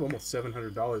know, we'd have almost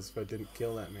 $700 if I didn't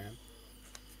kill that man.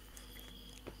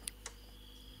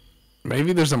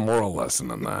 Maybe there's a moral lesson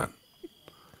in that.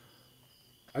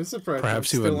 I'm surprised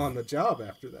Perhaps I'm still on the job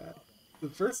after that. The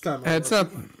first time I it's not...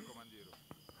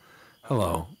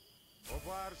 Hello.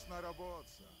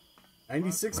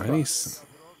 96 bucks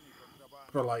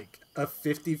for like a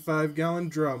 55-gallon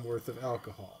drum worth of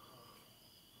alcohol.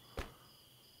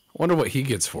 Wonder what he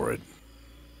gets for it.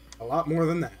 A lot more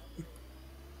than that.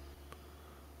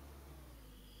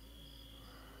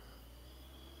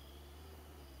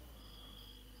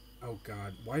 Oh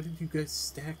god, why did you guys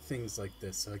stack things like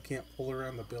this so I can't pull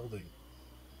around the building?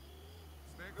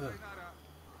 Ugh.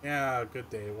 Yeah, good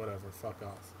day, whatever, fuck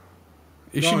off.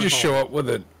 You should just show up with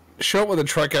a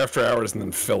truck after hours and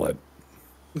then fill it.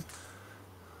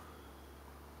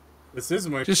 This is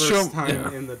my Just first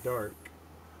time in the dark.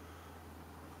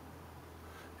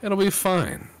 It'll be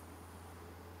fine.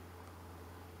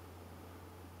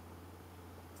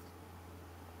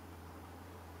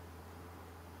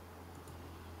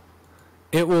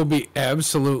 It will be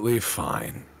absolutely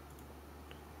fine.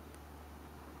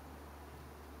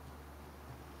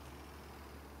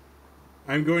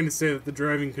 I'm going to say that the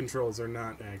driving controls are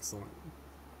not excellent.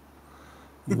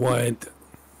 What?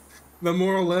 The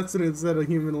moral lesson is that a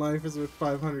human life is worth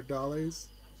 $500.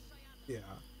 Yeah.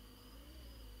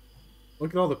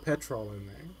 Look at all the petrol in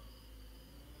there.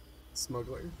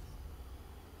 Smuggler.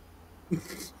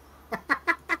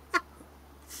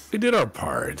 We did our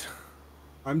part.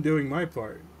 I'm doing my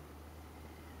part.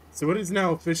 So it is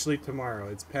now officially tomorrow.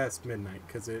 It's past midnight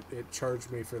because it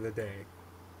charged me for the day.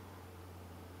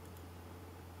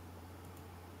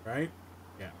 Right?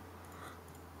 Yeah.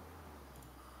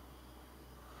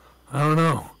 I don't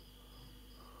know.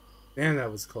 Man,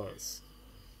 that was close.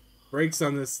 Brakes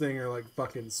on this thing are like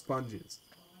fucking sponges.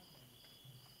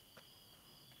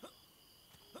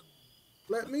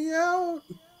 Let me out!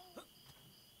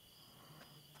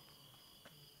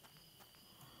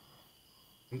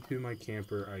 Into my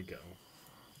camper I go.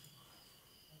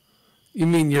 You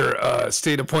mean your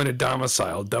state-appointed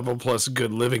domicile, double plus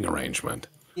good living arrangement?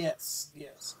 Yes,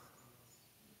 yes.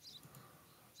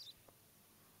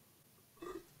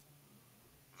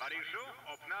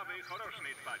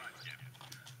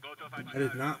 I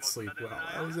did not sleep well.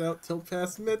 I was out till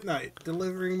past midnight,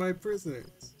 delivering my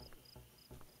prisoners.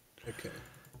 Okay.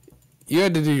 You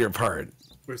had to do your part.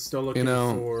 We're still looking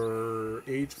for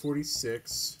age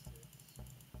 46.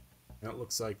 That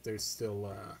looks like there's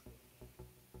still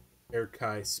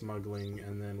Erkai smuggling,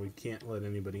 and then we can't let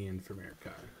anybody in from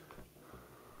Erkai.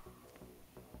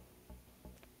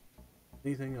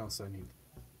 Anything else I need?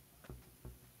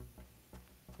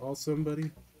 Call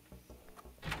somebody?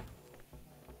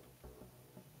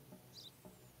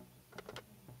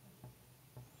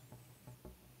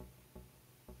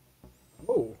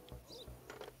 Oh!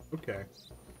 Okay.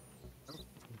 I'll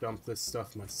dump this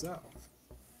stuff myself.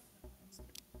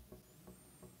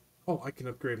 Oh, I can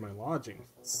upgrade my lodging.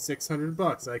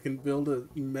 $600. I can build a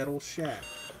metal shack.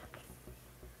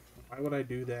 Why would I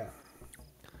do that?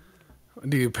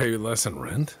 Do you pay less in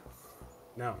rent?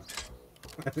 No.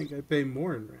 I think I pay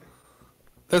more in rent.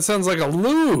 That sounds like a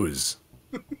lose.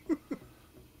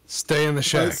 Stay in the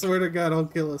shack. I swear to God, I'll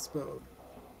kill us both.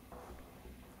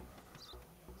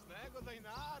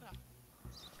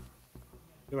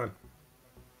 Come on.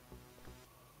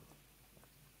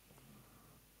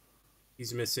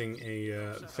 He's missing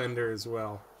a fender as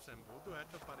well.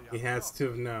 He has to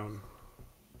have known.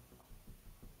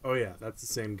 Oh yeah, that's the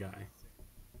same guy.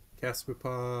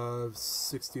 Kaspipov,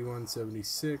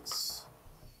 6176.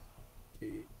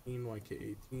 K18,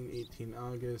 YK18, 18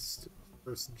 August,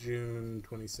 1st June,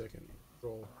 22nd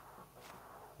April.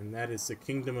 And that is the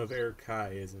Kingdom of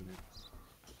Erkai, isn't it?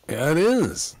 Yeah, it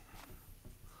is.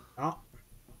 Oh.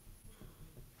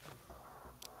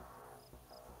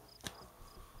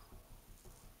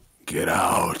 Get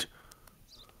out.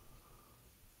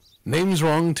 Name's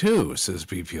wrong too, says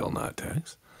BPL Not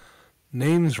Text.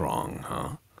 Name's wrong,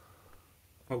 huh?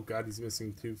 Oh god, he's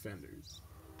missing 2 fenders.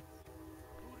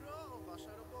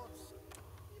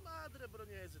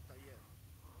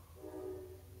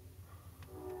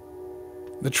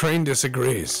 The train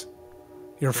disagrees.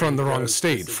 You're from the wrong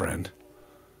state, friend.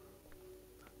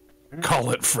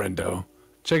 Call it friendo.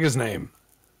 Check his name.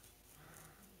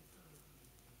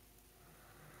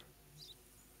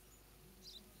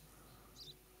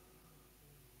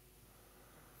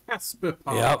 Kaspipov.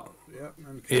 Yep.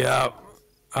 Yep.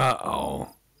 Uh-oh.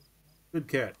 Good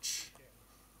catch.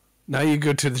 Now you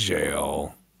go to the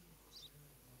jail.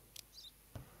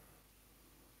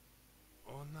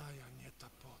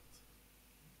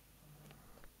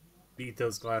 Beat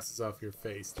those glasses off your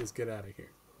face. Just get out of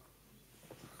here.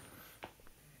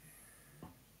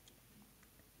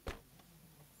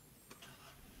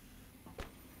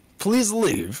 Please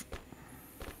leave.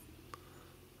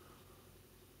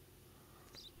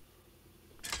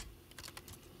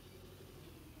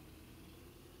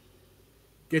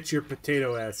 Get your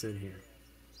potato ass in here.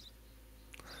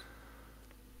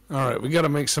 All right, we got to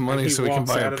make some money so we can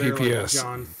buy a PPS. Like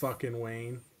John fucking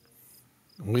Wayne.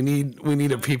 We need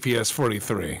a PPS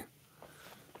 43.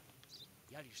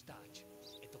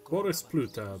 Boris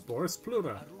Pluta.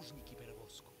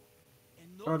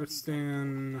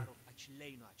 Protestant.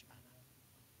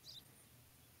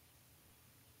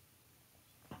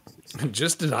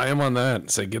 Just deny him on that.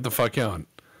 Say, get the fuck out.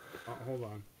 Oh, hold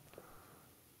on.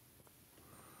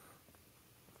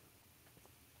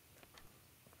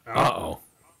 Uh-oh.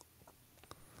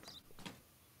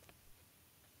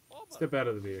 Step out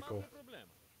of the vehicle.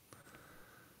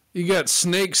 You got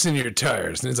snakes in your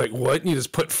tires. And he's like, what? And you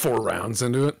just put 4 rounds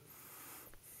into it?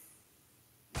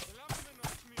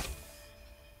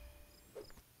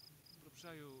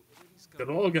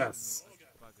 Drogas.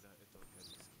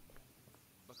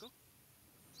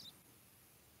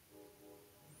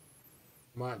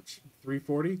 Much?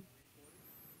 340?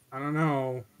 I don't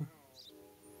know.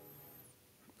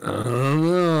 I don't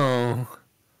know.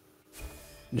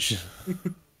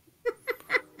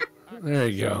 There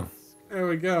you go. There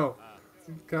we go.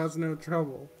 Cause no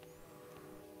trouble.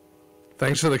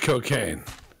 Thanks for the cocaine.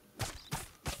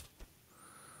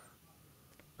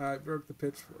 I broke the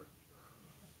pitchfork.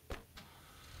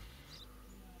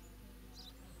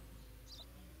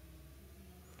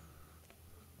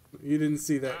 You didn't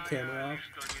see that camera off.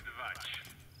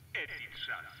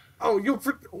 Oh,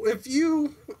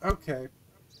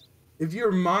 if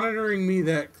you're monitoring me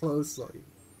that closely,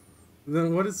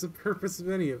 then what is the purpose of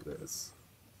any of this?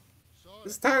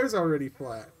 This tire's already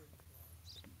flat.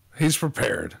 He's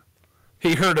prepared.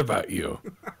 He heard about you.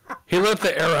 He let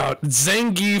the air out.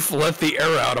 Zangief let the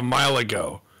air out a mile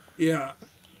ago. Yeah.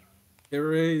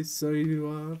 Erase, so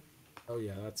you Oh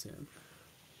yeah, that's him.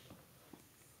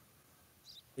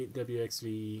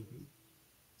 8WXV.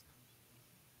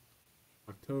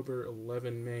 October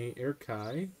 11 May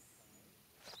Erkai.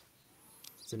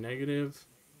 It's a negative.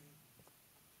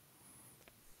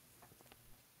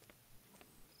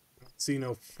 See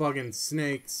no fucking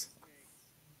snakes.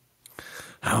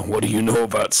 What do you know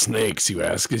about snakes, you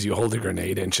ask, as you hold a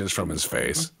grenade inches from his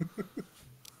face.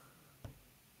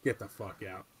 Get the fuck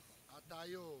out.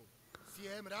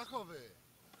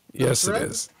 Yes, it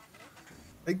is.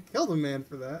 I killed a man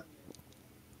for that.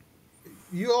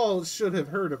 You all should have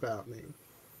heard about me.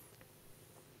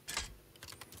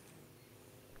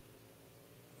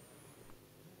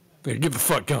 Hey, get the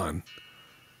fuck gone.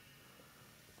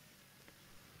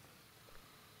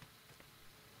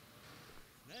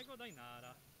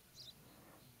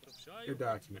 Your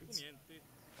documents.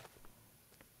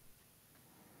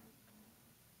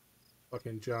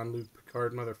 Fucking Jean-Luc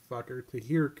Picard motherfucker.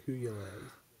 Tahir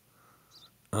Kuyalev.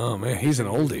 Oh man, he's an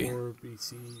oldie. 4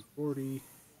 BC 40.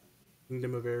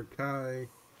 Kingdom of Erkai.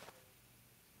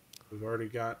 We've already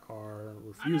got our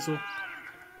refusal.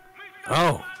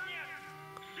 Oh.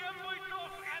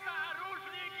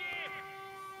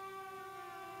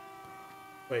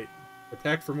 Wait,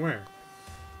 attack from where?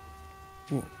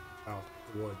 Ooh. Oh,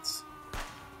 the woods.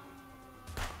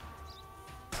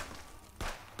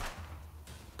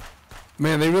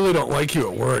 Man, they really don't like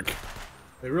you at work.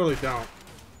 They really don't.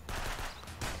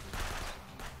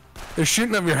 They're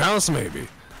shooting up your house, maybe.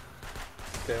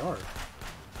 They are.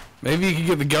 Maybe you could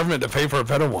get the government to pay for a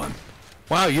better one.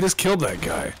 Wow, you just killed that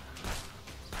guy.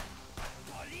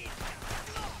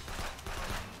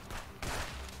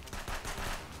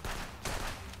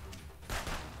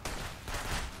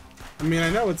 I mean,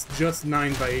 I know it's just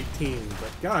 9 by 18,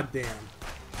 but goddamn.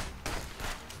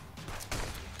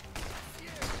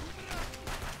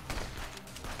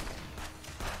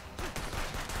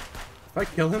 If I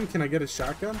kill him, can I get a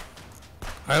shotgun?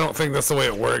 I don't think that's the way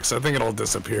it works. I think it all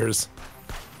disappears.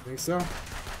 Think so?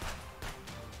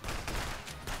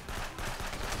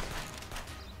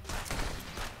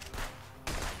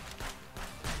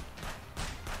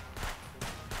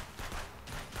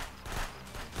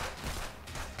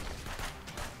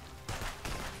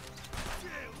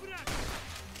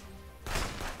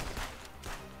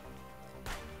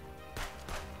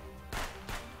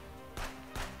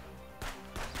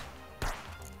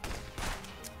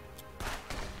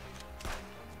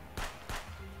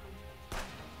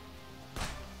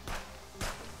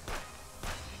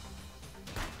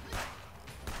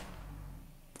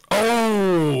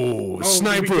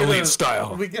 Sniper Elite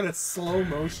style. We get a slow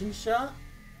motion shot?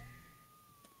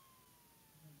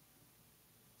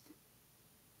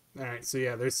 Alright, so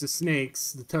yeah, there's the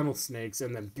snakes, the tunnel snakes,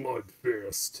 and then Blood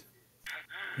Fist.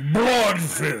 Blood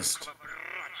Fist!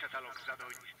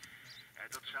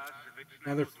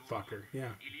 Motherfucker, yeah.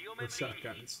 With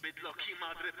shotguns.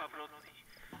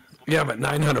 Yeah, but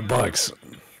 $900.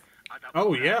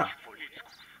 Oh, yeah.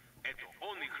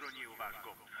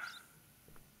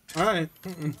 Alright,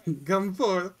 come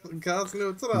forth, cause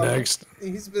no trouble. Next.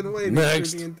 He's been waiting for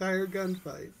the entire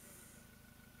gunfight.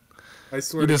 I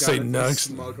swear to God, if you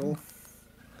smuggle,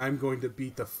 I'm going to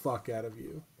beat the fuck out of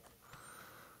you.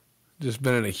 Just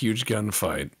been in a huge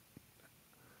gunfight.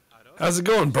 How's it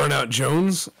going, Burnout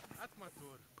Jones?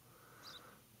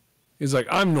 He's like,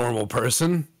 I'm normal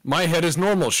person. My head is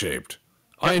normal shaped.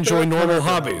 I enjoy normal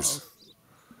hobbies.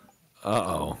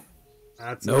 Uh-oh.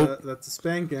 That's a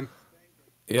spanking.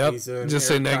 Yep, just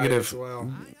say negative.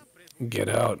 Well. Get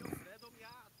out. Do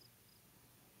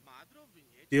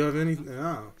you have anything?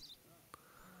 Oh.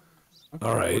 Okay,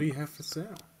 All right. What do you have for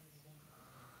sale?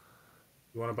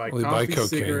 You want to buy Well, coffee, buy cocaine.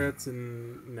 cigarettes,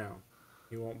 and no.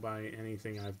 You won't buy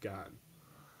anything I've got.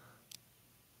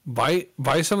 Buy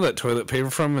some of that toilet paper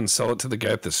from him and sell it to the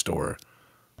guy at the store.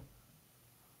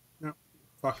 No.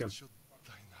 Fuck him.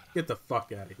 Get the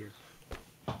fuck out of here.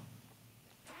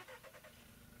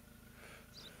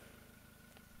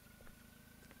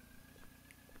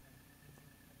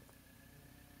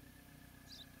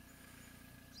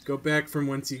 Go back from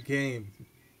whence you came.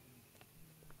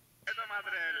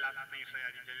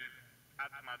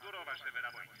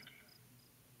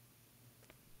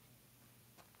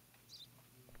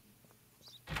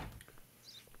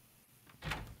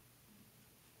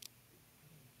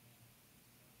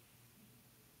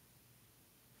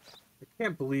 I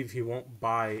can't believe he won't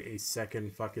buy a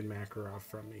second fucking Makarov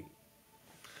from me.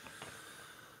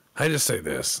 I just say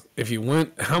this: if you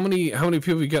went, how many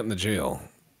people you got in the jail?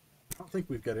 I don't think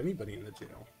we've got anybody in the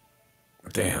jail.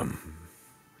 Damn,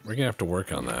 we're gonna have to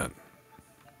work on that.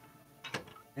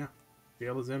 Yeah,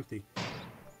 jail is empty.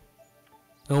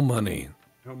 No money.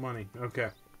 No money. Okay.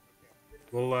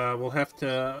 We'll have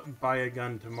to buy a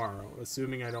gun tomorrow,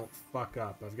 assuming I don't fuck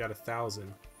up. I've got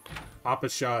 1,000. Papa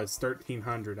Shaw is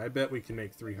 1,300. I bet we can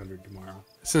make 300 tomorrow.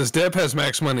 It says Deb has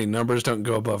max money. Numbers don't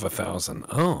go above 1,000.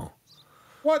 Oh.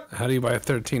 What? How do you buy a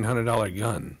 $1,300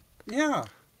 gun? Yeah.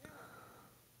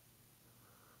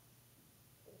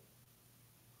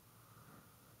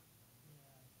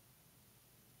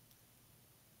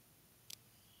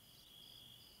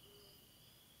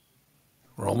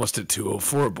 We're almost at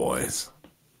 204, boys.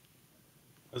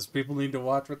 Those people need to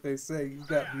watch what they say. You've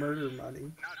got murder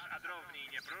money.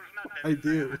 I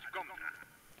do.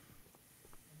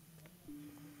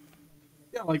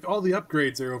 Yeah, like all the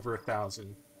upgrades are over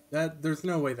 1,000. There's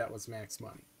no way that was max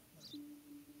money.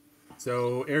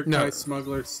 So Airkai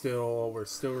Smuggler we're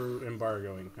still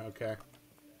embargoing. Okay.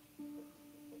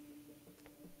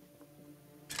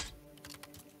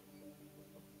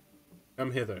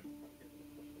 Come hither.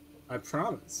 I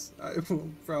promise. I will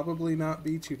probably not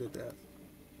beat you to death.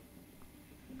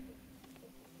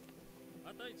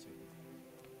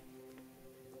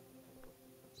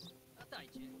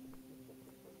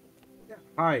 Yeah.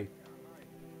 Hi.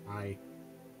 Hi.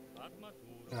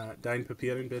 Dein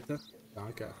Papieren bitte?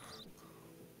 Danke.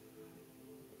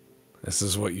 This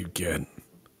is what you get.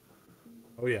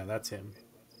 Oh yeah, that's him.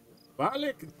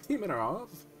 Valik Timirov.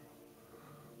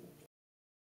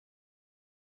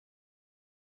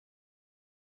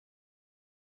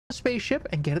 Spaceship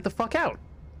and get it the fuck out.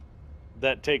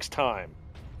 That takes time.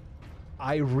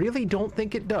 I really don't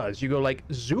think it does. You go like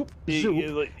zoop,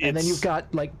 zoop, and then you've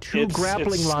got like two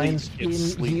grappling lines in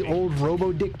the old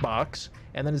Robo Dick box,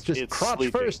 and then it's just crotch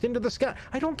first into the sky.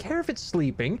 I don't care if it's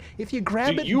sleeping. If you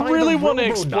grab it, you really want to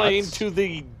explain to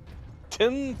the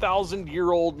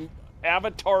 10,000-year-old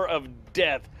avatar of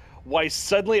death why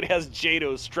suddenly it has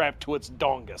Jado strapped to its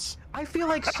dongus? I feel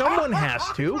like someone has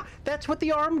to. That's what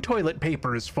the arm toilet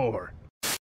paper is for.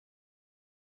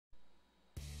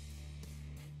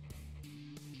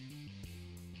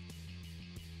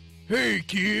 Hey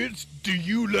kids, do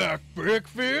you like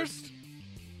breakfast?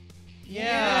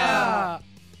 Yeah!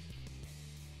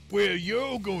 Well,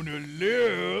 you're gonna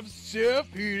love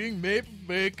self-heating maple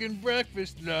bacon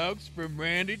breakfast logs from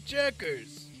Randy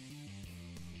Checkers.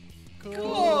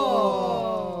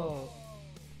 Cool!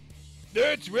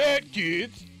 That's right,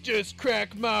 kids. Just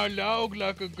crack my log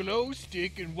like a glow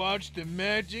stick and watch the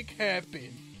magic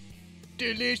happen.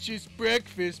 Delicious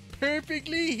breakfast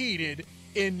perfectly heated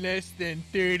in less than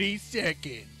 30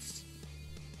 seconds.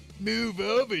 Move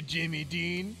over, Jimmy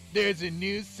Dean. There's a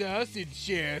new sausage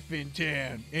sheriff in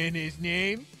town, and his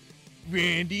name,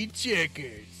 Randy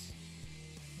Checkers.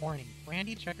 Warning.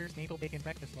 Randy Checkers Maple Bacon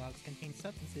Breakfast Logs contain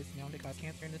substances known to cause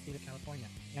cancer in the state of California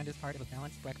and is part of a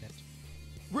balanced breakfast.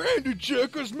 Randy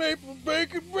Checkers Maple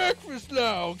Bacon Breakfast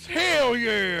Logs! Hell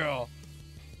yeah!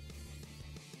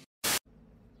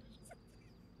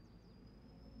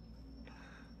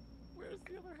 Where's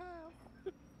the other half?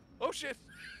 Oh shit!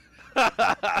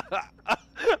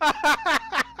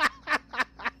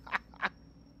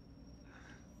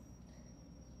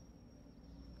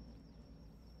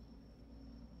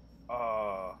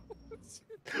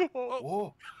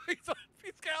 Whoa. He's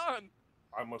gone!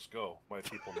 I must go. My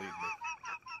people need me.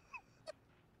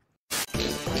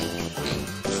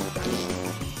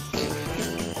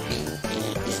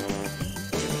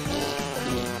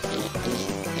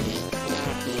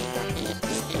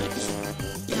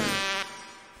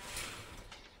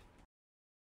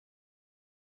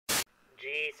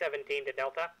 G17 to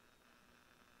Delta.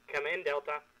 Come in,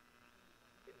 Delta.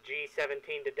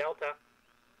 G-17 to Delta.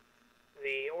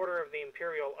 The Order of the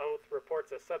Imperial Oath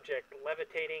reports a subject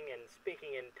levitating and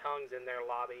speaking in tongues in their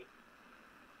lobby.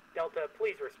 Delta,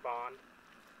 please respond.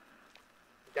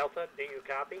 Delta, do you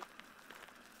copy?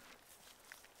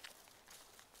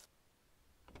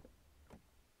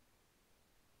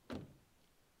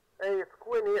 Hey, it's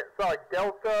Quinn here. Sorry,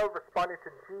 Delta responding to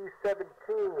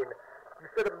G-17. You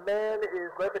said a man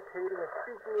is levitating and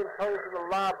speaking in tongues in the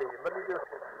lobby. Let me just...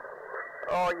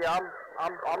 Oh yeah,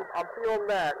 I'm feeling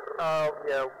that.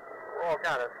 Yeah, all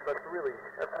kind of. That's really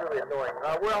annoying.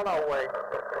 We're on our way.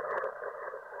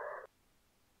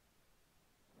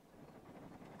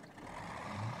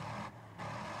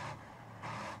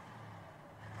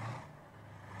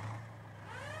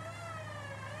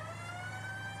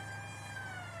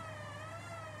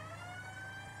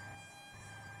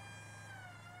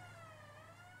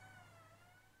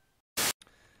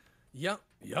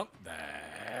 Yep,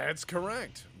 that's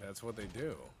correct. That's what they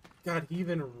do. God, he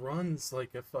even runs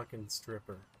like a fucking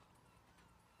stripper.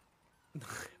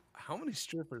 How many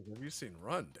strippers have you seen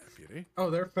run, Deputy? Oh,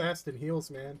 they're fast in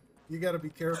heels, man. You gotta be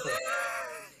careful.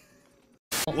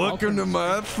 Welcome to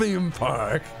my theme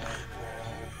park.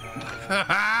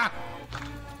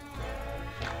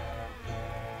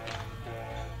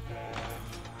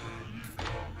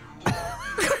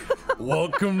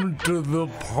 Welcome to the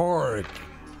park.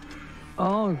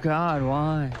 Oh God,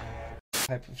 why?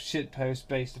 Type of shitpost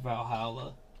based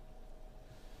Valhalla.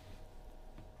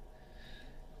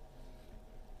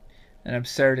 An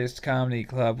absurdist comedy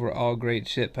club where all great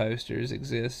shitposters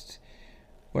exist.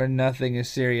 Where nothing is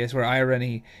serious, where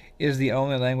irony is the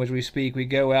only language we speak. We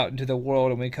go out into the world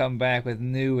and we come back with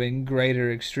new and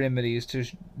greater extremities to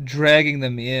dragging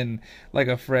them in like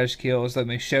a fresh kill so that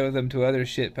we show them to other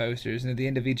shitposters. And at the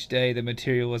end of each day, the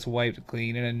material is wiped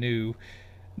clean and anew.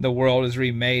 The world is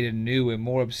remade in new and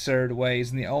more absurd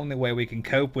ways, and the only way we can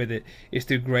cope with it is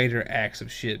through greater acts of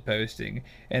shitposting,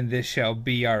 and this shall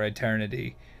be our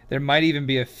eternity. There might even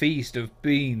be a feast of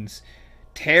beans,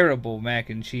 terrible mac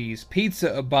and cheese,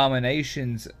 pizza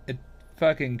abominations,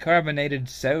 fucking carbonated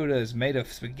sodas made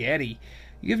of spaghetti.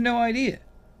 You have no idea.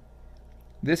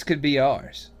 This could be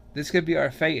ours. This could be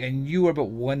our fate, and you are but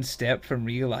one step from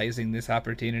realizing this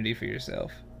opportunity for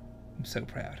yourself. I'm so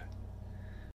proud.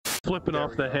 Flipping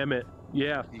off the helmet.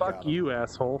 Yeah, fuck you,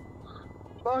 asshole.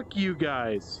 Fuck you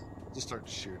guys. Just start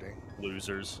shooting.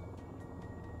 Losers.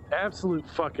 Absolute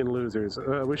fucking losers.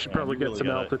 We should probably get some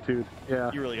altitude.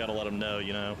 Yeah. You really gotta let them know,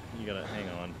 you know? You gotta hang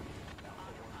on.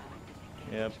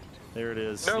 Yep. There it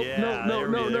is. Nope, yeah,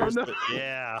 no.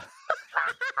 Yeah.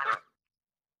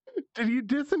 Did you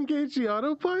disengage the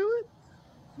autopilot?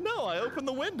 No, I opened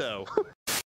the window.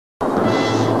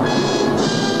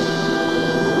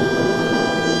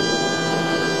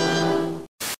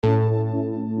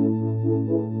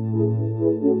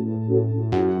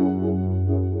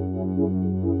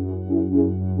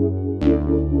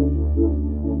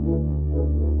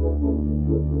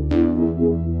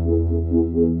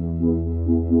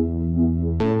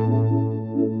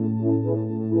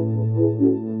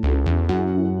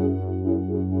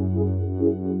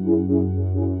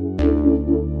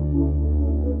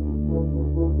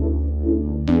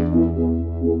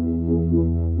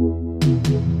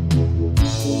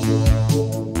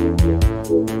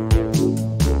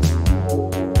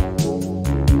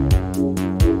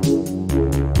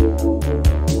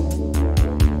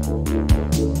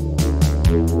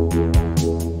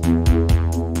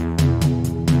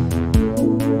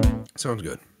 Sounds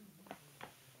good.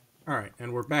 All right,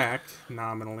 and we're back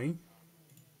nominally.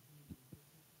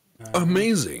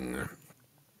 Amazing.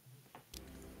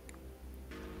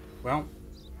 Well,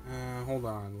 hold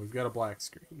on. We've got a black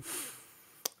screen.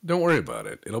 Don't worry about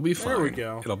it. It'll be fine. There we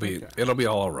go. It'll be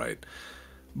all right.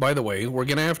 By the way, we're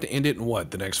gonna have to end it in what,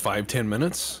 the next 5-10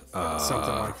 minutes?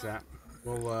 Something like that.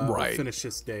 We'll finish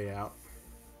this day out.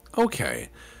 Okay.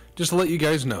 Just to let you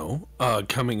guys know,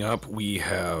 coming up we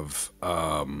have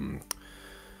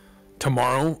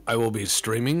tomorrow I will be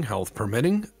streaming, health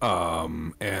permitting,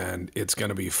 and it's going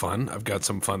to be fun. I've got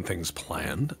some fun things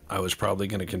planned. I was probably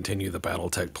going to continue the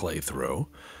Battletech playthrough.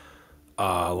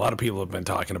 A lot of people have been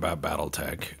talking about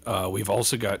Battletech. We've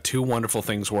also got 2 wonderful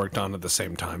things worked on at the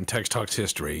same time. Text Talks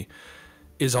History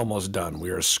is almost done.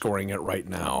 We are scoring it right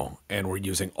now, and we're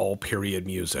using all period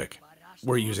music.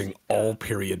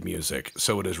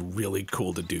 So it is really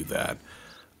cool to do that.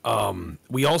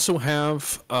 We also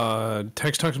have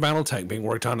Text Talks Battletech being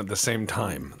worked on at the same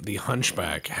time. The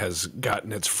Hunchback has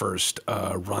gotten its first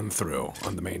run-through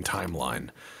on the main timeline.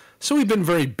 So we've been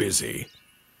very busy.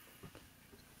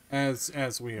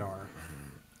 As we are.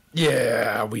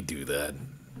 Yeah, we do that.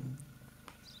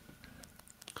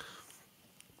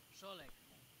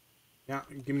 Yeah,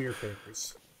 give me your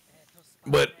papers.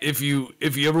 But if you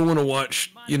ever want to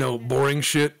watch, boring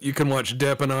shit, you can watch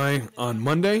Depp and I on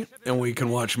Monday, and we can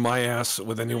watch my ass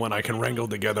with anyone I can wrangle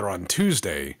together on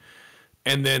Tuesday.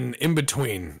 And then in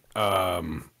between,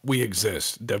 we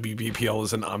exist. WBPL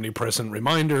is an omnipresent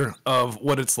reminder of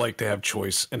what it's like to have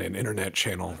choice in an internet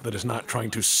channel that is not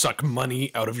trying to suck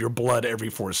money out of your blood every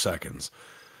 4 seconds.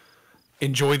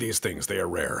 Enjoy these things. They are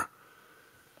rare.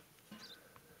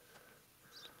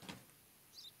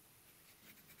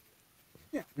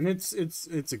 Yeah, and it's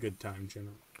a good time,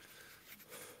 generally.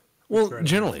 Well,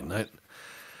 generally, not.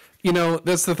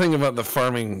 That's the thing about the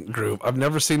farming group. I've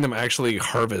never seen them actually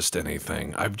harvest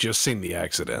anything. I've just seen the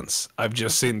accidents. I've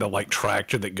just seen the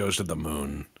tractor that goes to the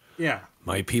moon. Yeah.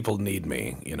 My people need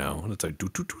me, and it's like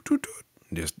doot, doot, doot, doot, doot,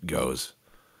 and just goes.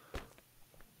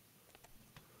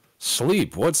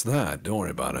 Sleep, what's that? Don't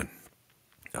worry about it.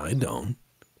 I don't.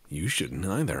 You shouldn't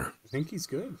either. I think he's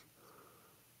good.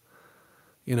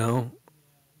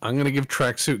 I'm going to give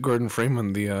Tracksuit Gordon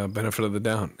Freeman the benefit of the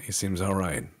doubt. He seems all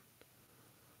right.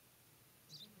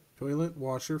 Toilet,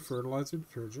 washer, fertilizer,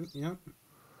 detergent. Yep.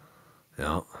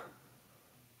 Yeah.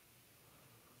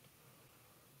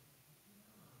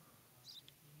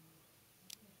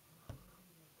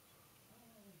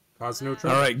 Cause no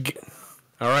trouble.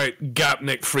 All right,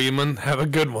 Gopnik Freeman. Have a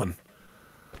good one.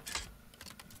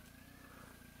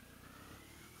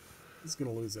 He's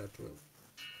going to lose that toilet.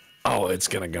 Oh, it's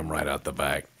going to come right out the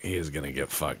back. He is going to get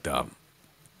fucked up.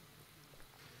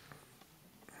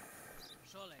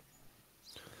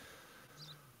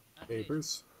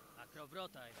 Papers.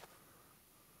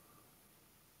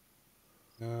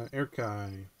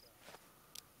 Erkai.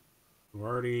 We're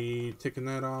already ticking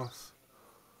that off.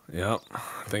 Yep.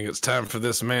 I think it's time for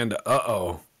this man to...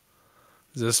 Uh-oh.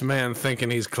 Is this man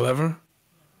thinking he's clever?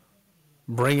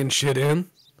 Bringing shit in?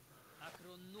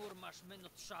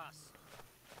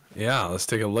 Yeah, let's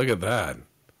take a look at that.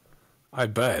 I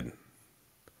bet.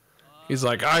 He's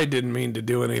like, I didn't mean to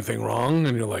do anything wrong.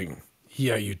 And you're like,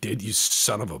 yeah, you did, you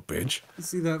son of a bitch. You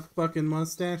see that fucking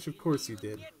mustache? Of course you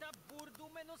did.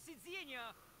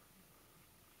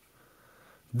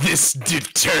 This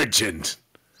detergent.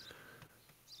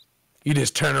 You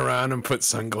just turn around and put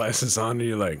sunglasses on and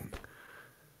you're like,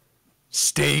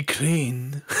 stay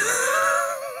clean.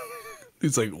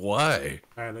 He's like, why?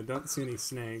 Alright, I don't see any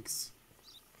snakes.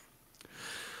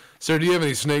 Sir, do you have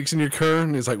any snakes in your car?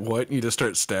 And he's like, what? And you just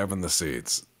start stabbing the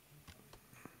seats.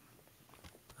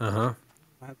 Uh-huh.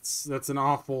 That's an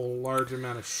awful large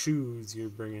amount of shoes you're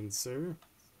bringing, sir.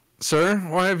 Sir,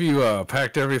 why have you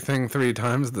packed everything 3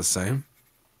 times the same?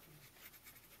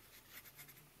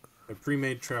 They're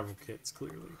pre-made travel kits,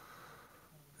 clearly.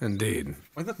 Indeed.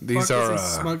 Why the fuck is he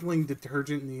smuggling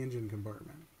detergent in the engine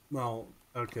compartment? Well,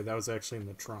 okay, that was actually in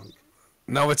the trunk.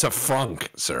 No, it's a frunk,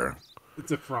 sir.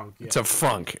 It's a frunk, yeah. It's a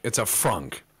frunk. It's a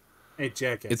frunk. Hey,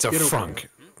 jackass. It's a frunk.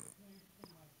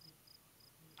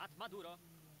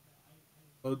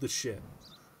 Load the shit.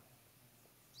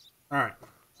 Alright.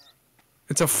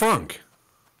 It's a frunk.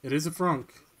 It is a frunk.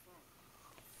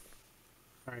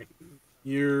 Alright.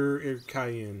 You're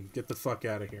Cayenne. Get the fuck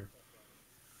out of here.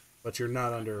 But you're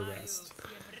not under arrest.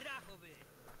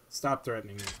 Stop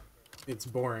threatening me. It's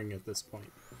boring at this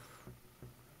point.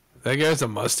 That guy has a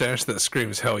mustache that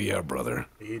screams, hell yeah, brother.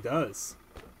 He does.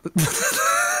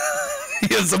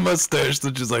 He has a mustache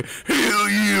that's just like, hell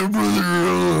yeah,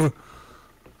 brother.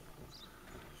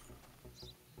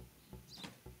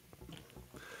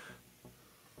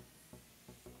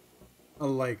 A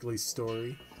likely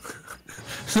story.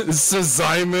 Says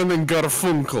Simon and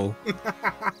Garfunkel.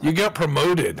 You got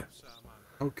promoted.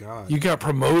 Oh, God. You got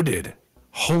promoted.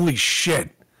 Holy shit.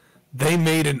 They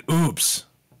made an oops.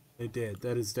 They did.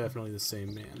 That is definitely the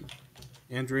same man.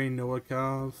 Andrei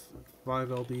Nowakov,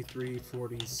 5LD3,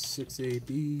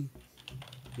 46AB.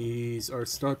 He's our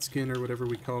Stutskin, or whatever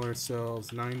we call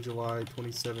ourselves. 9 July,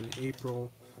 27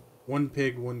 April. 1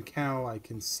 pig, 1 cow. I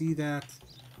can see that.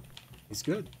 He's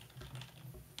good.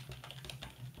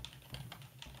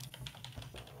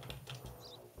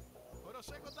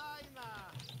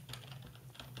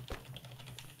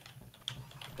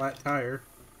 Flat tire.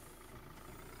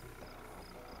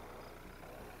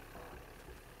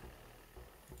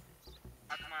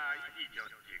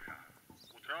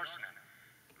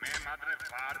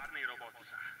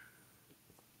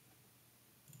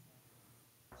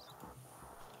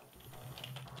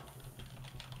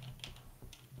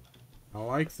 I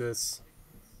like this.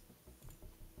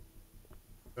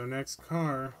 So next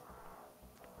car.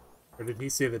 Or did he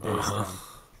say the day's done?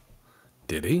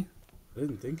 Did he? I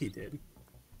didn't think he did.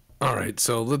 Alright,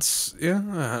 so let's... Yeah,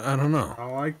 I don't know. I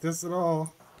don't like this at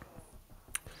all.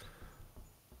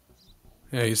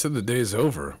 Yeah, you said the day's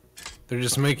over. They're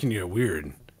just making you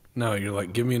weird. No, you're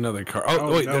like, give me another car.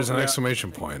 Oh, wait, no, there's an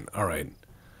exclamation point. All right.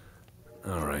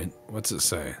 All right. What's it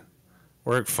say?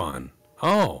 Work fun.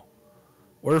 Oh,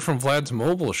 order from Vlad's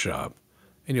mobile shop,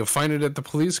 and you'll find it at the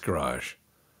police garage.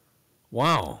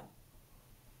 Wow.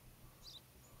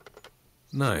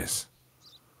 Nice.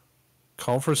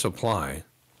 Call for supply.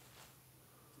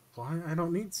 Supply? I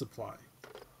don't need supply.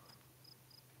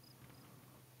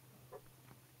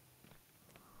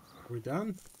 Are we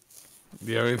done?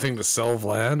 Do you have anything to sell,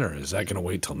 Vlad, or is that going to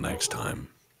wait till next time?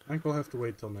 I think we'll have to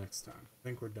wait till next time. I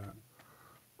think we're done.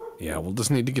 Yeah, we'll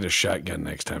just need to get a shotgun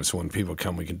next time, so when people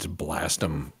come, we can just blast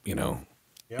them,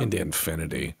 into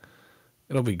infinity.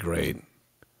 It'll be great.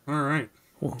 All right.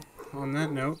 Well, on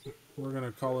that note, we're going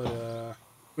to call it a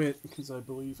quit, because I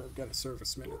believe I've got a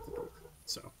serviceman at the door.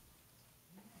 So,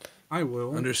 I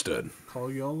will. Understood.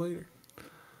 Call you all later.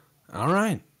 All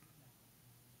right.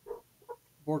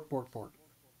 Bork, bork, bork.